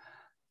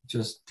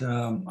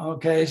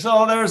 Okay,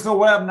 so there's the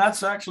web, and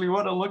that's actually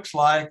what it looks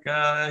like.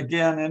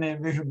 Again, any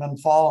of you who've been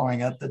following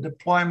it, the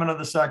deployment of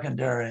the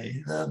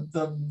secondary,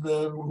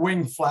 the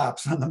wing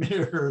flaps and the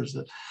mirrors,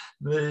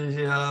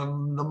 the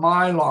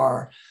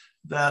mylar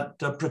that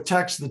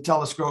protects the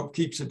telescope,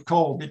 keeps it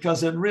cold,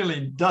 because it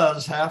really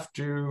does have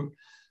to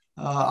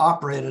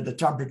operate at a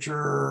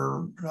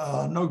temperature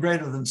no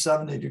greater than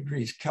 70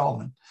 degrees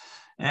Kelvin.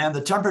 And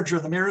the temperature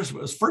of the mirrors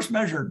was first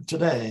measured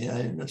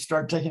today. They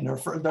started taking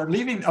they're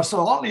leaving. So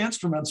all the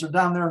instruments are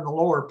down there in the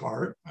lower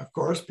part, of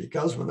course,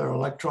 because with their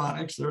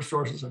electronics, they're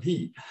sources of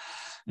heat.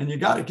 And you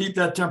got to keep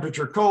that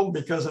temperature cold,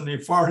 because in the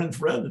far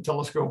infrared, the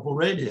telescope will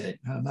radiate.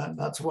 And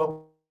that's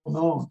well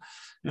known.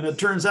 And it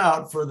turns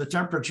out for the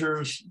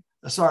temperatures,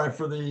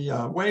 for the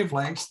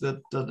wavelengths that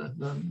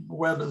the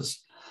Webb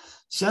is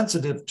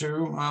sensitive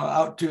to,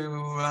 out to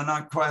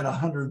not quite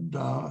 100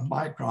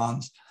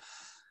 microns,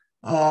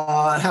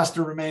 it has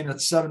to remain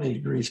at 70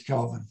 degrees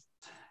Kelvin.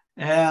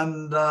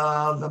 And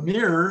the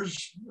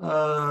mirrors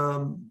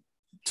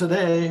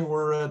today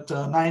were at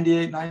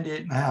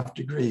 98.5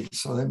 degrees.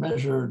 So they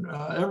measured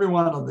every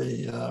one of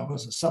the,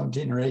 was it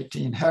 17 or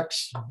 18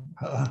 hex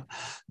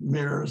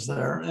mirrors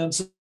there. And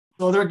so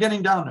they're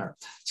getting down there.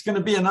 It's going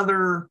to be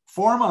another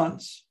 4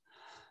 months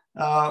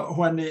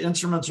when the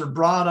instruments are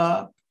brought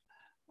up.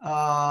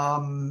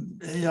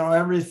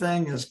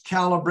 Everything is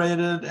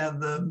calibrated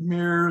and the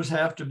mirrors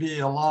have to be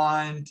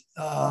aligned.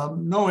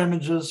 No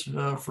images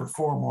for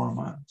 4 more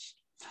months.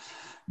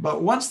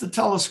 But once the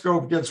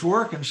telescope gets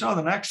working, show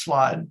the next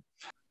slide.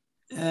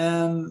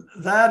 And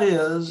that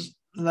is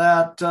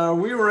that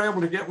we were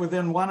able to get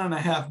within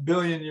 1.5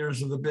 billion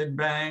years of the Big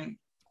Bang.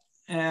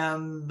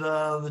 And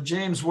the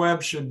James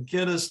Webb should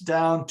get us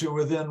down to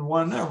within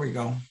there we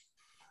go,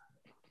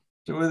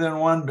 to within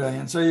 1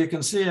 billion. So you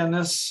can see in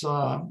this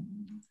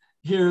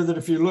here that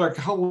if you look,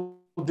 Hubble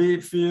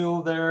deep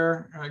field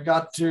there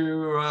got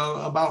to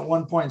about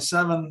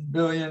 1.7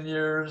 billion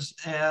years.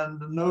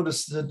 And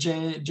notice the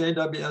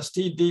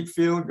JWST deep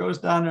field goes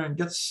down there and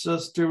gets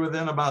us to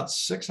within about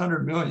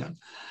 600 million,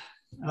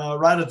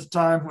 right at the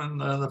time when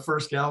the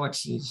first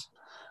galaxies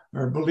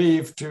are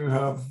believed to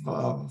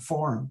have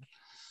formed.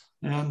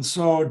 And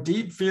so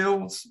deep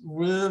fields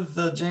with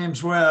the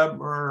James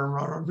Webb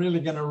are really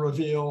going to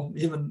reveal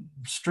even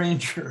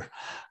stranger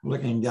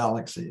looking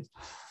galaxies.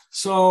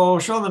 So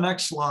show the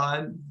next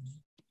slide,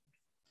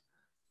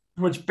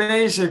 which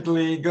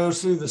basically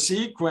goes through the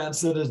sequence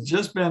that has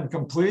just been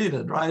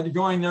completed, right?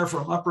 Going there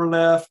from upper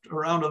left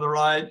around to the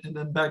right and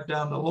then back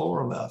down to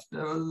lower left.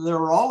 There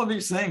were all of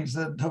these things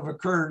that have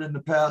occurred in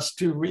the past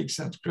 2 weeks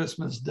since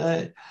Christmas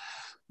Day.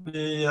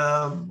 The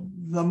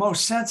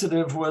most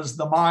sensitive was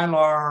the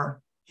mylar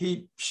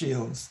heat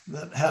shields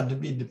that had to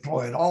be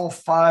deployed, all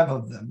 5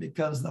 of them,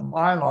 because the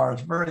mylar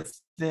is very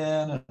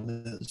thin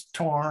and is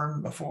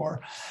torn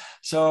before.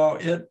 So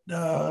it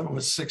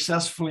was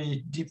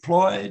successfully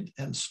deployed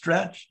and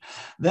stretched.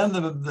 Then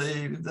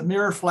the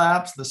mirror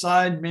flaps, the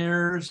side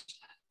mirrors,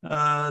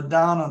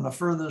 down on the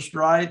furthest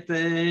right,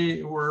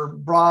 they were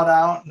brought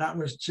out, and that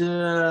was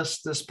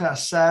just this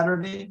past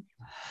Saturday.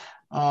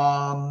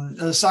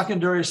 The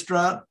secondary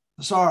strut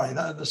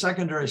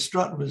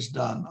was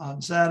done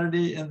on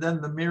Saturday, and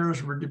then the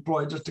mirrors were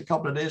deployed just a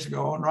couple of days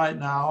ago. And right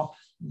now,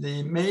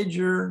 the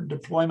major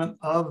deployment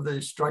of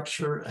the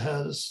structure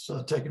has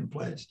taken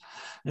place.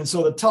 And so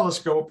the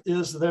telescope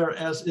is there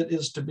as it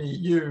is to be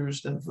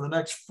used. And for the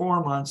next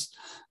 4 months,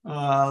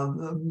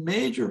 the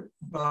major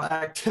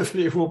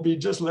activity will be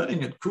just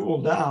letting it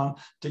cool down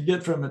to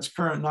get from its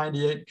current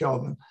 98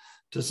 Kelvin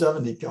to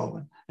 70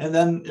 Kelvin. And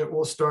then it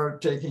will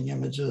start taking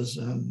images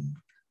and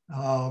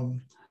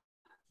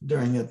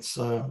doing its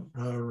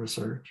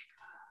research.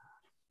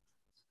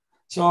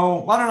 So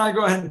why don't I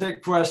go ahead and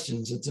take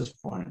questions at this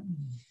point?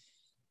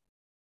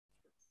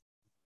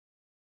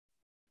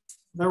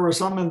 There were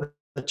some in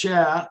the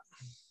chat.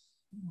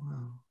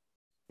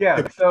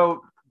 Yeah,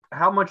 so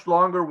how much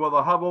longer will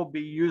the Hubble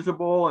be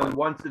usable? And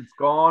once it's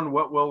gone,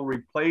 what will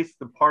replace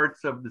the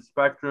parts of the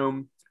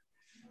spectrum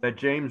that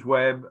James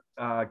Webb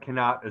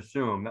cannot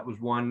assume? That was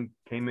one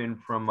came in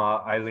from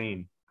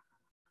Eileen.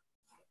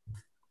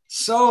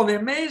 So the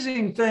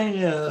amazing thing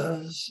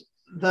is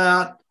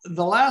that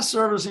the last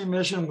servicing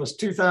mission was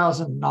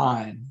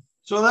 2009.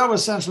 So that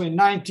was essentially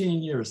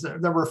 19 years.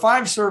 There were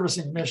 5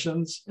 servicing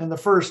missions in the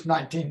first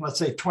 19, let's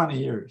say 20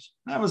 years.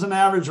 That was an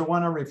average of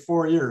 1 every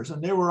 4 years.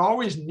 And they were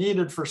always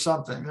needed for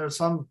something. There's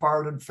some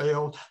part had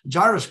failed.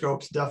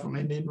 Gyroscopes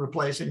definitely need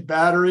replacing,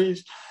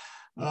 batteries.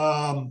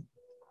 And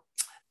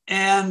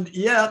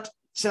yet,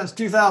 since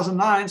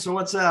 2009, so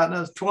what's that?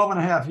 That's 12 and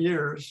a half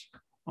years,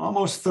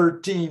 almost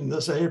 13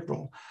 this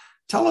April.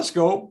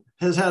 Telescope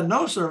has had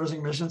no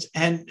servicing missions,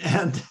 and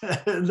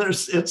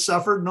it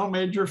suffered no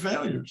major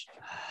failures.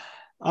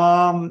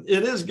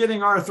 It is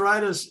getting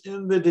arthritis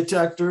in the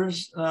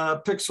detectors.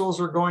 Pixels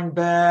are going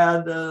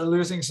bad,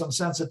 losing some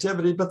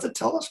sensitivity, but the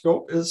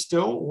telescope is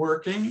still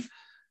working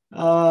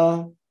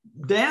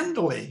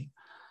dandily.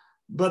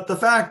 But the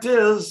fact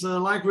is,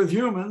 like with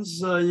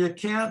humans, you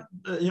can't,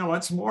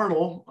 it's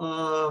mortal.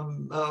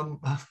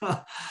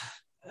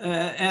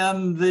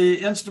 And the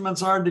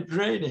instruments are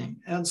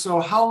degrading. And so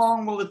how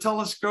long will the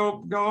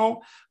telescope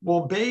go?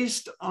 Well,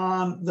 based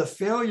on the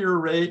failure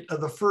rate of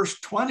the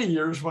first 20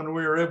 years when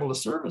we were able to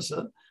service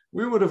it,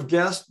 we would have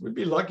guessed we'd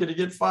be lucky to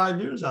get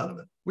 5 years out of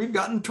it. We've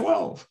gotten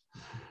 12.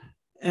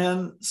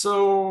 And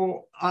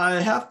so I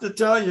have to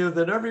tell you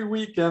that every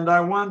weekend I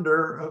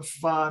wonder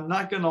if I'm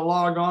not going to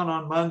log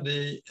on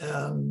Monday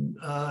and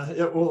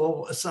it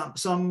will,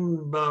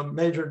 some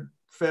major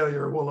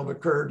failure will have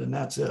occurred, and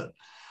that's it.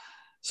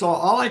 So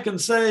all I can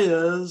say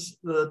is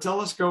the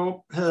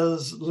telescope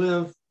has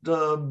lived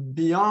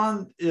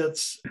beyond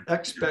its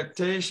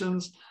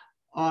expectations.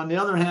 On the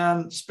other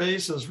hand,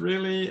 space is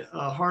really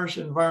a harsh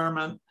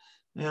environment.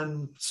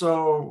 And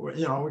so,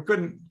 we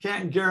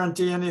can't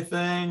guarantee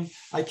anything.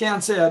 I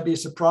can't say I'd be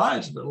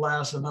surprised if it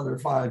lasts another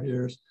 5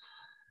 years.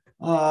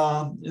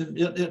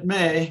 It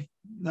may,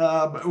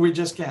 but we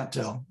just can't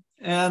tell.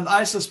 And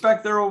I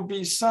suspect there will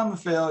be some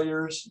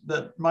failures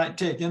that might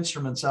take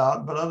instruments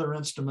out, but other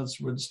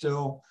instruments would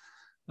still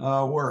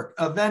work.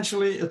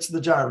 Eventually, it's the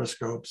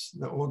gyroscopes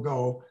that will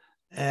go.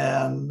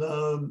 And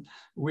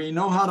we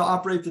know how to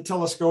operate the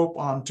telescope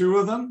on 2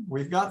 of them.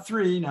 We've got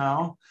 3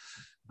 now.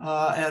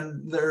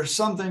 And there's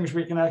some things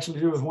we can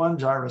actually do with 1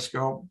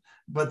 gyroscope,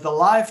 but the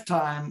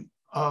lifetime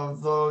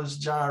of those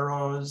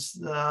gyros,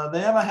 they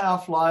have a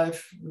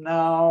half-life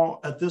now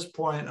at this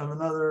point of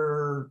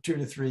another 2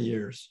 to 3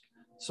 years.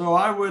 So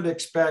I would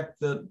expect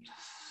that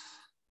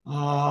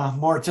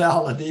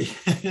mortality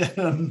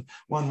in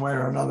one way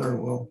or another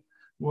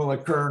will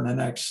occur in the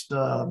next,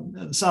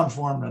 in some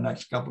form, in the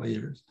next couple of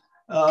years.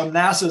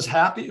 NASA's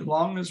happy, as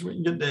long as we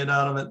can get data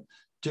out of it,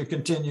 to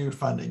continue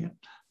funding it.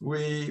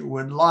 We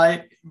would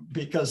like,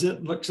 because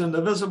it looks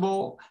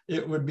indivisible,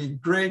 it would be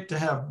great to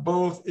have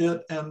both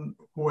it and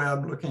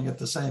Webb looking at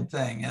the same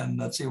thing. And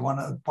let's see, one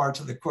of the parts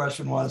of the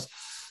question was,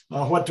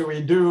 what do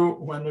we do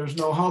when there's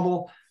no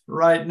Hubble?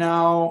 Right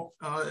now,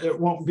 it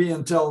won't be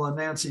until the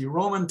Nancy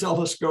Roman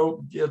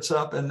telescope gets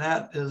up, and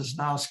that is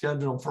now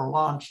scheduled for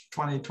launch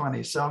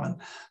 2027.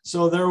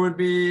 So there would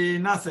be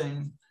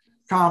nothing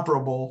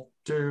comparable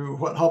to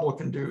what Hubble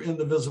can do in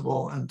the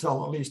visible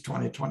until at least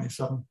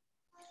 2027.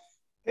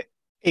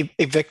 Hey,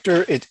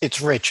 Victor, it's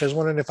Rich. I was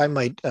wondering if I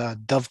might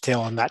dovetail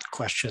on that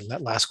question,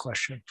 that last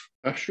question.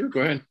 Sure,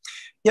 go ahead.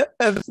 Yeah,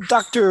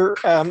 Doctor,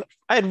 I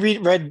had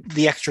read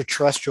the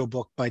extraterrestrial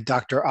book by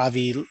Dr.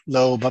 Avi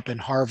Loeb up in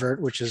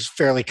Harvard, which is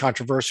fairly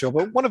controversial.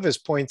 But one of his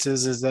points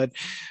is that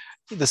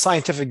the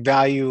scientific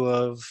value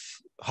of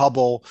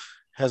Hubble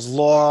has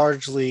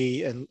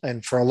largely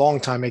and for a long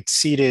time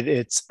exceeded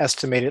its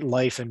estimated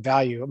life and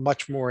value.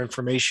 Much more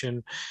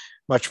information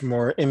much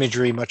more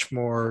imagery, much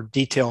more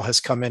detail has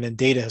come in and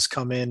data has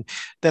come in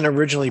than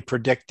originally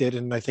predicted.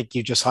 And I think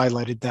you just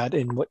highlighted that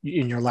in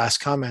your last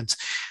comments.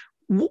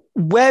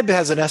 Webb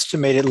has an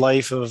estimated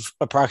life of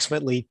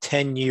approximately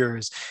 10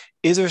 years.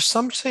 Is there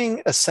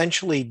something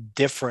essentially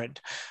different?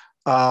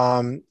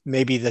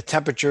 Maybe the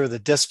temperature, the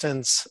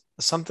distance,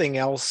 something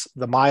else,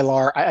 the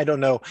mylar, I don't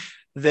know,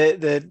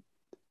 that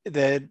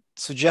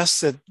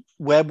suggests that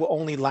Webb will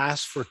only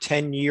last for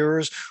 10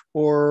 years,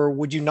 or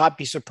would you not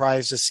be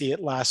surprised to see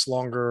it last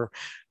longer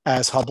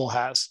as Hubble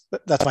has?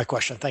 That's my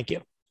question. Thank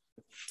you.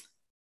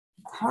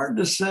 Hard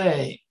to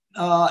say.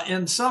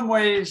 In some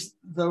ways,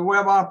 the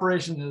Webb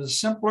operation is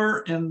simpler.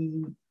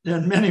 In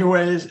many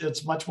ways,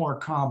 it's much more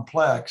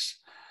complex.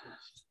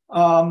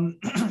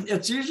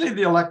 It's usually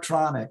the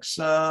electronics.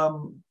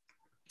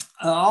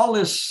 All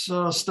this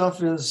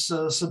stuff is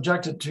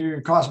subjected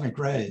to cosmic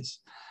rays,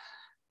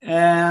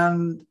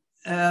 and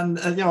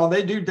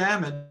they do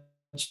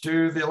damage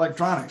to the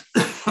electronics.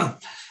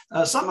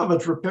 Some of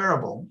it's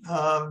repairable.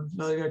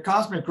 The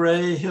cosmic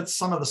ray hits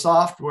some of the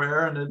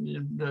software, and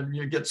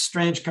you get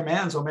strange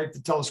commands that'll make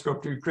the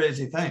telescope do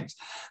crazy things.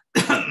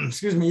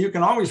 Excuse me. You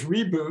can always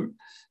reboot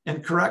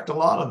and correct a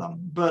lot of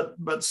them,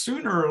 but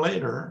sooner or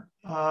later,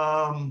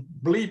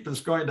 bleep is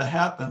going to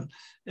happen.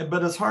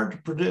 But it's hard to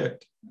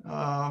predict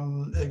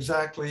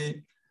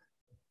exactly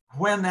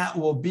when that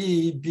will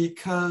be,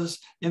 because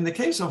in the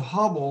case of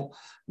Hubble,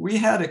 we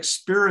had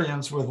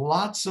experience with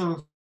lots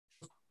of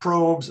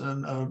probes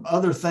and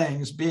other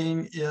things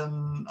being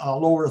in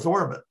low Earth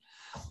orbit.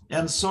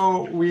 And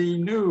so we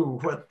knew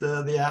what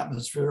the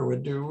atmosphere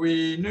would do.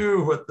 We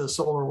knew what the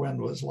solar wind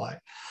was like.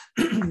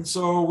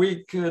 So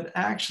we could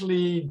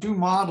actually do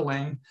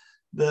modeling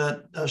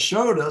that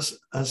showed us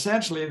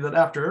essentially that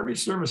after every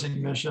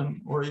servicing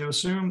mission, where you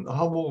assume the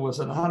Hubble was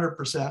at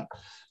 100%,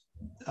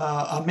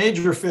 a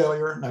major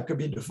failure, and that could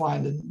be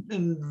defined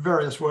in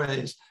various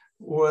ways,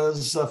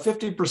 was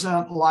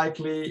 50%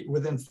 likely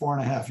within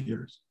 4.5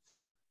 years.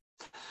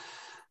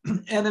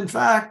 And in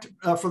fact,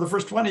 for the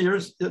first 20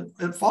 years,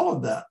 it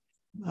followed that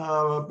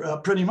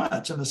pretty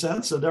much, in the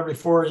sense that every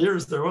 4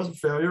 years there was a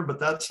failure, but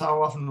that's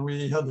how often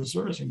we had the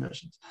servicing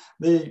missions.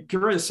 The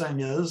curious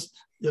thing is,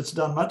 it's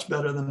done much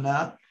better than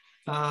that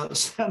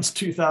since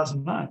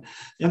 2009.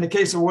 In the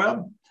case of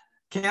Webb,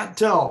 can't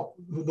tell.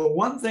 The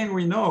one thing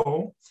we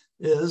know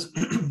is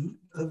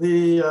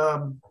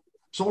the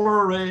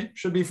solar array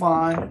should be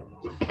fine.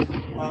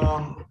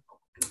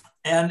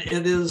 And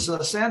it is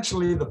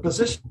essentially the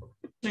position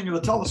of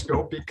the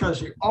telescope,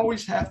 because you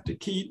always have to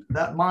keep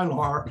that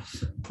mylar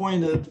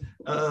pointed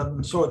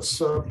so it's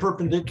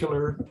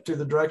perpendicular to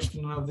the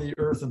direction of the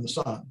Earth and the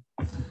Sun.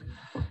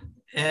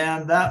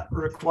 And that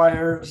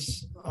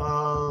requires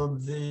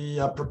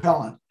the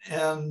propellant.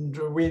 And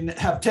we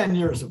have 10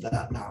 years of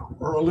that now,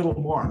 or a little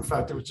more. In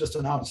fact, it was just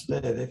announced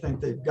today. They think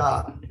they've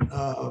got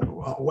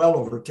well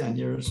over 10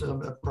 years,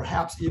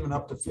 perhaps even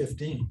up to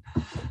 15.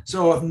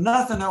 So if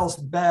nothing else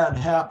bad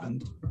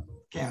happened,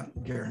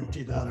 can't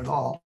guarantee that at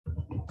all.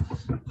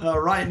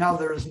 Right now,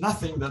 there is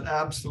nothing that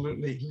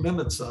absolutely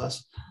limits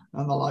us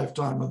on the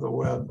lifetime of the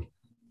Webb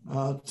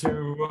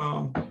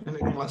to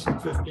anything less than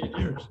 15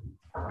 years.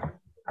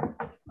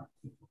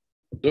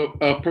 So,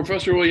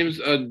 Professor Williams,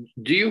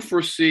 do you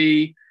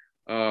foresee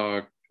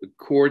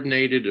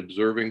coordinated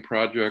observing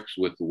projects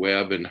with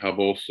Webb and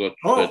Hubble?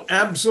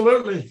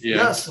 Absolutely.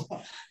 Yeah.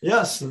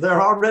 Yes,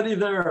 they're already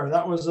there.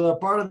 That was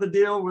part of the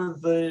deal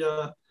with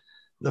the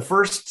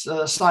first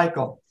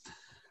cycle,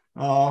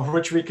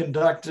 which we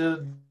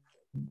conducted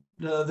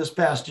this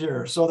past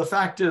year. So the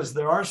fact is,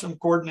 there are some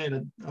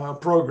coordinated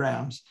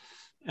programs,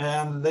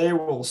 and they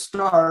will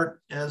start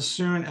as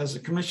soon as the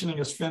commissioning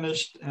is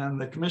finished,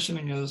 and the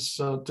commissioning is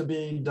to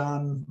be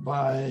done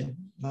by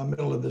the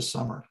middle of this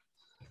summer.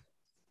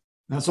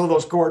 And so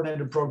those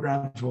coordinated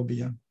programs will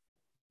begin.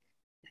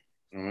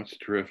 Oh, that's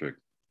terrific.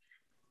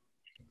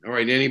 All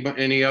right,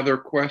 any other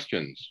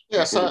questions?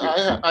 Yes,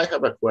 I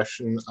have a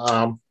question.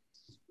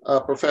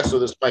 Professor,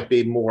 this might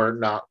be more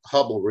not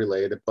Hubble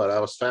related, but I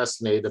was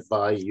fascinated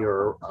by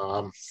your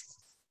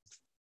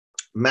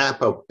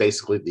map of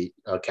basically the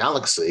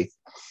galaxy.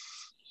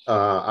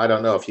 I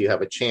don't know if you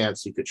have a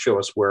chance, you could show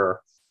us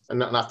where,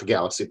 not the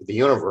galaxy, but the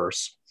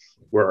universe,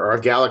 where our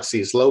galaxy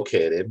is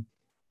located.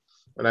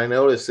 And I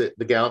noticed that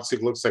the galaxy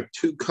looks like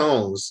two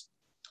cones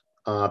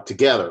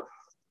together.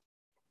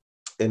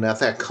 And at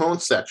that cone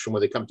section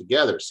where they come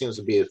together, it seems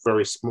to be a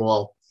very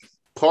small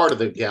part of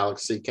the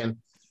galaxy.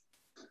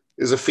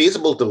 Is it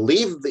feasible to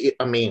leave the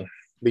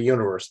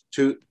universe,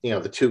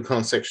 the two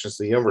cone sections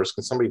of the universe?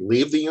 Can somebody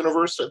leave the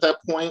universe at that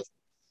point?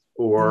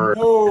 Or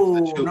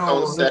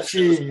no, let's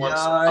see.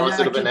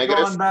 Positive and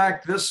negative? Going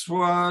back, this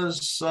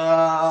was,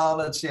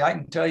 let's see, I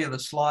can tell you the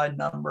slide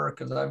number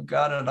because I've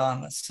got it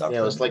on a separate.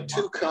 Yeah, it was like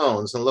two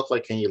cones and looked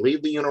like, can you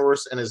leave the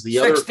universe? And is the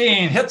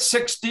 16, hit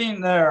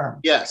 16 there.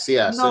 Yes.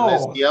 No. And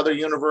is the other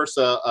universe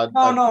an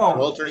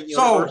alternate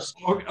universe?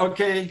 So,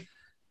 okay.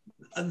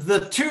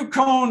 The two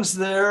cones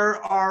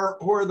there are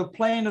where the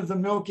plane of the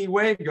Milky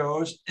Way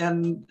goes,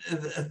 and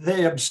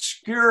they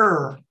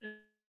obscure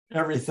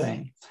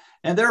everything.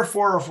 And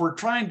therefore, if we're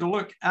trying to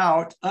look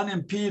out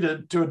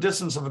unimpeded to a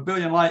distance of 1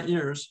 billion light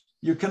years,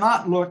 you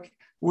cannot look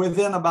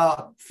within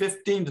about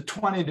 15 to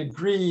 20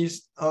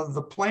 degrees of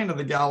the plane of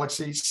the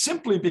galaxy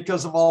simply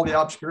because of all the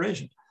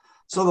obscuration.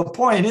 So the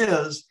point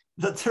is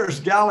that there's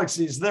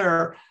galaxies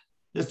there.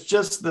 It's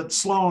just that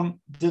Sloan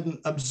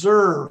didn't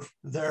observe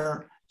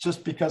there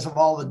just because of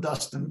all the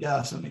dust and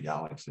gas in the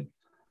galaxy.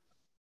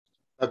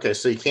 Okay,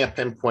 so you can't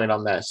pinpoint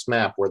on that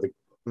map where the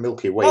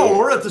Milky Way is. Oh,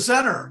 we're at the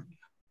center.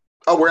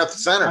 Oh, we're at the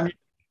center. I mean,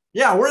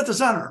 yeah, we're at the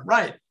center,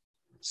 right.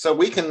 So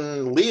we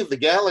can leave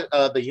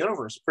the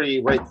universe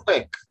pretty right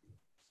quick.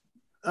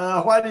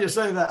 Why do you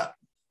say that?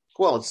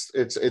 Well,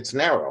 it's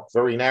narrow,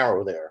 very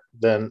narrow there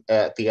than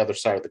at the other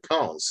side of the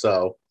cone.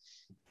 So,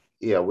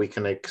 yeah, we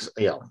can, I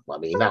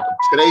mean, not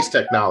today's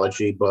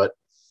technology, but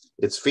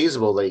it's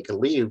feasible that you can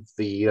leave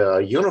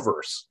the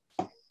universe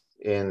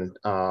in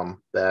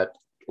that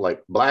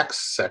like black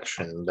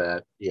section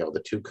that,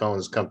 the two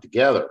cones come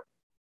together.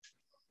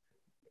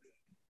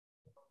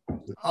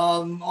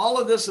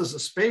 All of this is a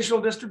spatial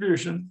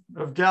distribution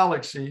of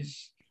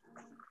galaxies.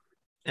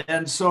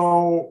 And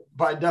so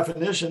by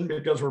definition,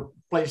 because we're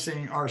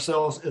placing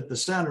ourselves at the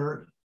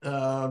center,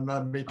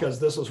 because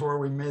this is where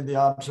we made the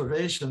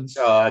observations.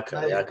 Oh,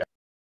 okay.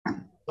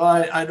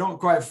 I don't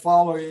quite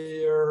follow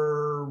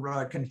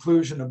your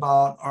conclusion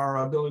about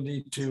our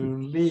ability to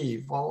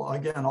leave. Well,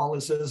 again, all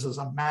this is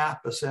a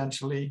map,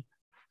 essentially.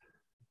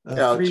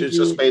 It's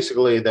just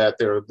basically that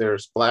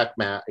there's black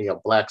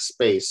black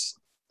space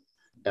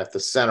at the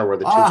center where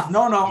the two.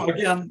 No.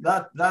 Again,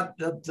 that's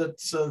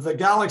the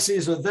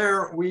galaxies are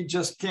there. We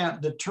just can't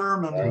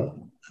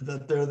determine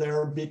that they're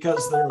there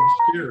because they're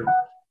obscured.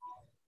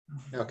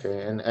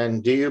 Okay,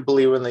 and do you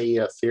believe in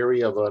the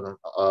theory of an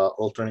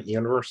alternate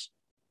universe?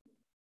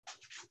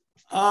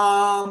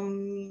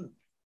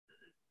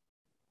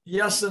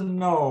 Yes and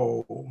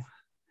no.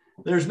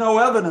 There's no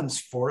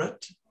evidence for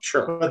it.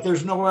 Sure. But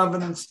there's no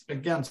evidence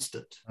against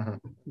it.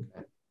 Mm-hmm.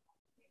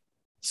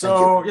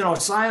 So,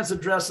 science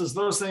addresses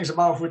those things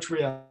about which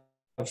we have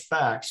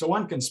facts. So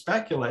one can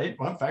speculate.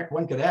 Well, in fact,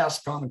 one could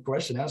ask common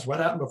question as what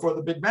happened before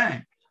the Big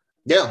Bang?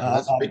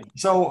 Yeah.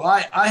 So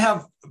I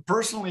have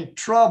personally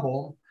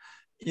trouble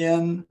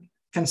in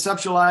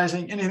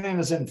conceptualizing anything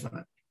as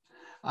infinite.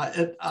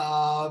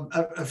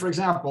 For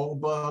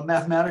example,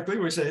 mathematically,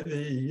 we say the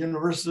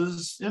universe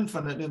is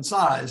infinite in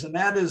size. And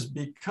that is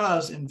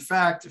because, in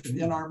fact,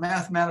 in our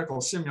mathematical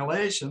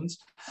simulations,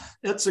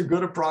 it's a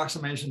good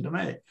approximation to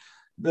make.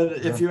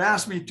 But if you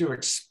ask me to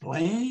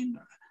explain,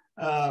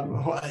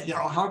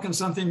 how can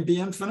something be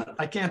infinite?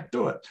 I can't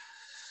do it.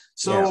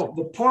 So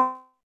the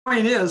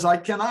point is, I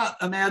cannot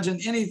imagine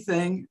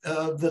anything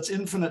that's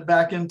infinite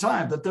back in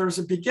time, that there's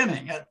a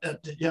beginning,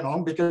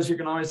 because you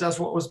can always ask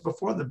what was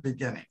before the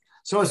beginning.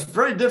 So it's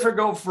very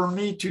difficult for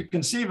me to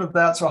conceive of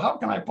that. So how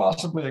can I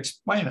possibly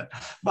explain it?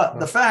 But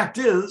the fact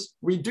is,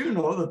 we do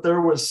know that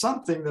there was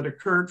something that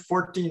occurred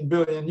 14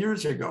 billion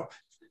years ago.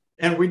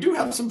 And we do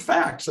have some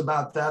facts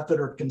about that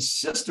are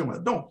consistent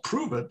with, don't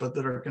prove it, but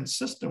that are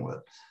consistent with.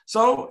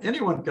 So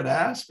anyone could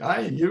ask,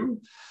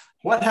 you,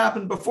 what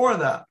happened before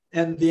that?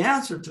 And the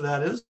answer to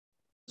that is,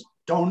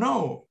 don't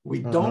know. We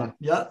don't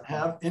yet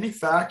have any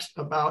facts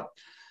about,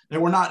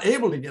 and we're not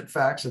able to get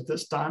facts at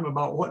this time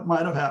about what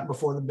might have happened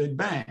before the Big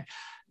Bang.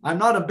 I'm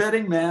not a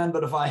betting man,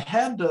 but if I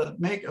had to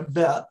make a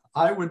bet,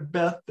 I would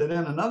bet that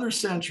in another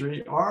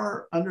century,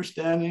 our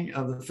understanding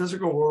of the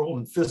physical world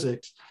and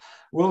physics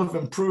will have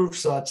improved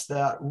such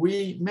that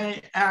we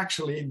may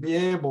actually be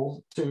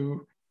able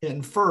to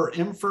infer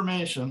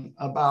information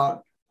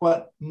about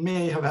what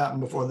may have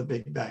happened before the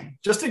Big Bang.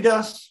 Just a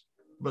guess,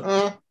 but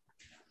right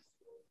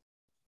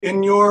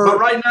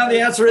now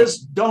the answer is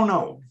don't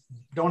know.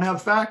 Don't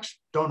have facts,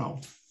 don't know.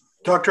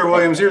 Dr.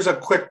 Williams, here's a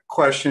quick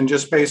question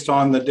just based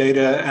on the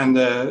data and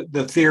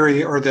the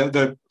theory, or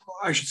the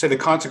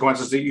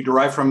consequences that you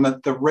derive from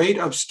it, the rate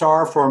of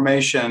star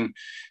formation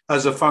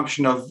as a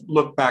function of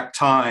look back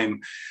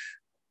time.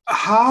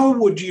 How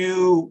would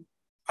you,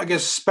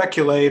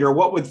 speculate, or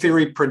what would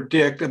theory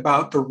predict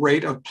about the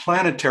rate of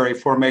planetary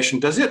formation?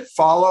 Does it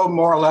follow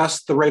more or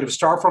less the rate of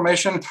star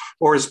formation,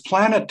 or is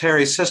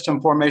planetary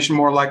system formation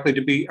more likely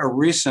to be a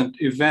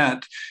recent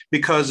event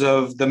because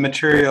of the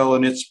material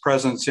and its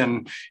presence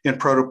in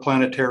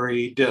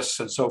protoplanetary disks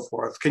and so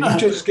forth? Can you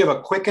just give a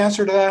quick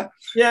answer to that?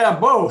 Yeah,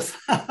 both.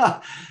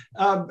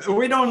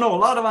 We don't know, a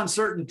lot of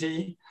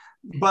uncertainty.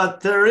 But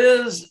there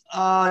is,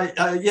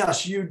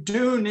 yes, you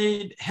do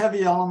need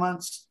heavy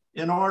elements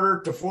in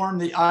order to form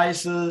the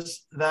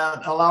ices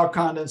that allow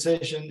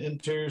condensation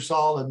into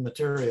solid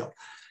material.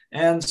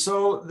 And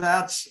so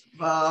that's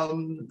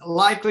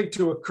likely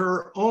to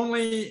occur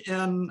only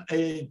in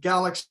a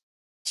galaxy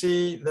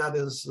that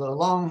is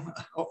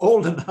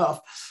old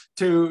enough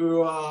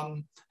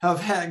to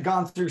have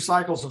gone through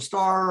cycles of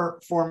star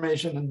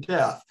formation and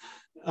death.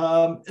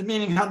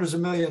 Meaning hundreds of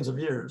millions of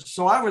years.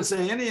 So I would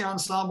say any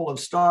ensemble of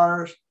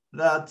stars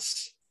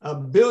that's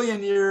 1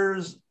 billion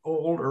years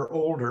old or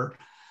older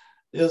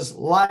is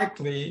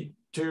likely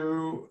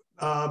to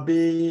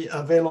be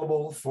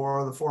available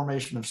for the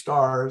formation of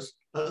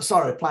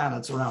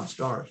planets around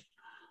stars.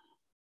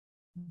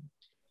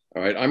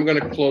 All right, I'm going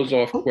to close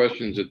off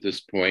questions at this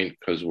point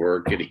because we're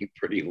getting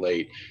pretty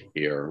late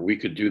here. We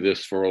could do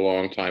this for a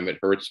long time. It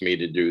hurts me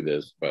to do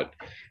this, but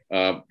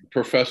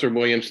Professor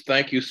Williams,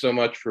 thank you so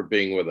much for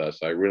being with us.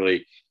 I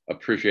really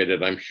appreciate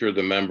it. I'm sure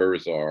the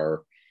members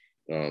are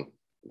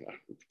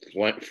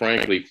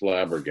frankly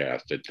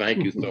flabbergasted.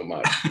 Thank you so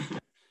much.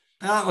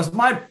 It was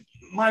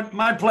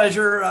my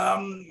pleasure.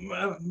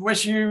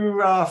 Wish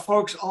you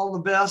folks all the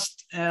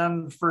best,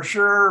 and for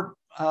sure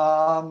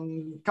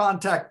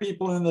contact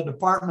people in the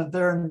department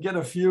there and get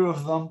a few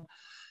of them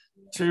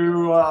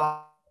to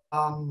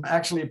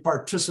actually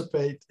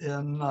participate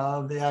in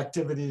the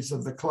activities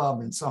of the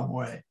club in some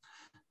way.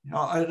 You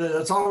know,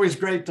 it's always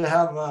great to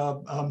have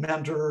a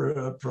mentor,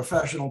 a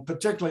professional,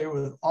 particularly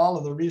with all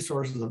of the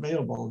resources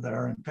available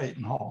there in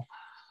Peyton Hall.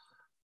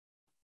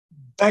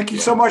 Thank you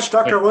so much,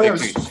 Dr.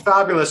 Williams. This is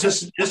fabulous.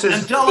 This is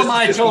and tell them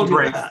I told you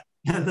great. that.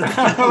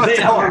 They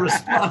have a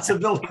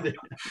responsibility.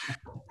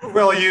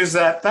 We'll use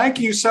that. Thank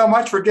you so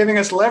much for giving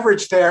us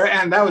leverage there.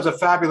 And that was a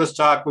fabulous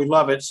talk. We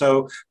love it.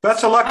 So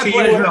best of luck to you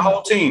and the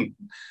whole team.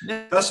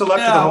 Best of luck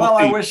to the whole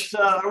team.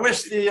 I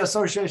wish the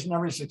association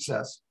every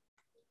success.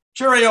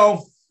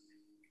 Cheerio.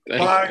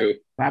 Thank you.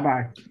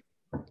 Bye-bye.